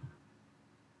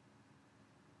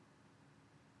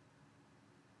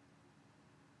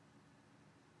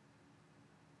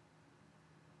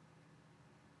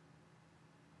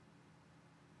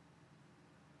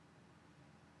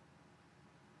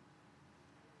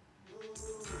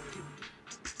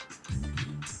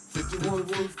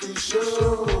 $51.50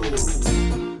 show.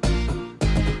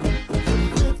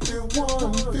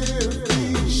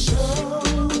 $51.50 show.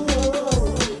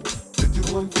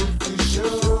 $51.50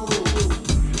 show.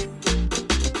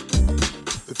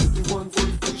 The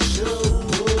 $51.50 show.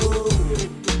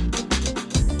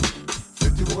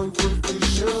 $51.50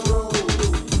 show.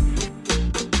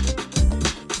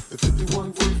 The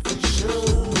 $51.50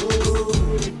 show.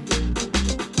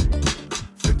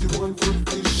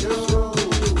 $51.50 show.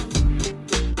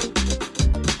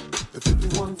 The 51.50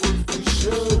 show. 51.50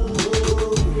 show. The 51.50 show. 51.50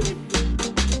 show. The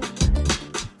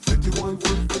 51.50 show. 51.50 show. 51.50 show. 51.50 show.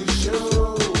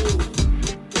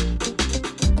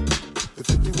 The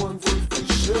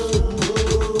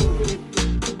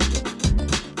 51.50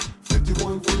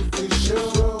 show. 51.50 show. The 51.50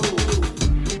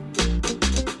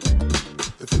 show.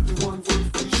 51.50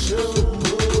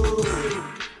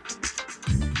 show.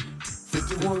 The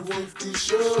 51.50 show. 51.50 show. The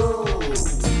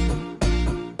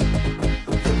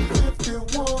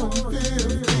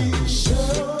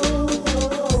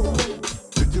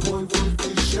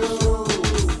 51.50 show. 51.50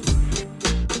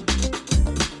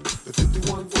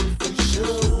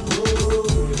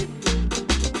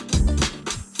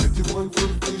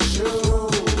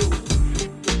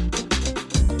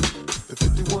 show. The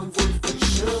 51.50 show.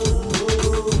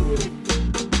 51.50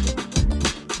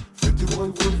 show.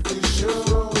 51.50 show. 51.50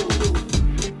 show.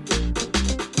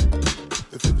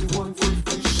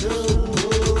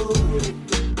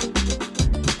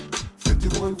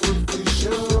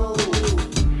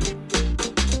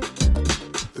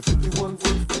 The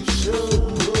 51.50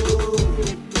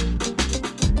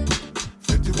 show.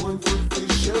 51.50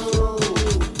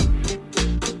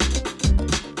 show.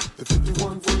 The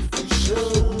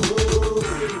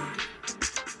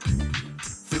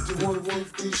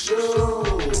 51.50 show. 51.50 show. The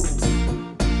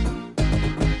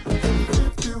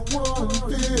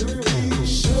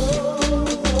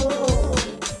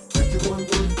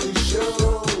 51.50 show.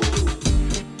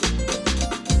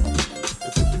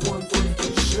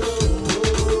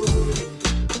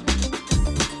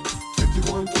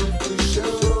 51.50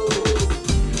 show.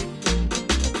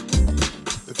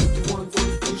 The 51.50 show.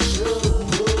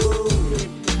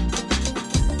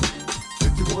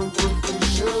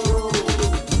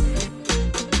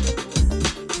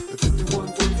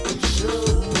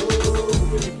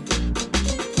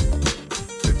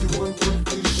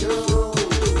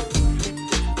 51.50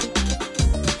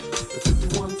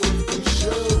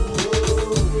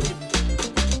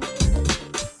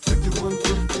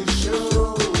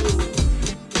 show.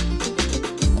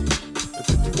 The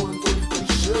 51.50 show.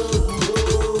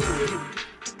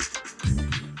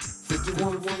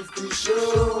 51.50 show.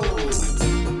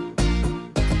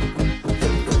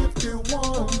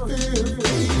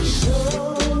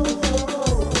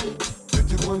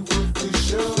 51.50 show. 51.50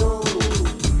 show.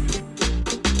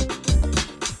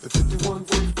 The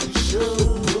 51.50 show.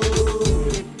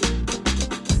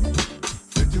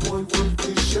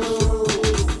 51.50 show.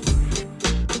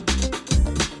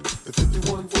 The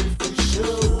 51.50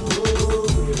 show.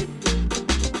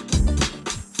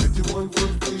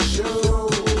 51.50 show.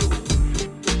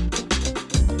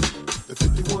 The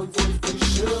 51.50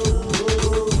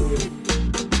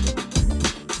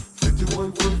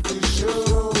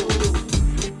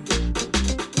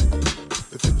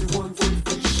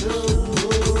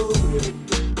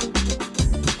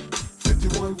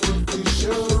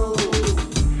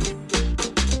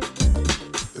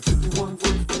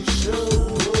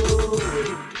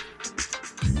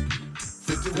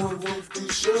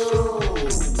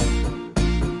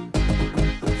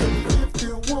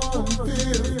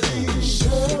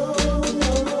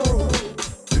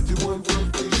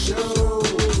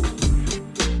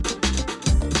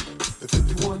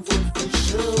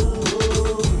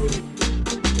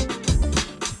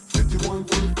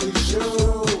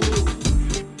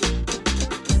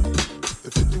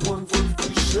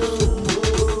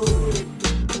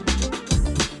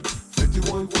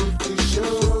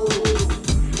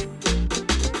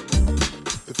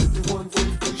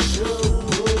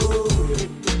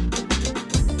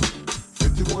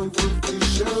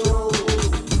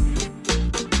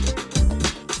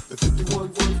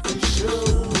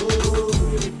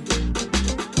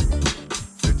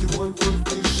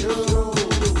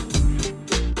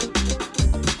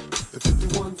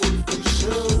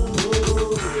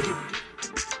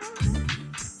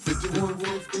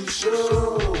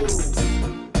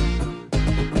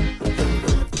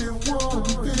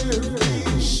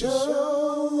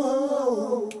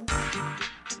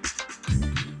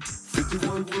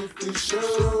 5150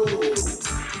 show.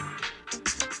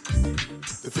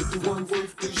 The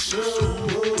 5150 show.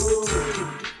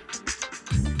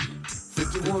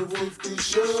 5150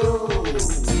 show.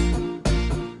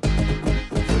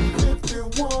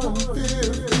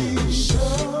 5150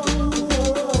 show.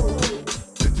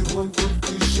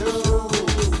 5150 show.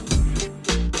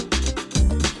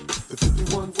 The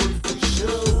 5150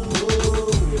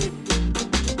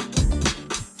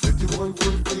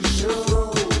 show. 5150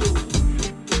 show.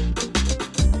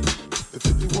 The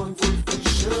 5150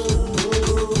 show.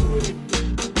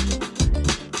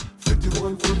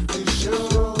 5150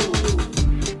 show.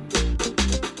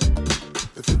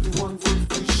 The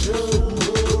 5150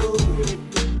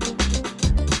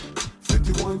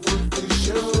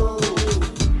 show.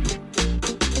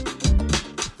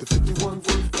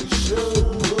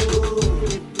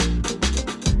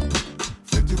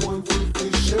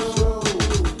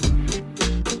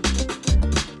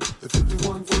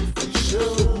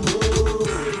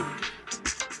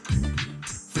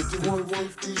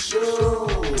 5150 show.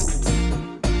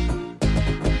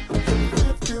 The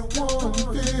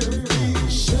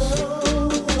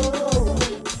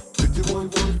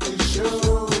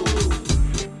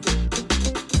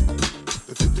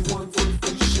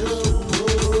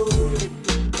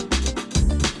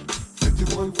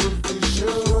 5150 show. 5150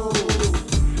 show.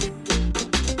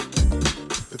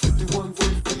 The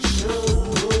 5150 show.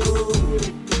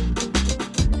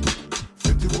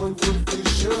 5150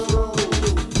 show.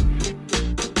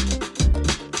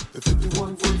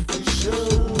 5150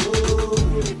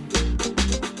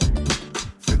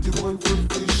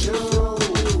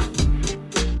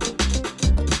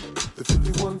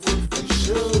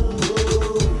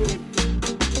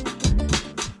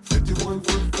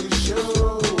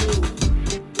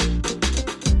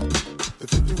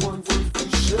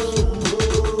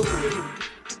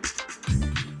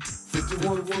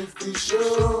 The 5150 show. 5150 show. The 5150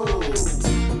 show.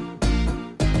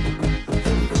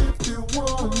 5150 show.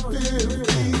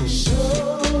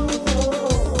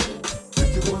 The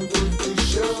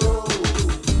 5150 show. 5150 show.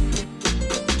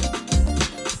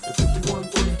 The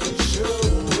 5150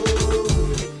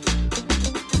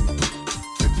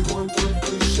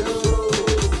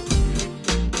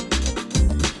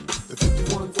 show. 5150 show. The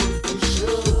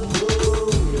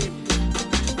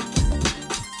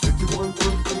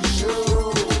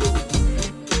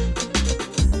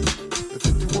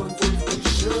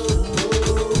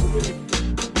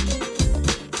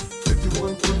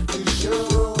 5150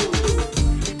 show.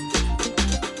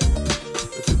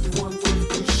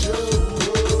 5150 show.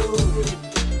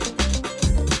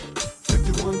 5150 show.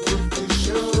 5150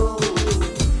 show.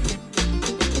 The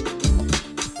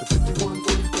 5150 show.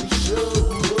 5150 show. The 5150 show. 5150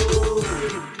 show.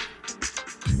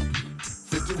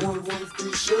 The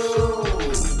 5150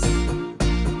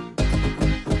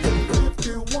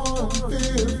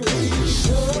 show. 5150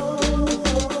 show.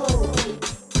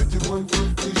 The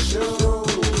 5150 show. 5150 show.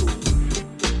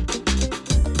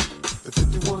 The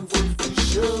 5150 show.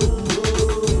 5150 show.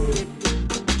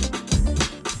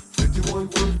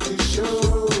 5150 show. 5150 show. The 5150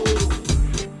 show.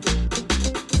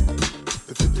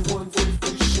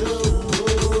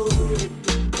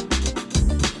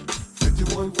 5150 show. The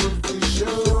 5150 show. 5150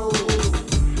 show.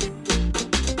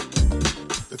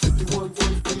 The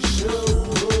 5150 show.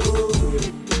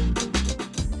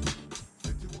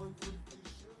 5150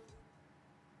 show.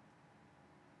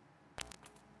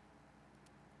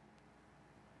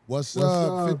 What's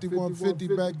up? 5150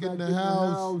 back in the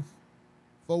house.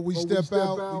 Before we step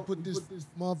out, we put this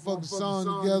motherfucking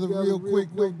song together real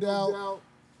quick, no doubt.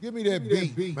 Give me that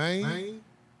beat, man. Hey,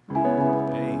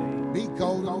 Beat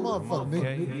cold as a motherfucker,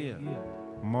 nigga. okay, yeah.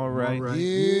 I'm all right.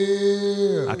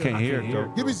 Yeah. I can't hear it, though.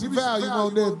 Give me some volume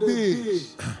on that bitch.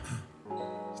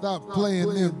 Stop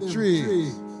playing them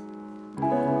tricks.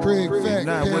 Craig Fact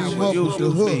Not what came you up used with the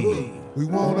to hook. be. We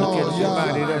want Look all at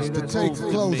somebody y'all that's to the take a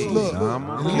truth close with me. look I'm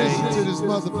and okay. listen to this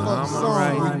motherfucking I'm song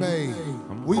alright. we made.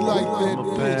 We like that I'm a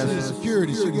bitch in badass.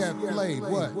 security. She got played.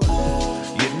 What?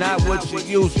 You're not what you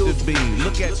used to be.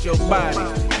 Look at your body.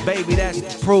 Baby, that's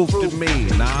the proof to me.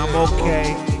 Nah, I'm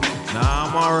okay. Nah,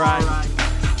 I'm all right.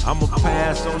 I'ma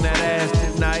pass on that ass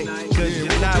tonight. Cause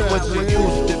you're not what you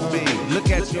used to be. Look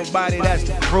at your body, that's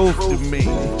the proof to me.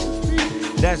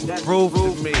 That's the proof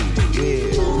to me.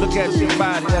 Yeah. Look at your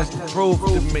body, that's the proof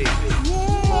to me.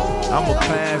 I'ma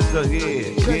pass the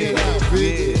Check it out,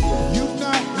 bitch. You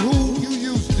not who you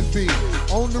used to be.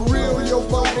 On the real, your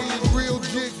body is real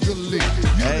jiggly. You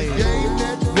Hey. done gained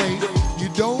that weight. You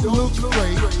don't look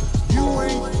straight. You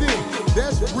ain't thick.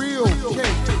 That's real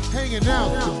cake. Hanging out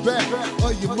the back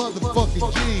of your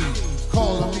motherfucking jeans.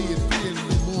 Calling me at 3 in the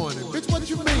morning. Bitch, what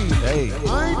you mean? Hey. I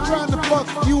ain't trying to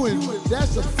fuck you and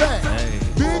that's a fact.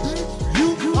 Bitch,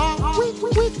 you are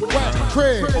whack,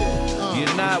 Craig.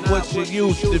 You're not what you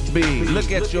used to be.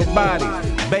 Look at your body,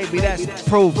 baby, that's the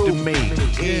proof to me.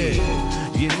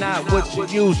 Yeah. You're not what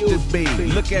you used to be.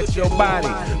 Look at your body,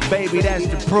 baby, that's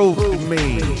the proof to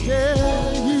me.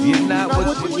 You're not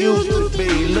what you used to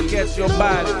be. Look at your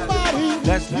body,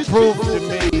 that's the proof to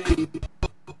me.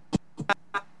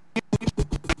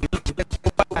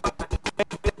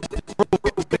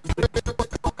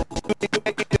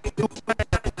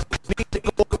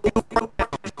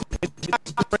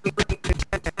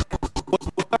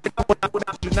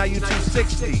 Now you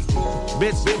 260.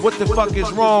 Bitch, what the fuck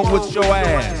is wrong with your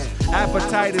ass?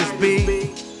 Hepatitis B.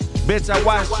 Bitch, I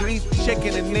watched you eat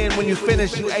chicken and then when you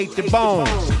finish, you ate the bones.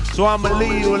 So I'ma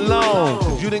leave you alone.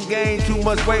 Cause you done gained too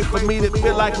much weight for me to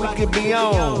feel like we could be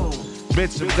on.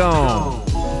 Bitch, I'm gone.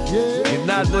 You're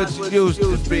not what you used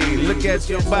to be. Look at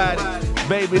your body,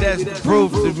 baby, that's the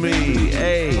proof to me.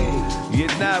 Hey,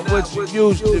 you're not what you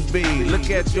used to be. Look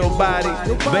at your body,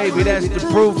 baby, that's the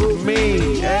proof to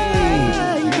me.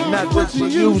 Hey, you're not what you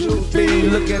used to be.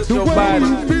 Look at your body,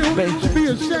 baby.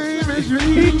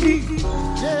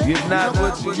 You're not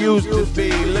what you used to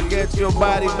be. Look at your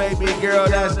body, baby girl,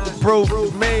 that's the proof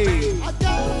to me. I got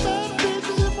bad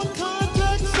bitches in my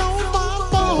contacts on my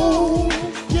phone.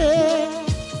 Yeah.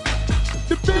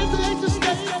 The bitch ain't just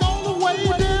staying all the way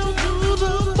down to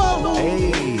the bone.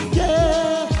 Hey.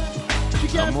 Yeah. She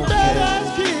got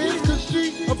badass kids cause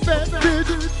she a fat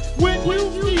bitch. When you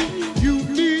eat, you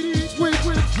need to switch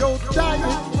your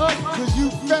diet up cause you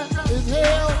fat as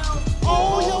hell.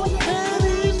 All your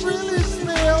panties really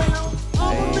smell.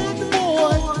 I'm a big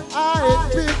boy, I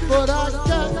admit, but I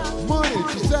got money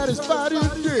to satisfy this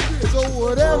dick. So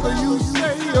whatever you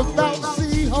say about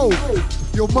C-Ho,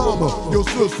 your mama, your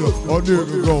sister, or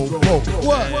nigga gon' poke.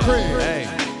 What, Craig? Hey,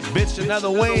 bitch, another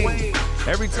wing.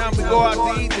 Every time we go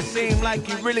out to eat, it seems like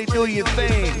you really do your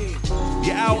thing.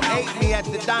 You out-ate me at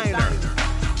the diner.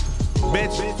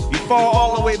 Bitch, you fall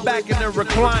all the way back in the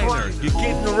recliner. You're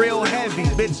getting real heavy,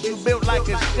 bitch, you built like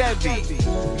a Chevy.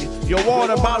 Your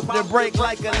water about to break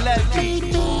like a levee.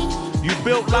 You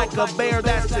built like a bear,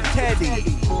 that's a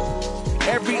teddy.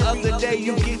 Every other day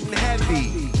you getting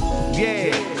heavy.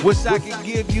 Yeah, wish I could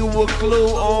give you a clue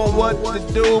on what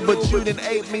to do, but you done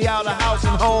ate me out of house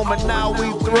and home and now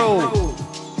we through.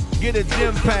 Get a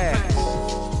gym pass,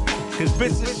 cause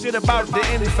bitch this shit about to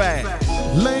end fast.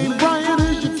 Lane Bryant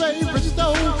is your favorite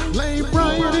stove. Lane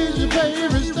Bryant is your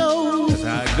favorite stove. That's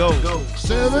how it goes.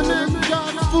 7X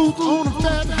jogging suit on a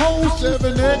fat hoe.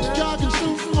 7X jogging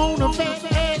suit on a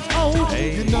fat asshole.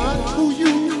 Hey. You're not who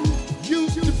you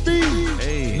used to be.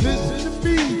 Hey. Listen to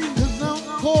me, cause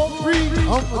I'm Corey.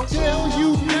 I'ma tell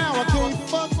you now, I can't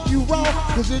fuck you raw.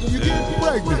 Cause if you get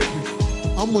pregnant,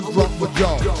 I'ma drop my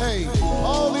jaw. Hey,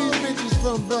 all these bitches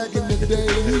from back in the day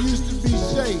who used to be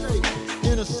shaped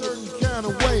in a certain kind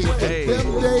of way. Hey.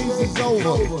 Them days is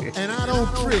over, and I don't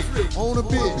trick on a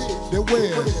bitch that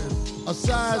wears a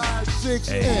size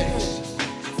 6X.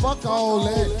 Fuck all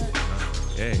that.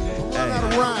 Hey, I'm out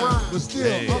of rhyme, but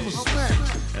still, I'ma smack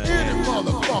any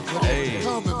motherfucker that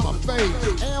come in my face.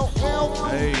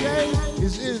 LLJ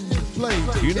is in the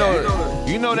place. You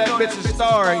know that bitch is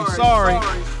sorry.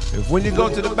 If when you go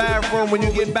to the bathroom, when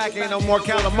you get back, ain't no more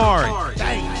calamari.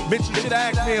 Bitch, you should've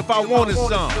asked me if I wanted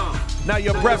some. Now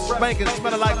your breath spanking,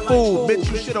 smelling like food. Bitch,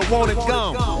 you should've wanted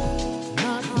gum.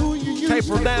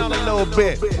 Taper down a little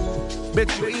bit.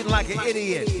 Bitch, you eating like an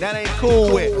idiot. That ain't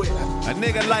cool with a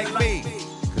nigga like me.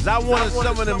 Cause I wanted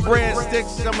some of them bread sticks,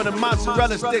 some of them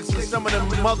mozzarella sticks, and some of them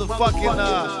motherfucking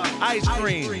ice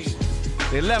creams.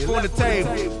 They left on the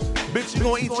table. Bitch, you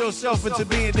gonna eat yourself into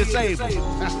being disabled.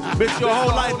 Bitch, your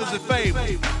whole life is a fable.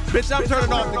 Bitch, I'm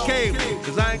turning off the cable,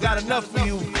 cause I ain't got enough for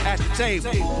you at the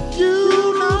table.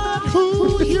 You not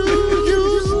who you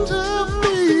used to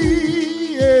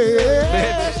be, yeah.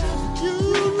 Bitch.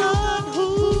 You not who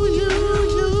you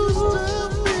used to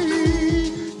be,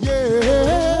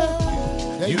 yeah.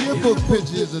 That yearbook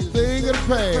picture is a thing of the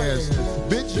past.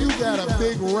 Bitch, you got a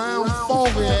big round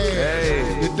funky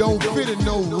ass that don't fit in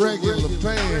no regular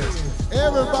pants.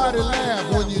 Everybody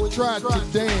laughed when you tried to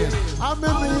dance. I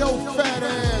remember your fat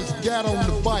ass got on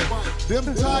the bike.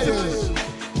 Them tires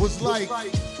was like,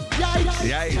 yikes.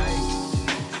 Yikes.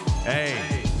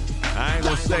 Hey, I ain't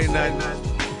gonna say nothing.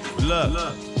 But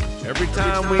look, every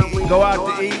time we go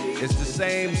out to eat, it's the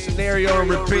same scenario and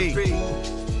repeat.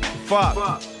 Fuck.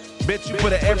 Bitch, you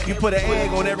put an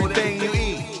egg on everything you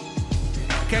eat.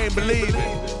 I can't believe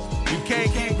it. You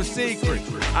can't keep a secret.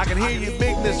 I can hear your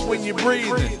bigness when you're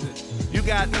breathing. You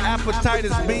got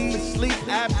hepatitis B, sleep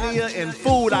apnea, and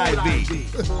food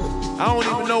IV. I don't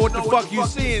even know what the fuck you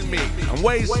see in me. I'm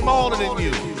way smaller than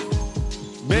you.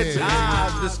 Bitch,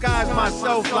 I disguise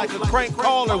myself like a crank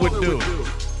caller would do.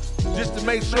 Just to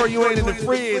make sure you ain't in the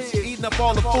fridge eating up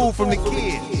all the food from the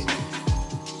kids.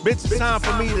 Bitch, it's time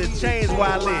for me to change where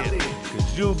I live.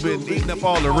 Cause you've been eating up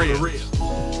all the ribs.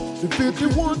 The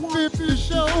 5150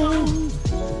 show.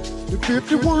 The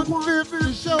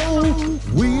 5150 show.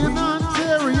 We in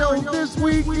Ontario this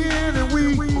weekend and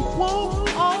we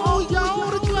want all y'all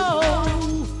to go.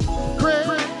 Craig,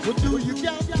 what do you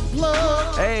got to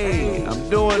plug? Hey, I'm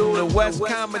doing the West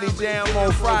Comedy Jam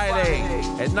on Friday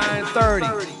at 9:30,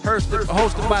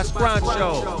 hosted by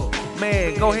Scruncho.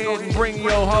 Man, go ahead and bring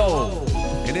your hoe.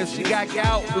 And if she got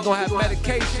gout, we're gonna have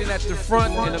medication at the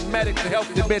front and a medic to help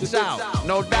the bitch out,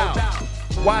 no doubt.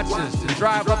 Watch us and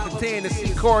drive up to 10 to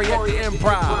see Corey at the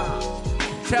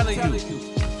Improv. Telling you,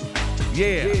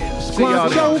 yeah. See y'all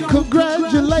Scruncho, there.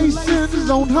 congratulations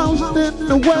on hosting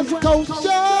the West Coast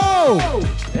show.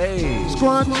 Hey,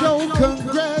 Scruncho,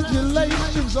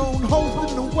 congratulations on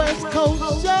hosting the West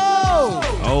Coast show.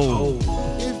 oh,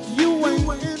 If you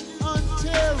ain't in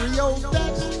Ontario,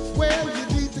 that's where you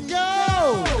need to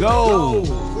go. go.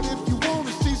 But if you want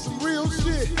to see some real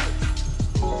shit,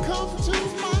 come to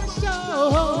my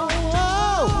show.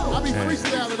 I be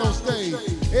freestyling on stage.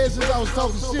 Ever since I was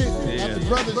talking shit after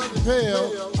Brothers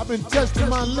Chappelle, I've been testing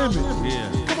my limit.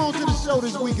 Come on to the show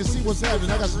this week and see what's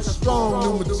happening. I got some strong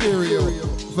new material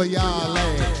for y'all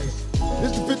ass.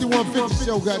 This the 5150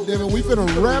 show, goddammit. We finna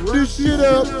wrap this shit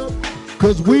up,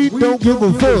 cause we don't give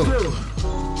a fuck.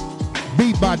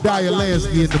 Beat by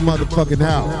DarleneOGortiz in the motherfucking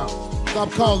house.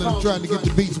 Stop calling them trying to get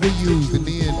the beats we used and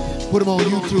then put them on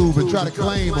YouTube and try to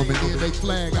claim them and then they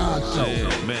flag our show.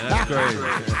 Yeah, man, that's crazy.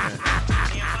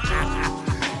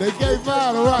 They came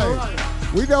out, all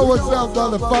right. We know what's up,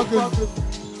 motherfuckers.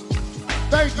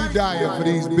 Thank you, Daya, for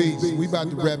these beats. We about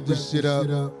to wrap this shit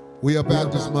up. We up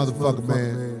out this motherfucker,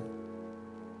 man.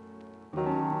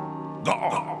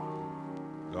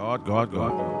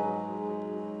 God.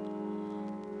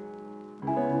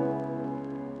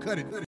 Cut it.